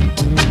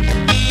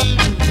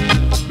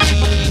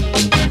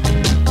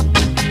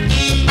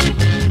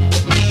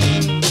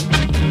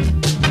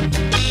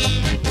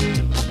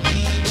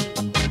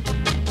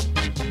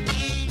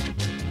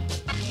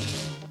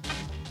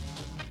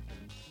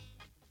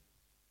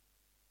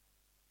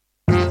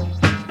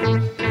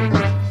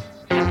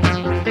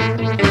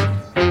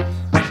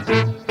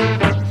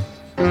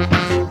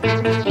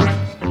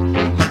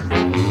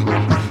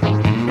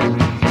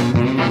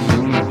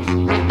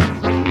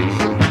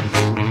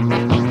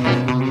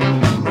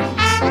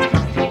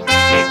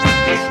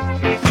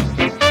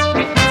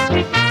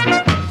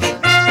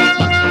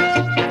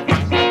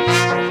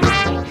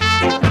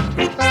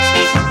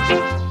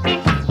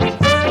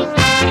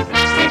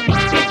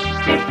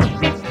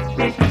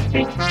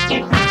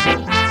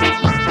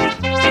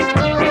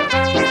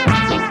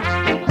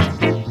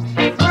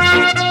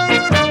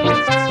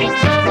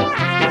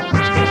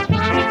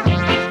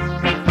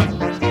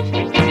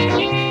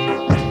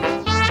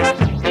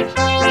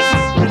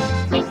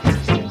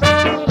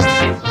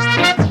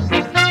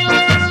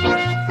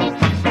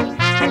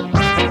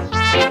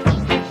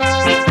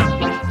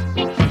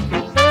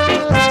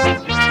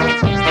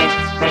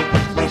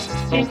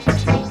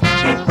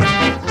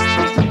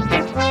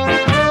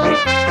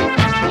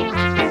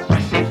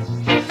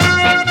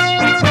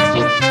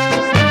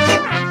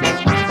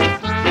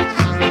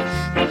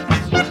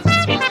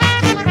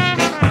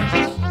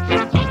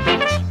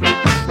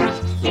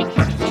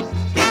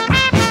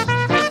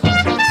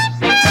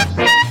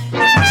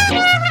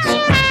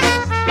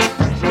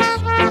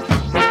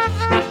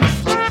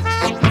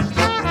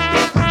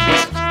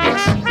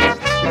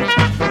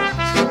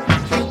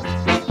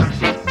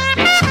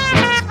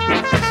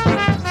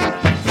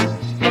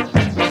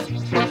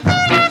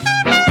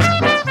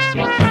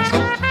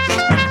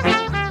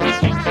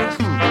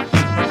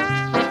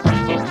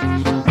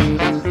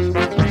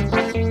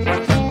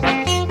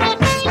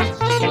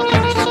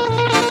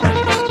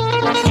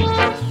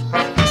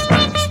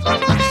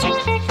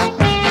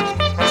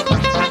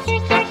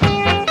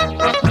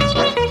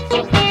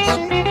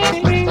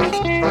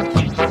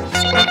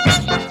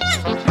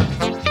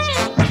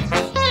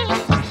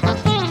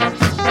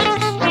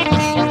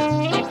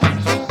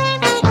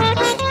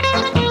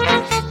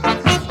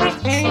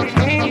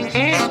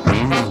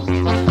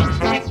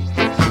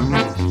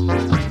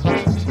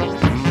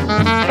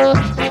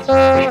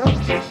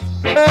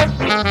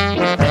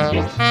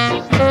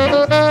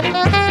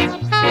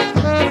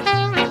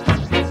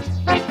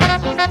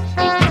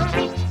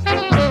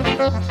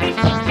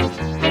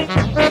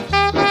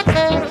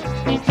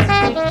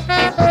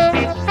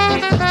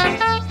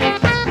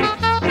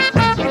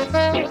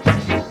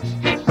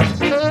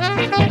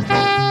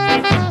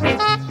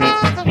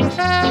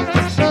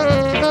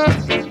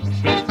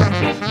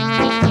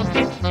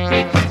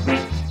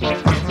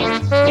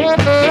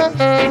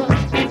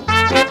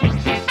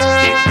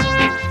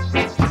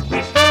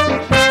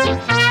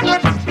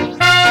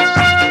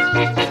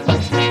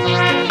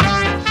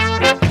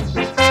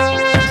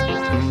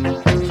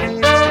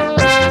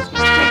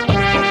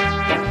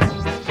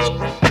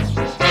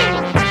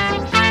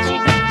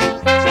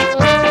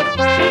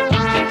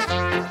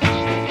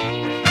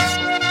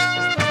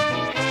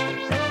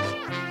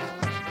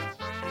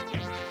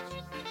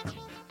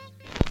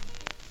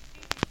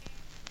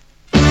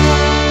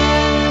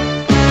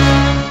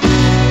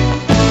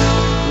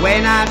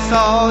 I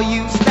saw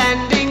you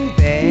standing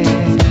there,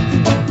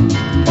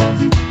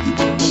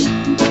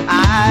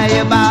 I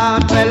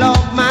about fell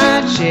off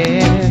my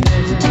chair.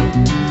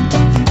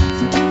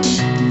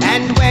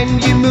 And when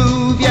you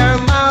move your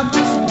mouth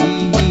to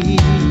speak,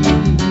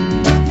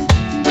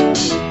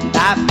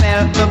 I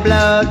felt the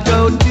blood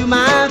go to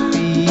my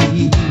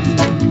feet.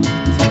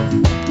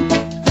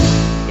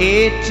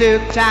 It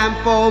took time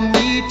for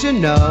me to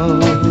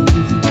know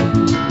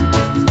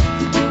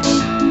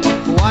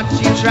what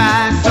you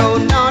try so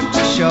not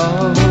to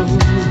show.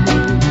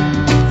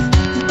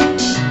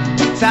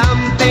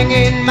 Something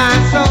in my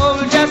soul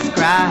just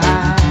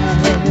cried.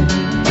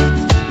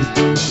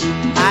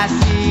 I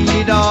see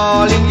it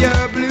all in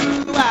your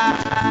blue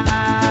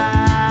eyes.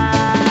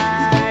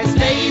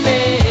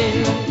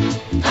 Baby,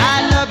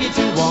 I love you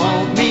to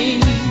want me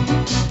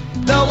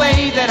the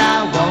way that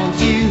I want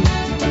you,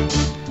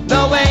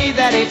 the way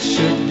that it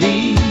should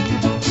be.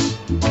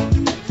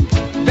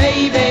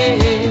 Baby,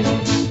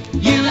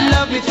 you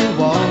love me to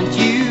want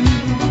you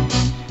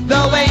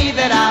the way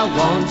that I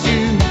want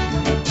you.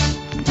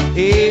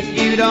 If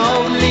you'd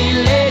only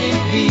let it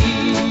be.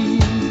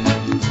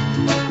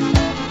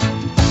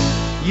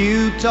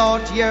 You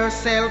taught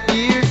yourself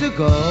years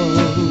ago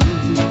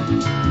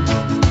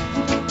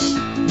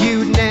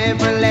you'd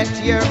never let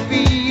your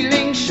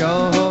feelings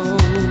show.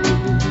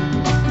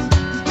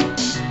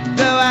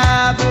 The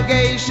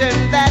obligation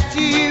that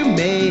you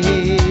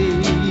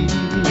made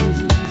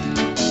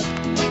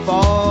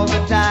for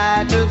the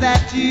title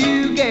that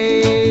you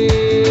gave.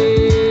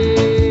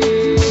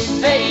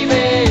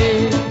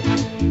 Baby,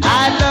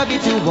 I'd love you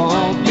to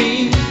want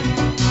me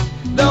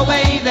the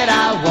way that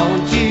I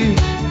want you,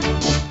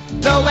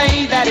 the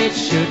way that it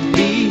should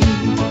be.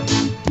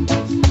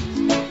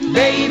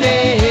 Baby,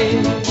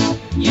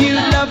 you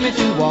love me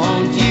to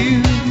want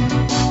you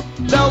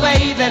the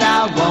way that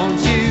I want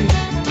you.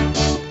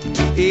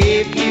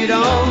 If you'd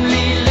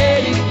only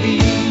let it be,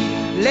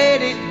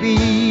 let it be,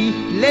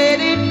 let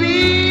it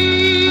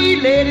be,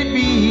 let it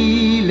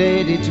be,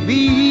 let it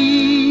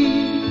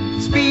be.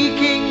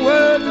 Speaking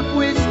words of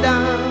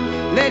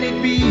wisdom, let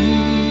it be,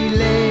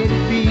 let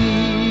it be.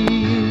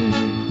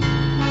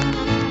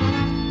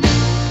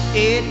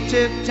 It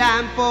took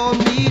time for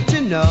me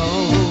to know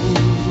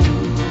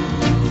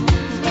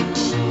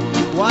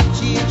what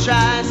you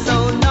try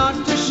so not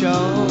to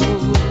show.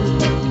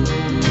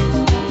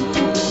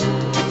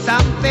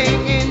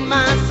 Something in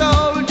my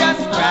soul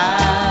just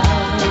cried.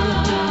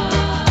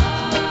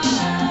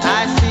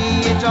 I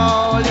see it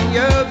all in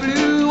your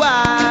blue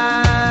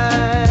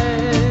eyes.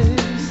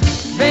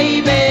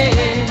 Baby,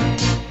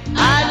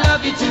 I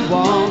love you to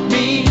want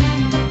me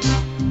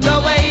the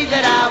way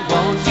that I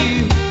want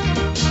you,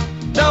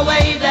 the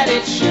way that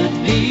it should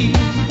be.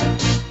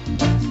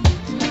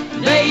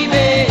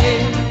 Baby,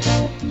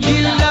 you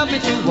love me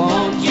to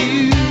want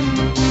you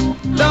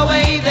the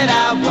way that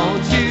I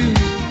want you.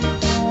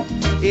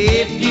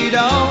 If you'd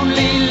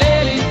only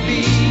let it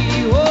be.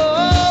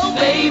 Oh,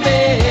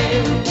 baby,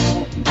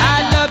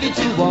 I love you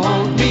to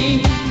want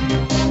me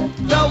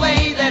the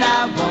way that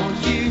I want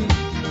you,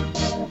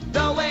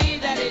 the way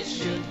that it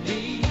should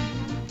be.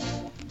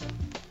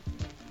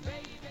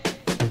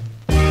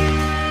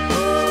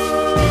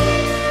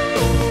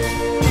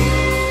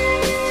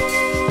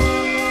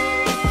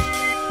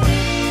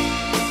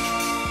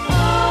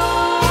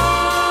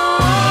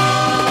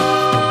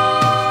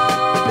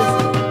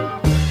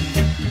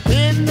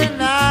 In the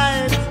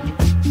night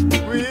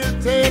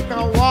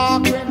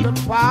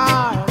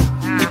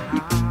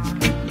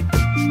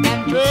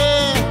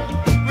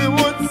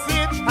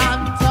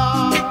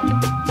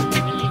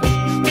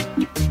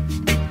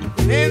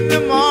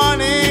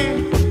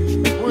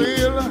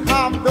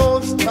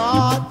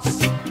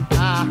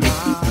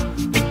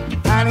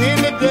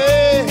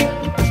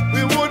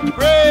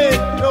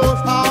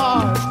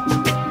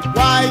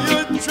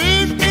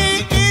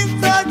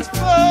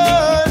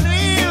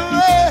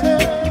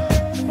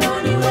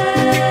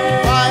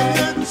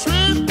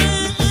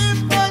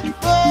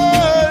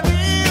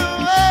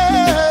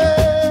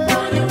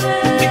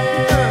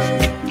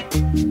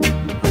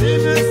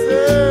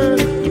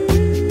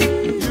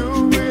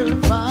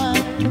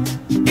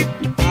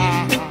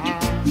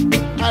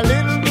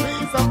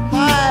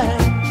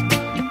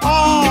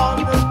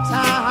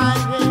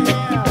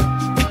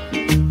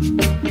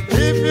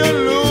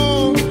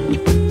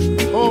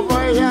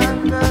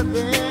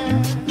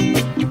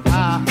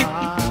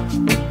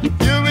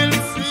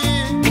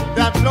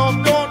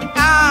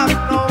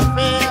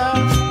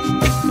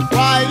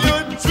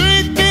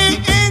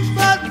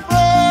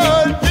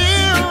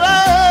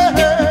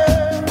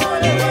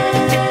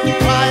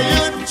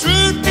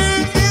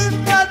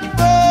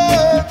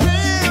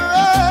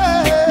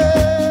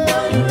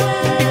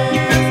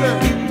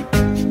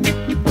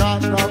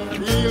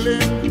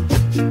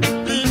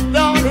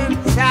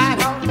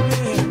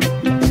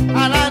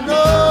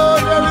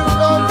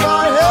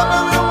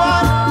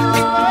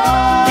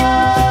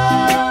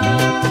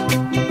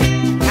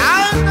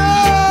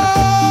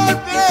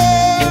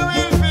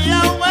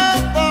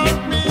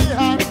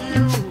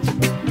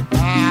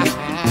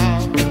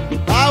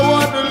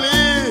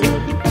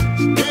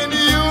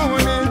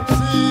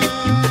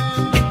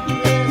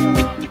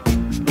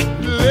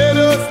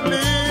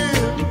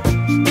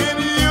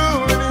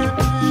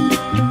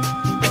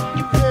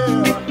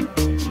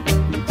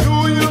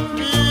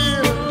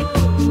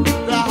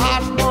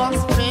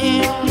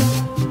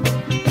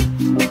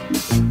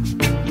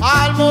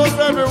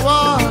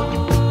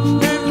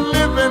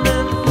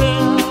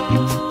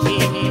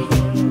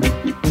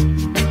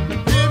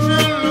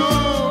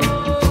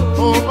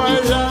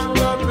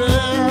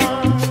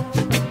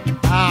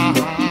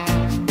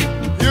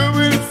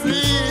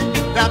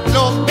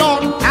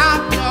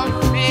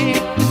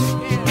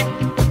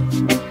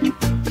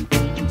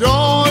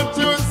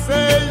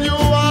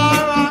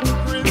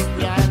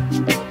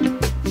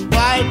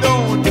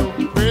don't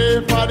you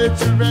pray for the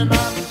children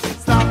and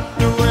stop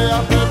the way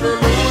of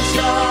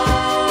revolution?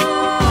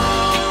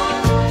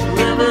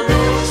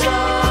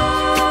 Revolution.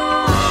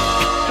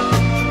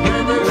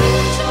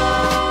 Revolution.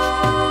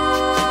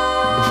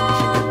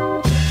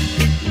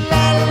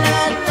 La la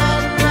la la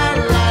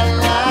la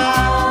la.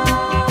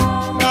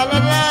 La la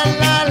la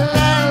la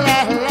la la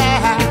la.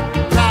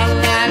 La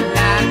la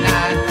la la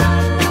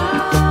la.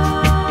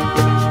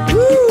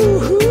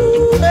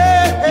 Woo-hoo,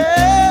 hey,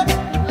 hey.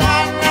 La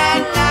la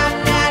la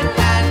la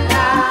la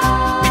la.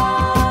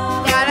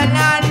 La la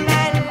la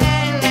la la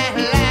la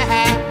la.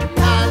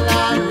 La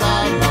la la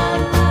la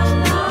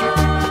la.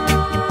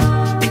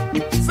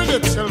 Sing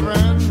it,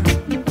 children.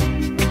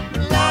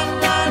 La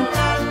la la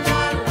la la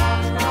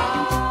la.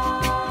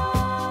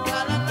 La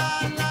la la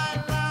la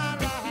la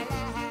la.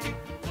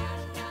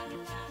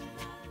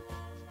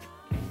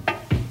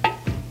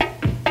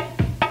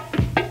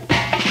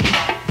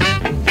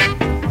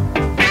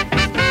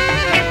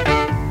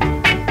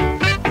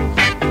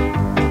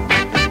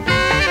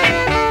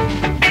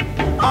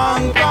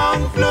 Hong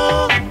Kong flu,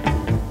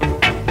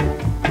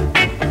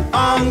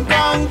 Hong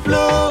Kong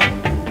flu,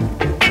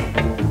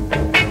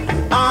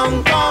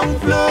 Hong Kong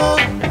flu.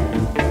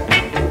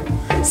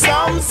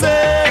 Some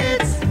say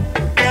it's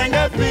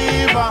dengue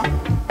fever.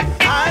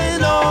 I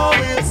know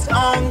it's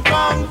Hong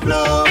Kong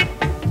flu.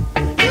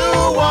 You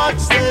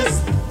watch this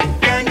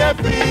dengue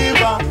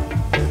fever.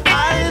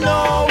 I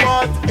know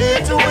what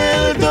it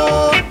will do.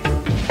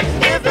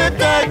 If it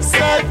takes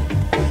it,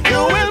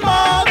 you will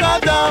murder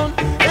down.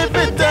 If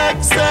it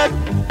takes it,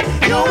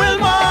 you will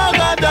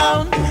murder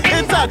down.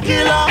 It's a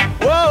killer,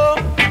 whoa.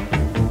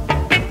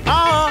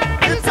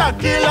 It's a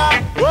killer,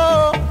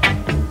 whoa.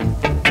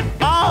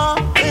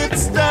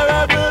 It's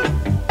terrible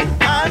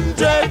and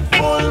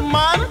dreadful,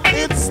 man.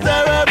 It's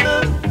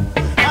terrible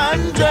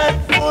and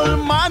dreadful,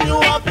 man.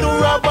 You have to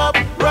rub up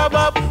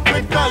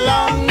with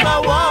Kalanga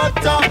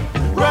water.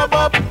 Rub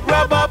up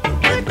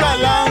with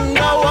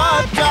Kalanga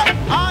water.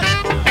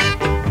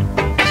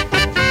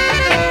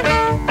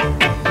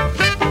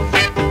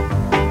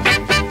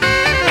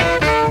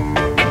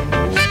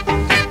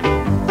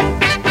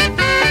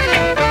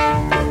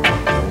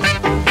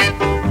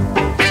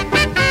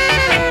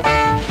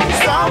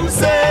 Some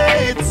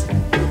say it's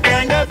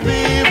dengue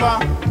fever.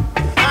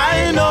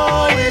 I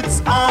know it's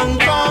Hong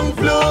Kong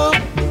flu.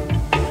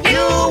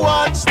 You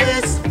watch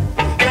this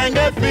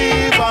dengue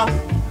fever.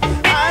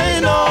 I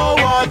know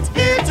what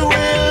it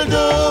will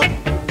do.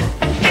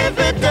 If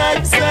it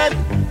takes it,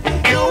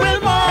 you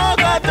will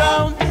murder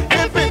down.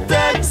 If it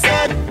takes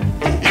it,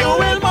 you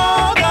will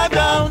murder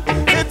down.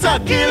 It's a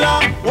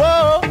killer,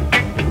 whoa.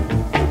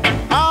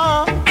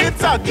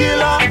 It's a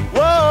killer,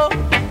 whoa.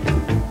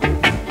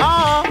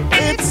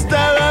 It's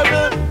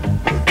terrible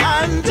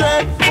and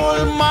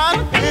dreadful,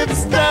 man.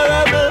 It's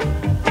terrible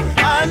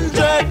and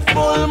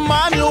dreadful,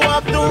 man. You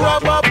have to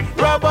rub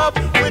up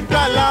with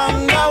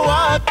Kalanga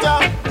water.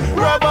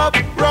 Rub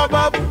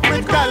up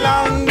with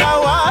Kalanga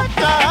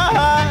water.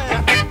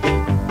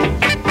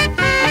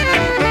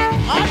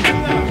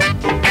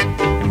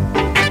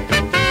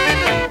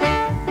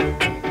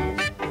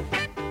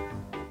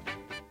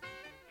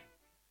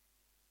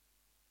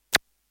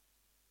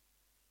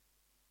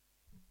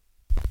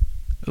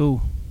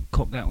 Oh,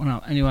 cock that one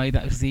up. Anyway,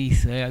 that was the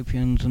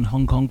Ethiopians and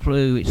Hong Kong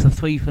flu. It's the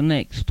 3 for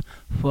next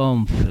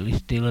from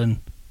Phyllis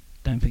Dillon.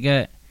 Don't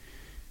forget,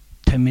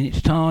 10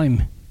 minutes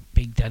time.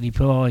 Big Daddy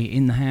Pry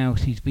in the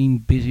house. He's been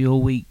busy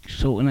all week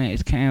sorting out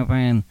his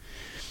caravan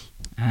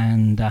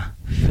and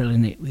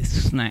filling it with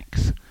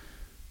snacks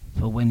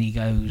for when he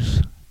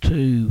goes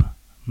to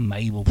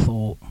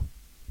Mablethorpe.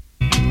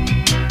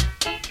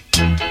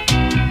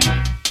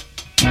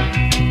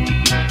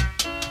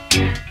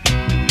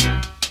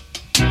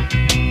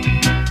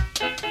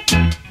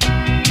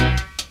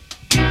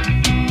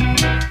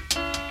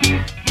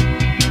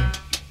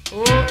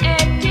 Oh,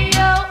 Eddie,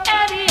 oh,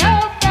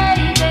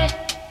 baby,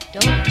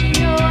 don't you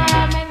know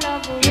I'm in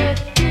love with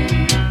you?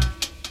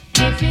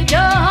 If you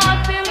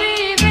don't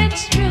believe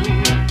it's true,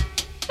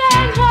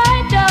 then why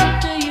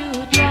don't you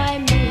try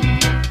me?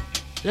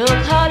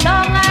 Look how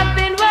long I've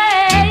been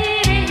waiting.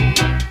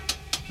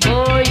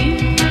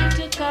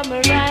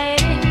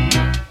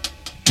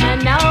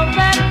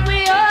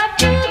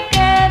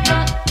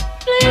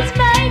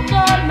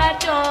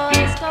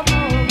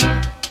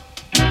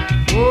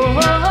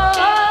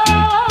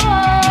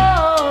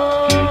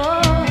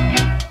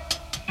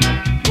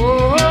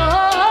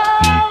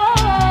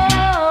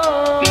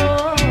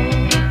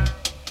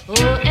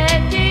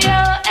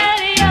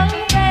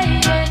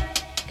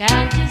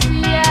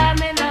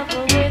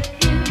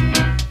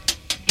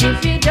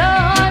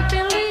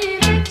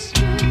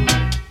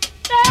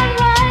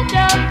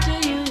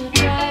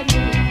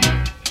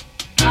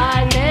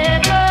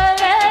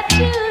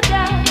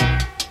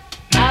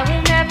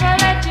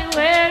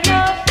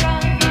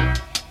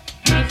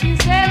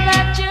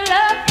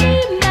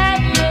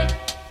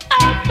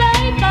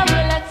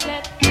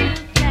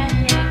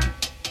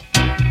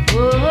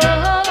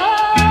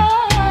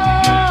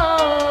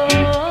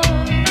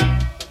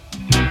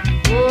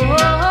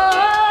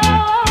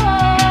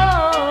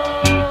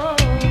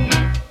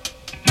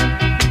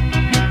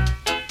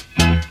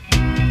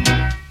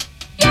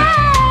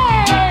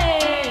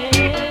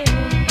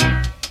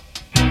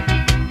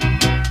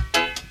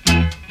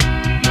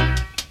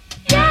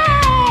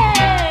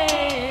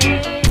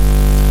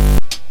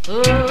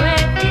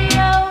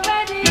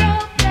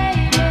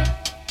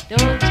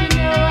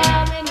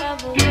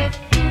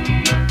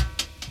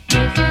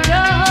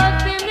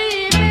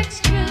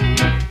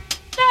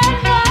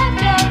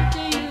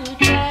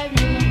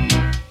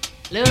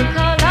 Look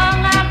how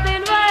long I've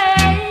been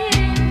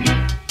waiting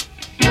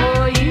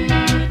for you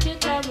to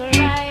come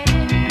right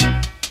in.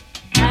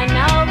 And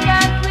now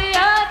that we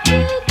are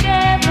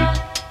together,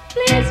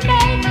 please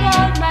make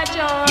all my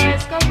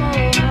joys come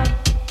over.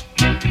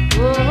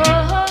 Oh,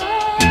 oh,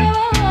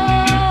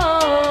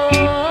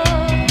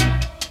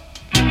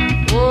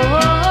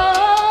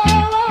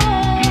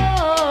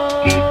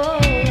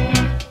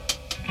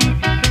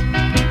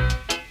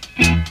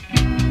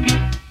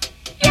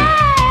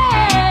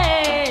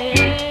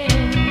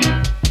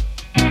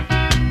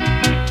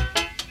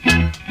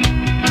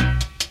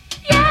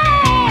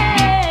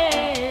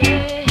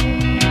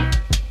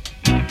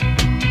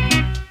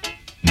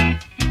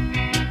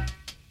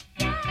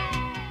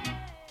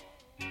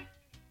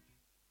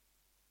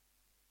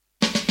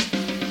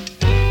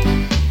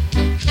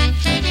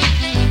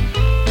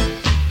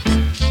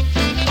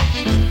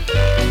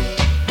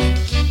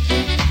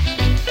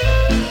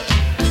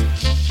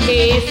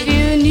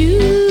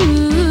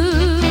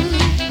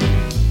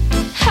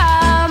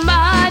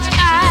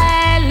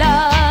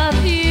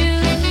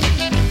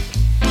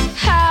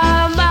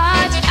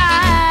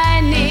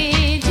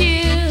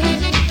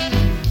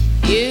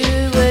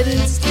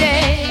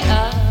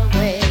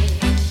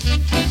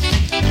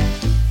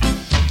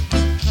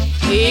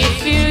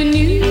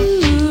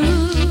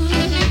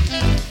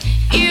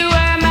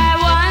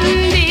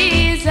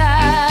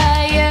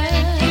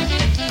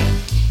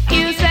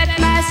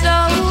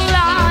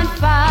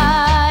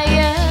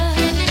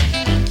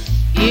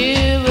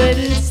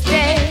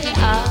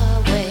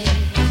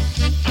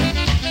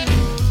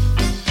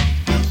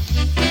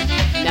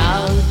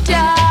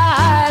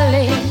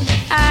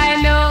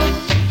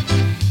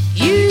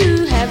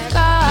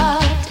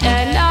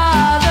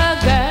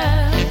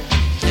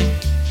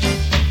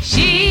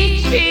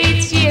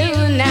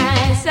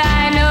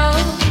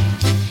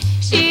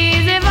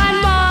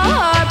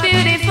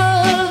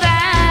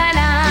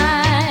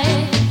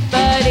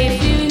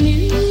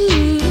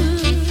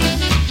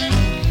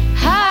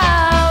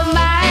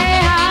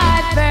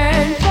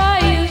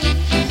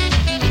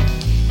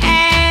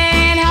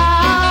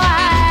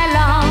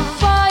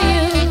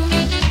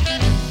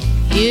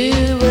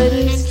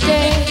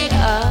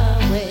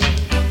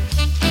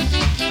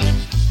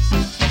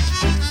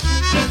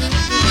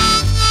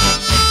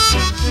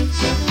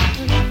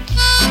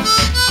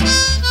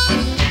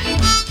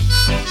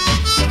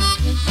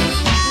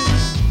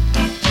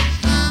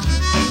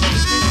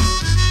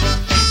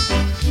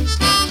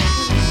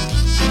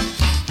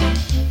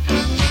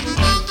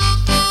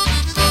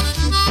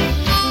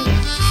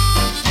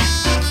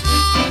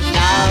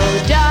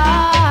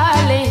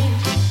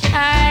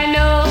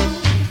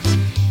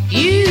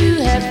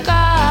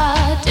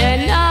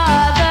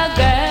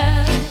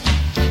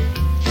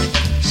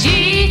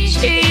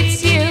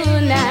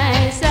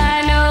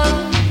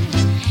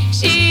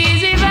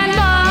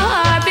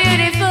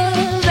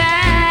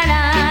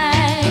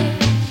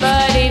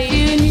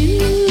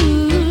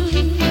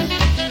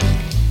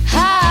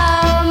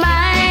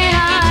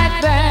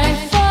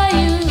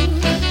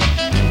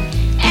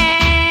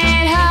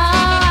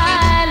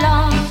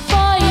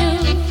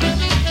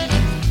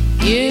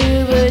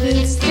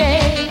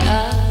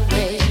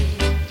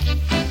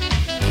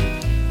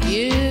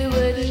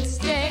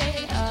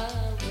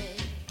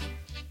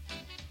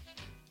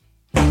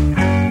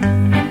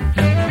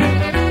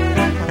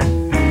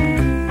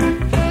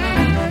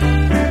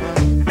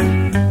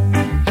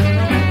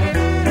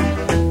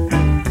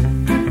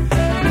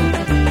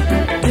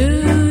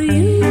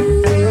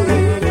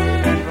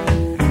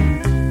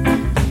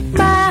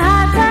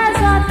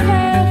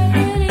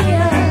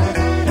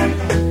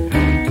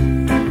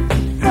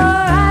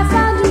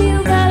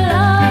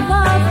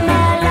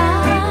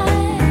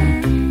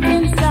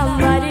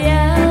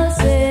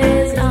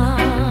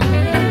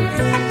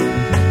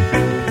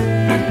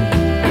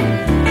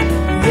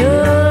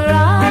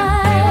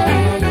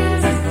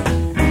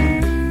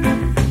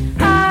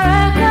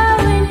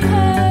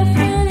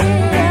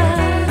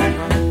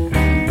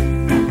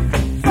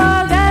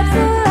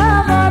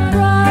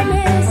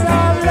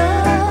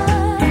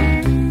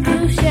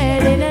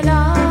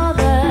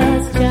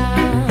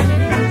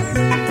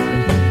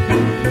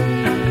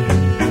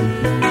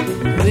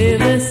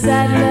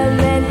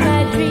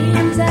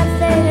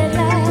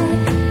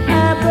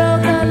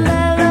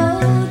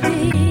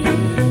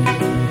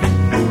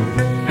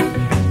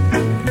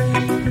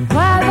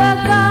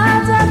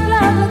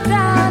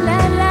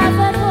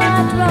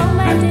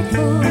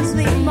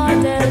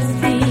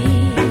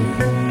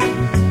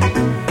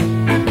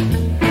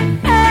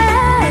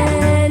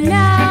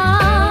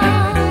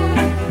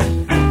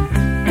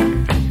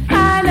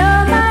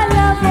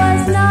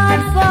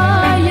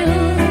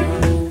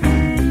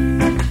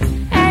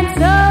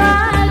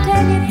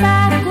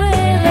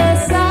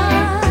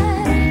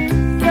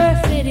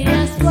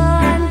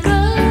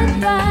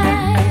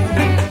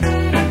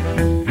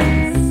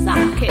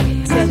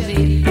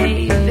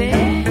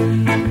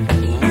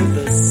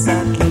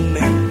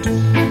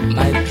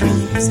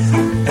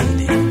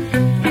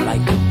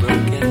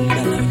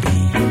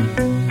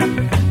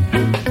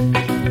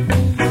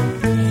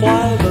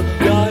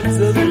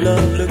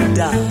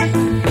 down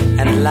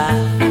and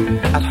laugh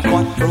at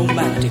what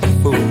romantic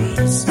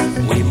fools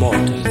we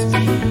mortals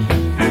be.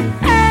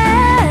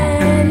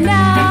 And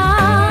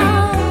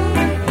now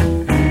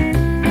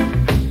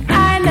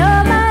I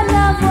know my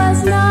love was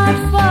not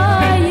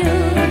for you,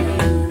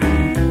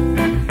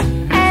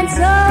 and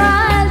so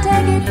I'll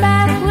take it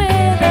back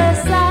with a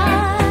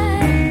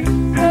sigh.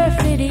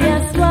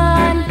 Perfidious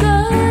one,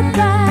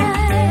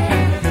 goodbye.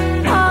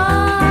 Oh,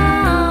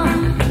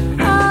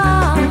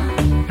 oh,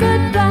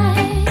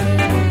 goodbye.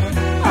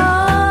 Oh,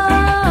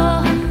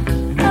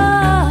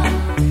 oh,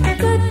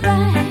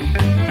 goodbye.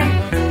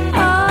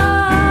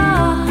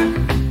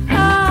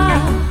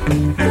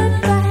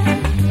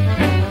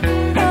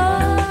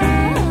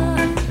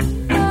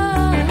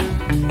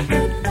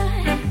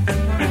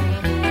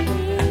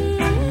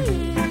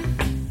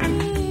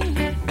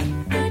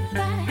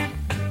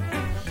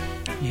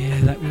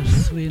 Yeah, that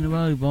was 3 in a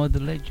row by the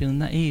legend,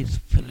 and that is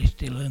Phyllis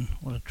Dillon.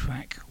 What a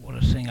track, what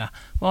a singer.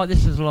 Right,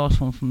 this is the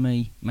last one from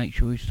me. Make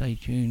sure you stay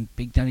tuned.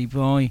 Big Daddy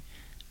Bry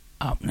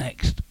up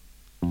next.